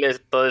me duele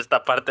toda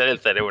esta parte del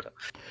cerebro.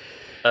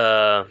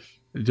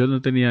 Yo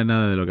no tenía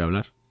nada de lo que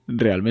hablar.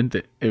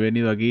 Realmente. He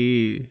venido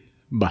aquí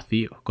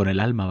vacío, con el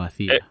alma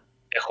vacía.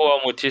 He jugado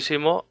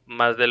muchísimo,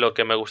 más de lo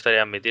que me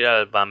gustaría admitir,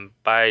 al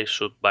Vampire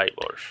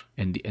Survivors.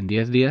 En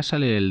 10 días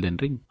sale el Den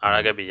Ring. Ahora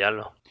hay que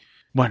pillarlo.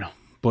 Bueno,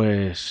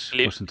 pues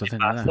entonces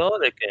nada.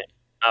 ¿De qué?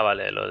 Ah,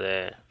 vale, lo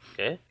de...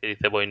 ¿Qué? ¿Qué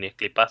dice Boynis?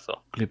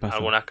 Clipazo.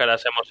 ¿Algunas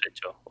caras hemos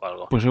hecho o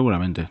algo? Pues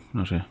seguramente,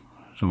 no sé.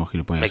 Somos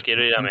gilipollas. Me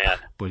quiero ir a mear.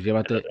 Pues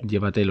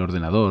llévate el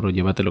ordenador o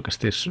llévate lo que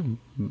estés.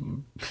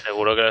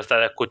 Seguro que lo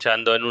estás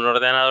escuchando en un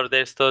ordenador de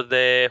estos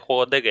de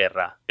juegos de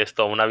guerra. Es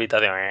toda una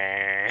habitación.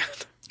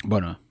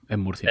 Bueno,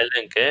 en Murcia. ¿El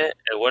en qué?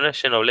 El bueno es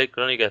Xenoblade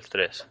Chronicles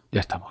 3. Ya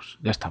estamos.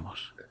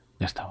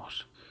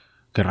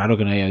 Qué raro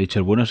que no haya dicho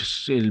el bueno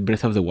es el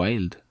Breath of the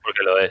Wild.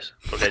 Porque lo es.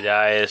 Porque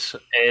ya es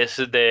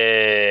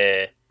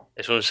de...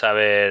 Es un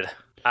saber...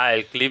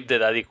 el clip de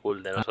Daddy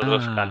Cool, de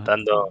nosotros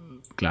cantando.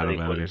 Claro, Daddy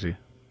claro Cool. que sí.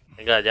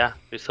 Venga, ya,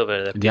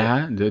 Christopher, despídete.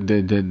 Ya,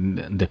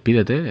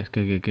 despídete. Es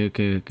que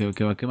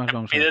 ¿qué más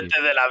vamos a decir?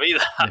 Despídete de la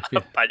vida,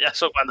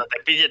 payaso, cuando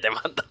te pille te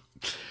mata.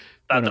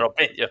 Te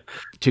atropello.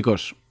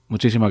 Chicos,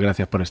 muchísimas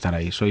gracias por estar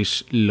ahí.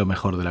 Sois lo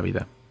mejor de la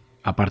vida.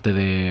 Aparte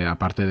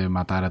de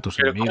matar a tus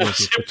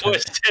enemigos.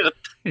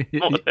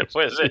 ¿Cómo se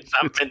puede ser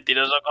tan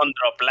mentiroso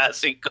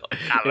controplásico,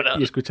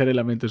 cabrón? Y escuchar el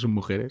lamento de sus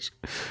mujeres.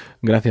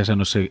 Gracias a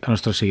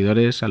nuestros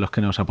seguidores, a los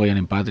que nos apoyan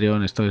en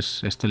Patreon. Esto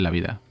es la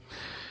vida.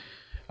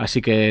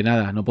 Así que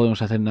nada, no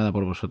podemos hacer nada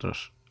por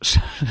vosotros.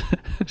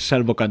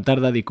 Salvo cantar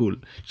Daddy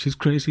Cool. She's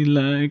crazy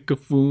like a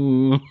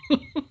fool.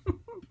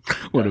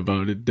 What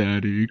about it,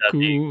 Daddy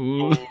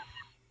Cool?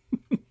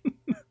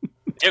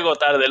 Llego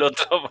tarde, el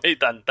otro y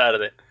tan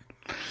tarde.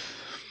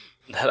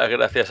 Da las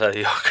gracias a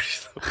Dios,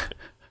 Cristo.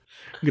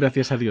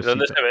 Gracias a Dios.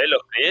 ¿Dónde se ve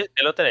los clips?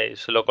 ¿Qué lo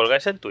tenéis? ¿Lo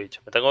colgáis en Twitch?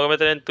 ¿Me tengo que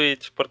meter en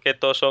Twitch porque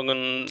todos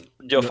son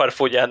yo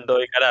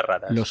farfullando y caras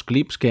raras? Los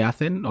clips que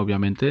hacen,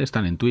 obviamente,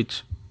 están en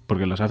Twitch.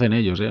 Porque los hacen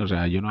ellos, ¿eh? O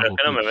sea, yo no Pero hago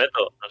es que no me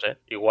meto, no sé.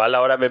 Igual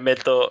ahora me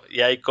meto y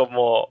hay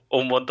como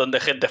un montón de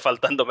gente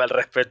faltándome al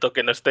respeto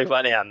que no estoy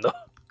baneando.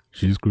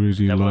 She's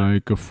crazy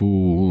like a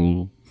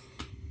fool.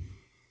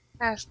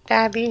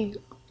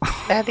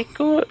 Daddy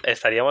Cool.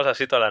 Estaríamos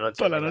así toda la noche.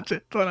 Toda la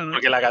noche.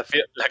 Porque la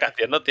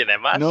canción no tiene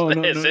más. No,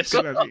 es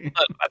eso.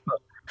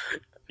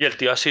 Y el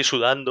tío así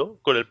sudando,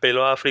 con el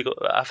pelo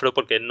afro,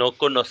 porque no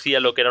conocía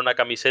lo que era una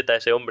camiseta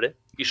ese hombre,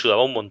 y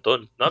sudaba un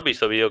montón. ¿No has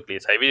visto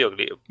videoclips? Hay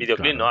videoclips,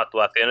 claro. No,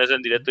 actuaciones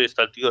en directo y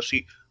está el tío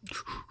así.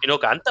 Y no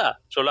canta,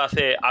 solo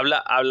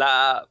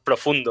habla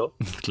profundo.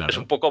 Claro. Es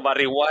un poco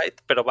Barry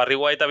White, pero Barry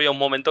White había un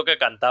momento que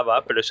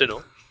cantaba, pero ese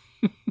no.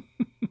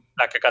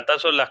 Las que cantan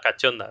son las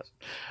cachondas,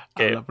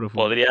 que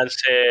podrían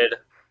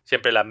ser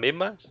siempre las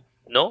mismas,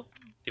 ¿no?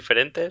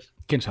 Diferentes.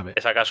 ¿Quién sabe?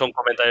 ¿Es acaso un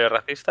comentario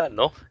racista?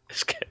 No,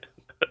 es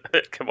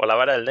que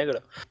molaba era el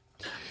negro.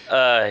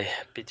 Ay,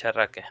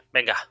 picharraque.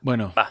 Venga.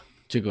 Bueno, va.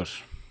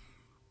 Chicos,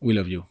 we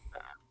love you.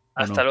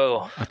 Hasta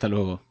luego. Hasta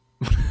luego.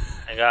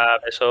 Venga,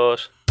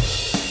 besos.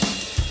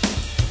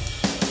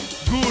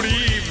 Good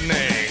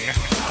evening.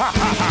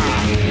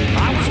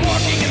 I was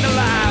walking in the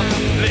lab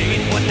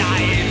late one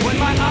night when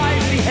my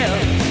eyes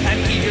beheld an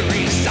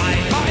eerie sight.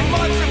 My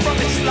monster from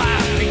its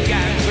slab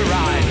began to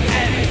rise,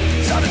 and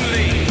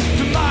suddenly,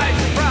 to my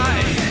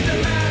surprise,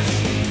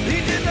 he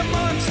did the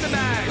monster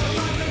mash.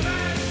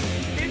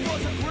 It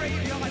was a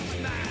graveyard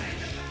smash.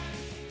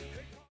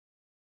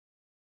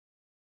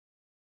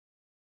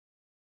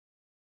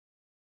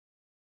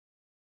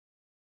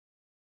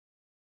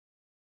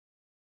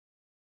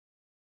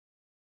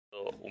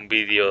 Un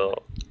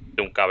vídeo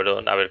de un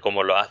cabrón a ver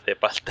cómo lo hace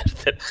para el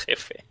tercer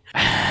jefe,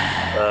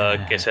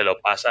 que se lo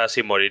pasa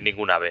sin morir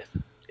ninguna vez,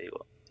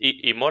 digo.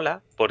 Y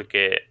mola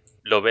porque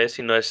lo ves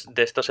y no es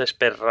de estos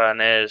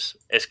speedrunners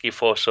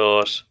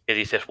esquifosos que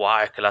dices,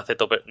 guau, es que lo hace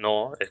tope.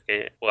 No, es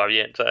que juega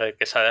bien, ¿sabes?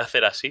 Que sabe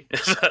hacer así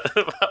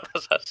va a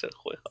pasarse el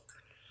juego.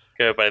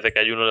 Que me parece que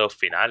hay uno de los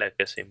finales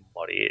que es sin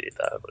morir y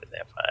tal, porque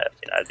tiene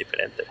finales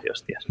diferentes y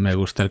hostias. Me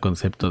gusta el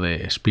concepto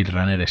de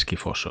speedrunner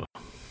esquifoso.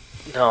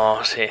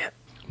 No, sí.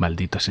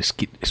 Malditos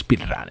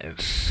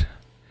speedrunners.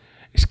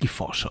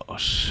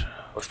 Esquifosos.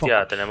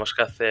 Hostia, tenemos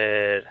que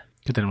hacer...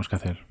 ¿Qué tenemos que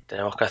hacer?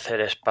 Tenemos que hacer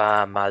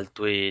spam al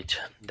Twitch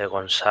de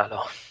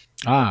Gonzalo.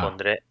 Lo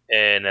pondré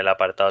en el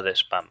apartado de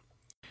spam.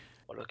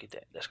 O lo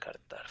quité,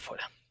 descartar,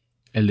 fuera.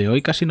 El de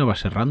hoy casi no va a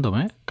ser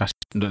random, ¿eh? Casi.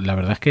 La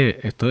verdad es que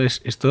esto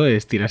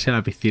es tirarse a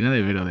la piscina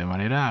de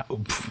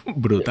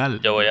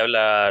brutal. Yo voy a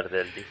hablar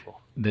del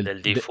tifo.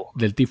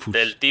 Del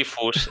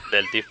tifus.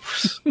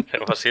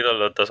 Hemos ido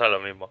los dos a lo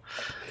mismo.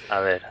 A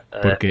ver,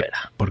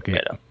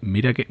 porque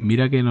mira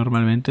que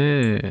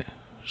normalmente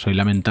soy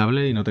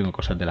lamentable y no tengo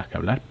cosas de las que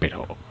hablar,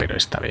 pero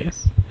esta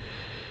vez.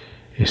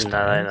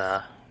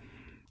 Nada.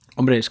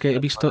 Hombre, es que he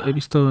visto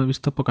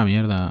poca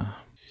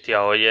mierda.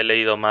 Tío, hoy he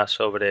leído más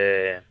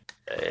sobre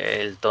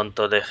el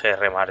tonto de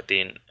G.R.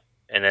 Martin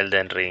en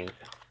Elden Ring.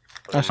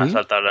 Me ¿sí? ha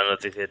saltado la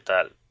noticia y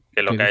tal.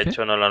 Que lo que dice? ha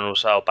hecho no lo han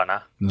usado para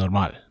nada.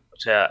 Normal. O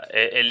sea,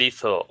 él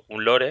hizo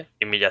un lore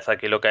y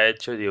Miyazaki lo que ha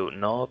hecho y digo,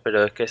 no,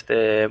 pero es que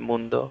este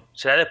mundo...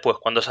 Será después,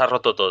 cuando se ha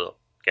roto todo,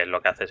 que es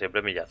lo que hace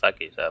siempre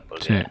Miyazaki, ¿sabes?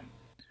 Porque sí.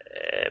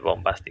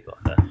 Bombástico,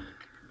 ¿sabes?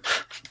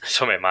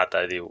 Eso me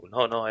mata, digo,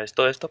 no,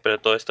 esto, pero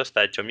todo esto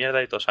está hecho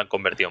mierda y todos se han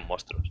convertido en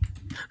monstruos.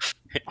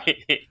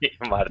 Y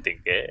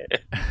Martin, ¿qué?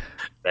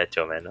 Le ha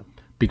hecho menos.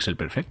 Pixel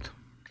Perfect.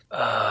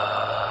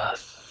 La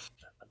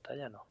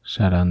pantalla no.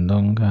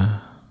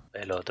 Sarandonga.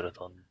 El otro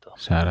tonto.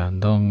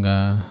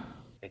 Sarandonga.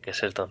 Hay que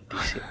ser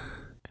tontísimo.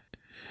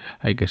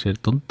 Hay que ser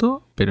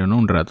tonto, pero no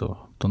un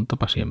rato. Tonto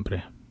para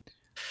siempre.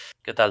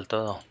 ¿Qué tal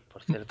todo,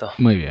 por cierto?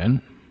 Muy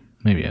bien,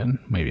 muy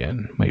bien, muy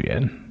bien, muy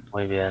bien.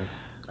 Muy bien.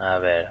 A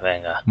ver,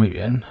 venga. Muy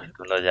bien.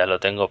 Ya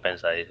lo tengo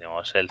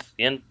pensadísimo. Es el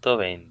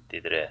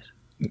 123.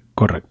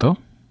 Correcto.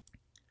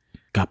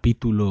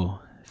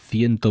 Capítulo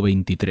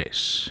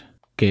 123.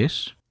 ¿Qué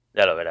es?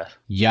 Ya lo verás.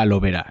 Ya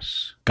lo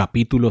verás.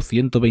 Capítulo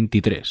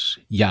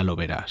 123. Ya lo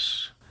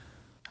verás.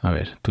 A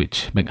ver,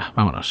 Twitch. Venga,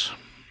 vámonos.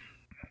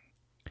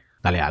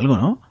 Dale algo,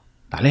 ¿no?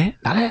 Dale.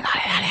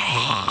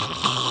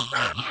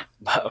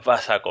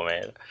 Vas a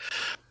comer.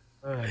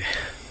 Ay.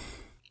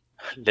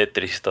 De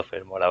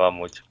Christopher, molaba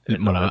mucho.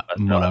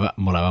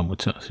 Molaba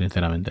mucho,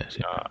 sinceramente.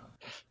 Sí. No.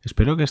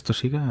 Espero que esto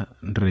siga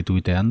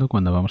retuiteando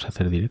cuando vamos a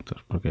hacer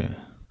directos, porque...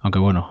 Aunque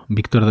bueno,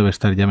 Víctor debe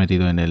estar ya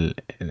metido en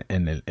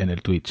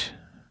el Twitch.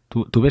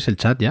 ¿Tú ves el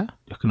chat ya?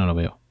 Yo es que no lo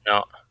veo.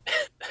 No.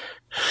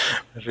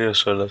 Me río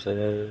solo, soy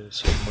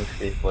muy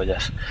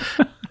gilipollas.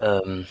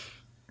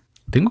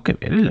 ¿Tengo que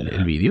ver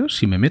el vídeo?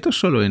 Si me meto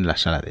solo en la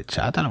sala de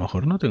chat, a lo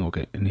mejor no tengo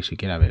que ni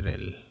siquiera ver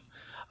el...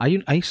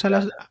 Hay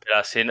salas... Pero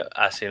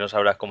así no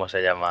sabrás cómo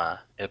se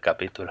llama el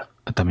capítulo.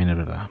 También es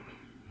verdad.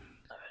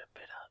 A ver,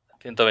 espera.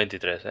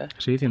 123, ¿eh?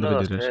 Sí,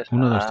 123.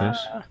 1, 2, 3.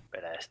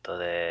 Espera, esto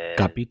de...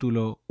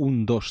 Capítulo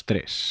 1, 2,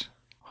 3.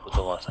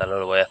 Puto Gonzalo,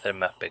 lo voy a hacer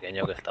más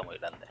pequeño que está muy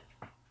grande.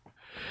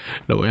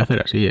 Lo voy a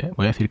hacer así, ¿eh?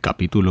 Voy a decir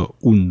capítulo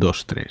 1,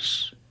 2,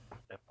 3.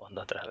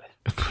 Responda otra vez.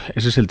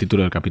 Ese es el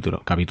título del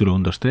capítulo. Capítulo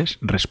 1, 2, 3.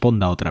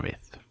 Responda otra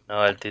vez.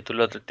 No, el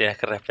título te tienes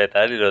que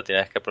respetar y lo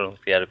tienes que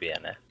pronunciar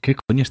bien, ¿eh? ¿Qué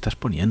coño estás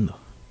poniendo?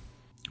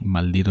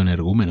 Maldito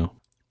energúmeno.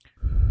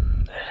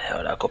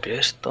 Ahora copio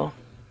esto.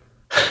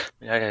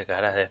 Mira qué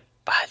cara de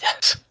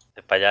payaso.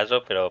 De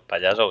payaso, pero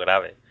payaso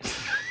grave.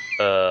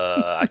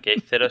 Aquí hay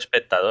 0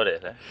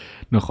 espectadores, ¿eh?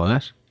 ¿No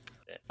jodas?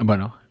 Sí.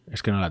 Bueno,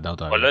 es que no lo has dado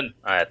todavía.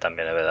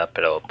 También es verdad,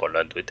 pero ponlo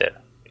en Twitter.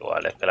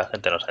 Igual es que la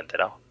gente no se ha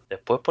enterado.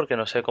 Después porque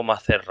no sé cómo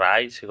hacer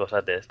raids y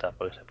cosas de estas.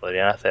 Porque se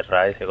podrían hacer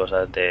raids y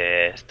cosas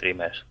de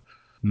streamers.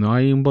 No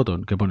hay un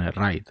botón que pone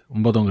raid.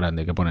 Un botón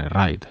grande que pone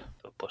raid.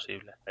 Es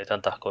posible. Hay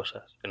tantas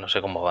cosas que no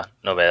sé cómo van.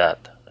 Novedad.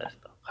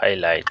 Esto.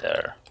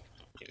 Highlighter.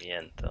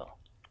 Pimiento.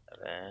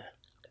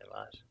 ¿Qué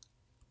más?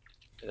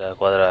 El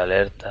cuadro de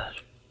alertas.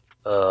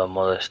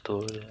 Modo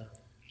estudio.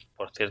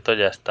 Por cierto,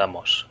 ya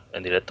estamos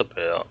en directo,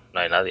 pero no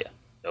hay nadie.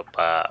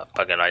 Para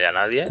que no haya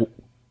nadie.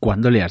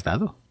 ¿Cuándo le has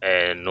dado?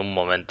 En un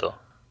momento.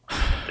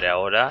 Entre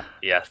ahora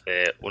y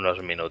hace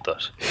unos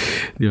minutos.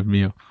 Dios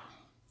mío.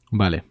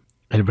 Vale.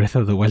 El Breath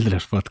of the Wild de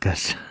los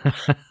podcasts.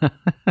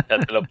 Ya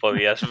te lo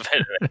podías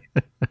ver.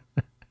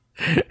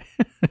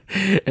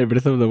 El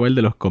Breath of the Wild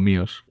de los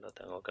comíos. Lo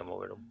tengo que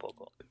mover un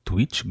poco.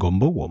 Twitch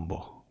Gombo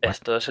Wombo.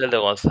 Esto es el de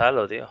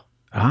Gonzalo, tío.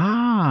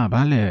 Ah,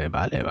 vale.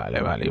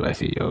 Iba a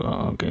decir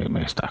yo, ¿qué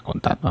me estás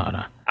contando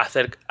ahora?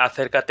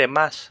 Acércate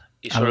más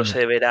y solo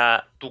se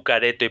verá tu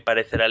careto y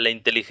parecerá la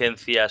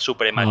inteligencia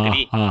suprema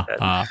gris.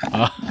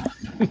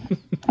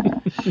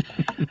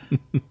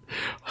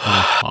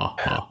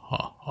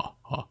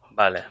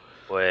 Vale,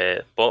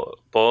 pues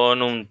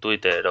pon un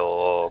Twitter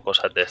o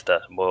cosas de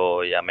estas.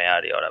 Voy a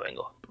mear y ahora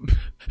vengo.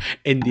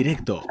 En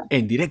directo,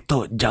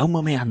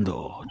 Jaume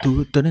meando.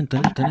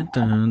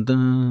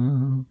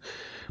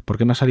 ¿Por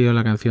qué me ha salido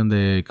la canción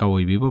de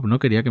Cowboy Bebop? No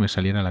quería que me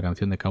saliera la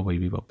canción de Cowboy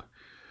Bebop.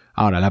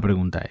 Ahora, la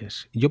pregunta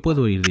es, ¿yo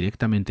puedo ir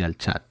directamente al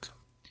chat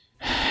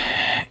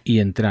y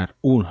entrar?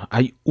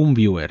 Hay un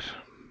viewer.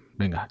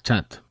 Venga,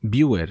 chat.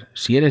 Viewer,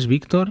 si eres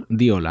Víctor,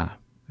 di hola.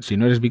 Si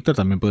no eres Víctor,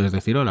 también puedes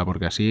decir hola,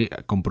 porque así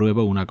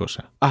compruebo una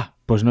cosa. Ah,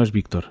 pues no es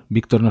Víctor.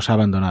 Víctor nos ha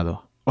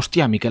abandonado.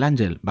 ¡Hostia, Miquel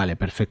Ángel! Vale,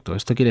 perfecto.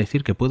 Esto quiere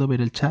decir que puedo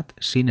ver el chat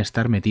sin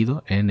estar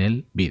metido en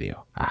el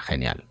vídeo. Ah,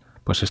 genial.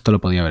 Pues esto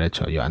lo podía haber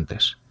hecho yo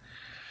antes.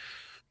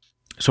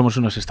 Somos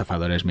unos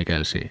estafadores,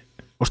 Miquel, sí.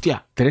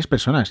 ¡Hostia! 3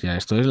 personas ya.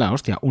 Esto es la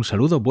hostia. Un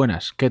saludo,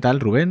 buenas. ¿Qué tal,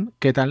 Rubén?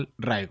 ¿Qué tal,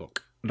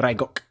 Raigok?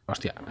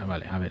 Hostia,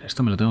 vale. A ver,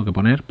 esto me lo tengo que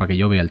poner para que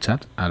yo vea el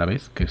chat a la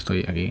vez que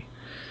estoy aquí.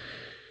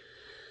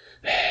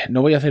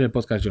 No voy a hacer el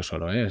podcast yo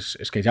solo, ¿eh?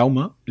 Es que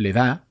Jaume le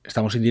da,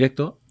 estamos en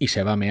directo y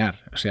se va a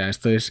mear. O sea,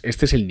 este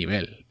es el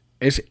nivel.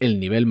 Es el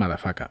nivel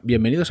madafaca.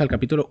 Bienvenidos al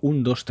capítulo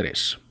 1, 2,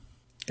 3.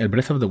 El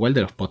Breath of the Wild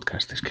de los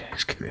podcasts. Es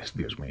que,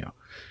 Dios mío.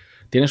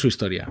 Tiene su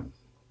historia.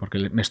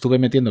 Porque me estuve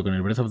metiendo con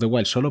el Breath of the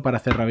Wild solo para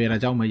hacer rabiar a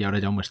Jaume y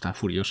ahora Jaume está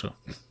furioso.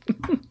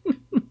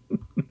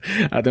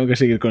 Ahora tengo que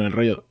seguir con el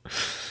rollo.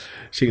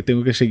 Sí,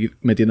 tengo que seguir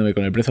metiéndome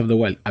con el Breath of the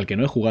Wild, al que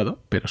no he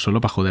jugado, pero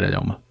solo para joder a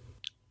Jaume.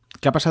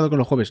 ¿Qué ha pasado con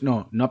los jueves?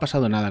 No ha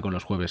pasado nada con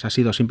los jueves. Ha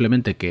sido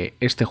simplemente que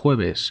este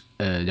jueves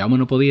Jaume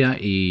no podía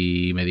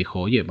y me dijo,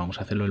 oye, vamos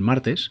a hacerlo el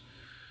martes.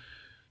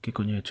 ¿Qué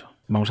coño he hecho?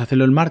 Vamos a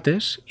hacerlo el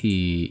martes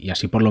y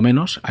así por lo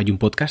menos hay un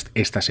podcast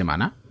esta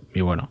semana.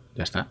 Y bueno,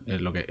 ya está.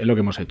 Es lo que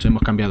hemos hecho.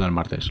 Hemos cambiado al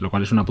martes, lo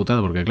cual es una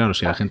putada porque claro,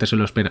 si la gente se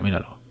lo espera...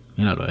 Míralo,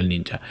 el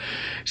ninja.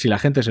 Si la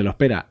gente se lo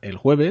espera el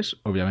jueves,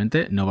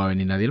 obviamente no va a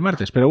venir nadie el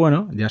martes. Pero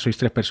bueno, ya sois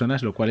 3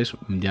 personas, lo cual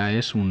ya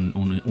es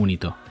un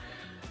hito.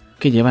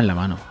 ¿Qué lleva en la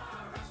mano?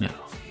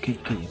 Míralo. ¿Qué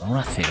lleva? Un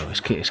acero.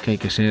 Es que hay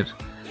que ser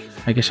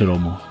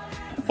homo.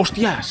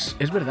 ¡Hostias!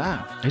 Es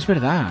verdad.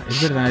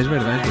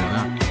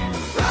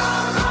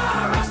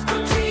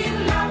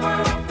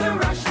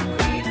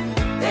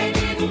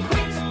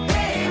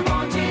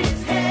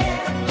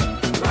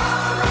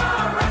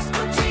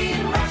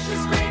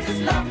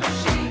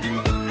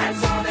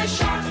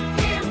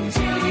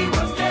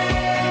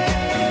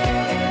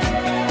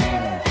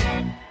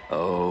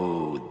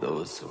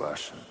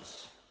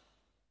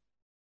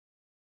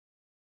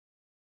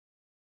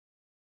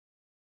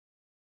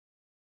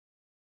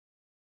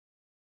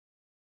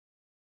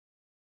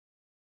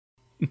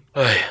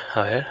 Ay,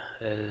 a ver,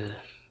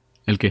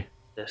 ¿El qué?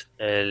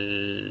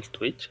 El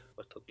Twitch,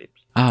 puesto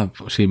clips. Ah,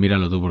 pues sí,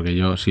 míralo tú, porque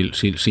yo, si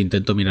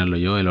intento mirarlo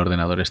yo, el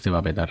ordenador va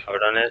a petar.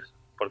 Cabrones,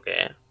 ¿por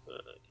qué?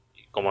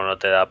 Como no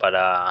te da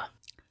para...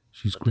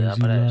 She's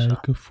crazy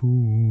like a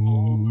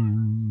fool.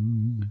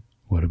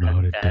 What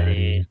about it,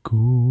 daddy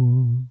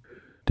cool?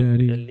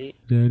 Daddy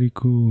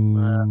cool.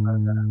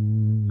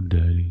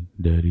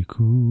 Daddy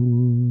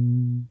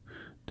cool.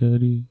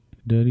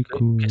 Daddy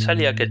cool. ¿Qué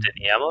salía que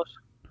teníamos?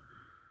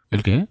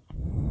 ¿El qué?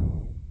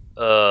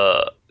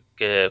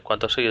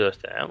 ¿Cuántos seguidores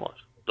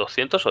tenemos?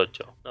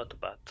 208. Not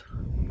bad.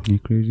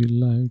 Crazy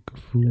like a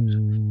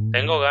fool.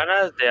 Tengo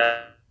ganas de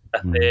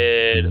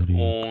hacer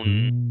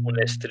un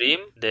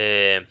stream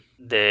del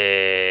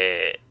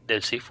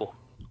Sifu.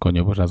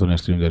 Coño, pues haz un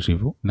stream del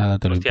Sifu. Nada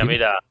te lo Hostia, impide.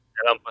 mira,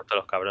 ya lo han puesto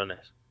los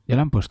cabrones. ¿Ya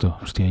lo han puesto?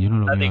 Hostia, yo no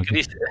lo veo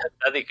aquí.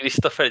 Daddy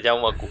Christopher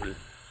Jaume Cool.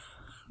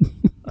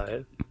 A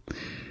ver.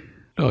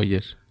 ¿Lo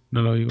oyes?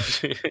 No lo oigo.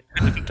 Sí,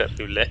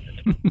 terrible.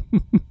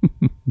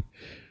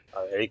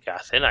 A ver, ¿y qué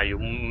hacen? Hay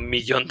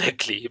 1.000.000 de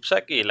clips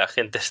aquí. La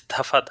gente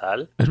está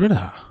fatal. Es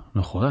verdad.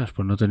 No jodas,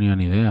 pues no tenía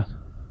ni idea.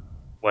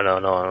 Bueno,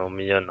 no,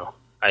 1.000.000 no.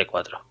 Hay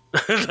 4.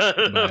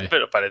 Vale.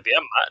 Pero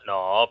parecían más.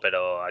 No,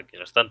 pero aquí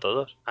no están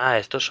todos. Ah,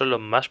 estos son los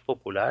más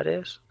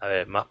populares. A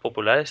ver, más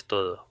populares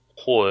todo.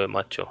 Joder,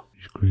 macho.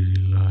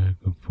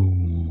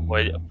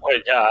 Pues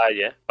ya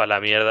hay, para la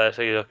mierda de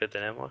seguidores que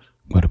tenemos.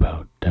 What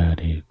about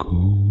Daddy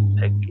Cool?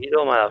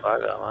 Sekiro,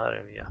 madafaga,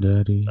 madre mía.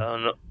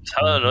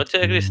 Sábado noche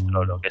de Cristo,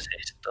 ¿qué es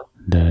esto?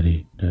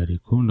 Daddy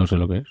Cool, no sé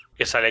lo que es.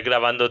 Que sale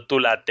grabando tú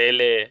la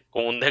tele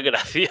como un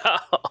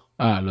desgraciado.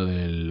 Ah, lo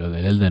del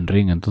Elden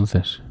Ring,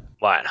 entonces.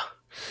 Bueno,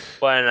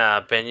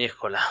 buena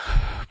peñíscola.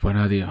 Pues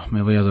nada, tío,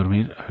 me voy a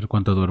dormir. A ver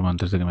cuánto duermo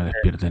antes de que me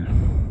despierten.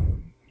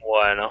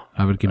 Bueno,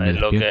 a ver quién me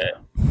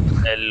despierta.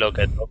 Es lo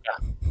que toca.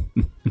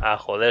 A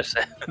joderse.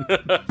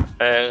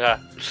 Venga,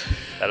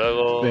 hasta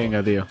luego.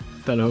 Venga, tío,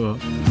 hasta luego.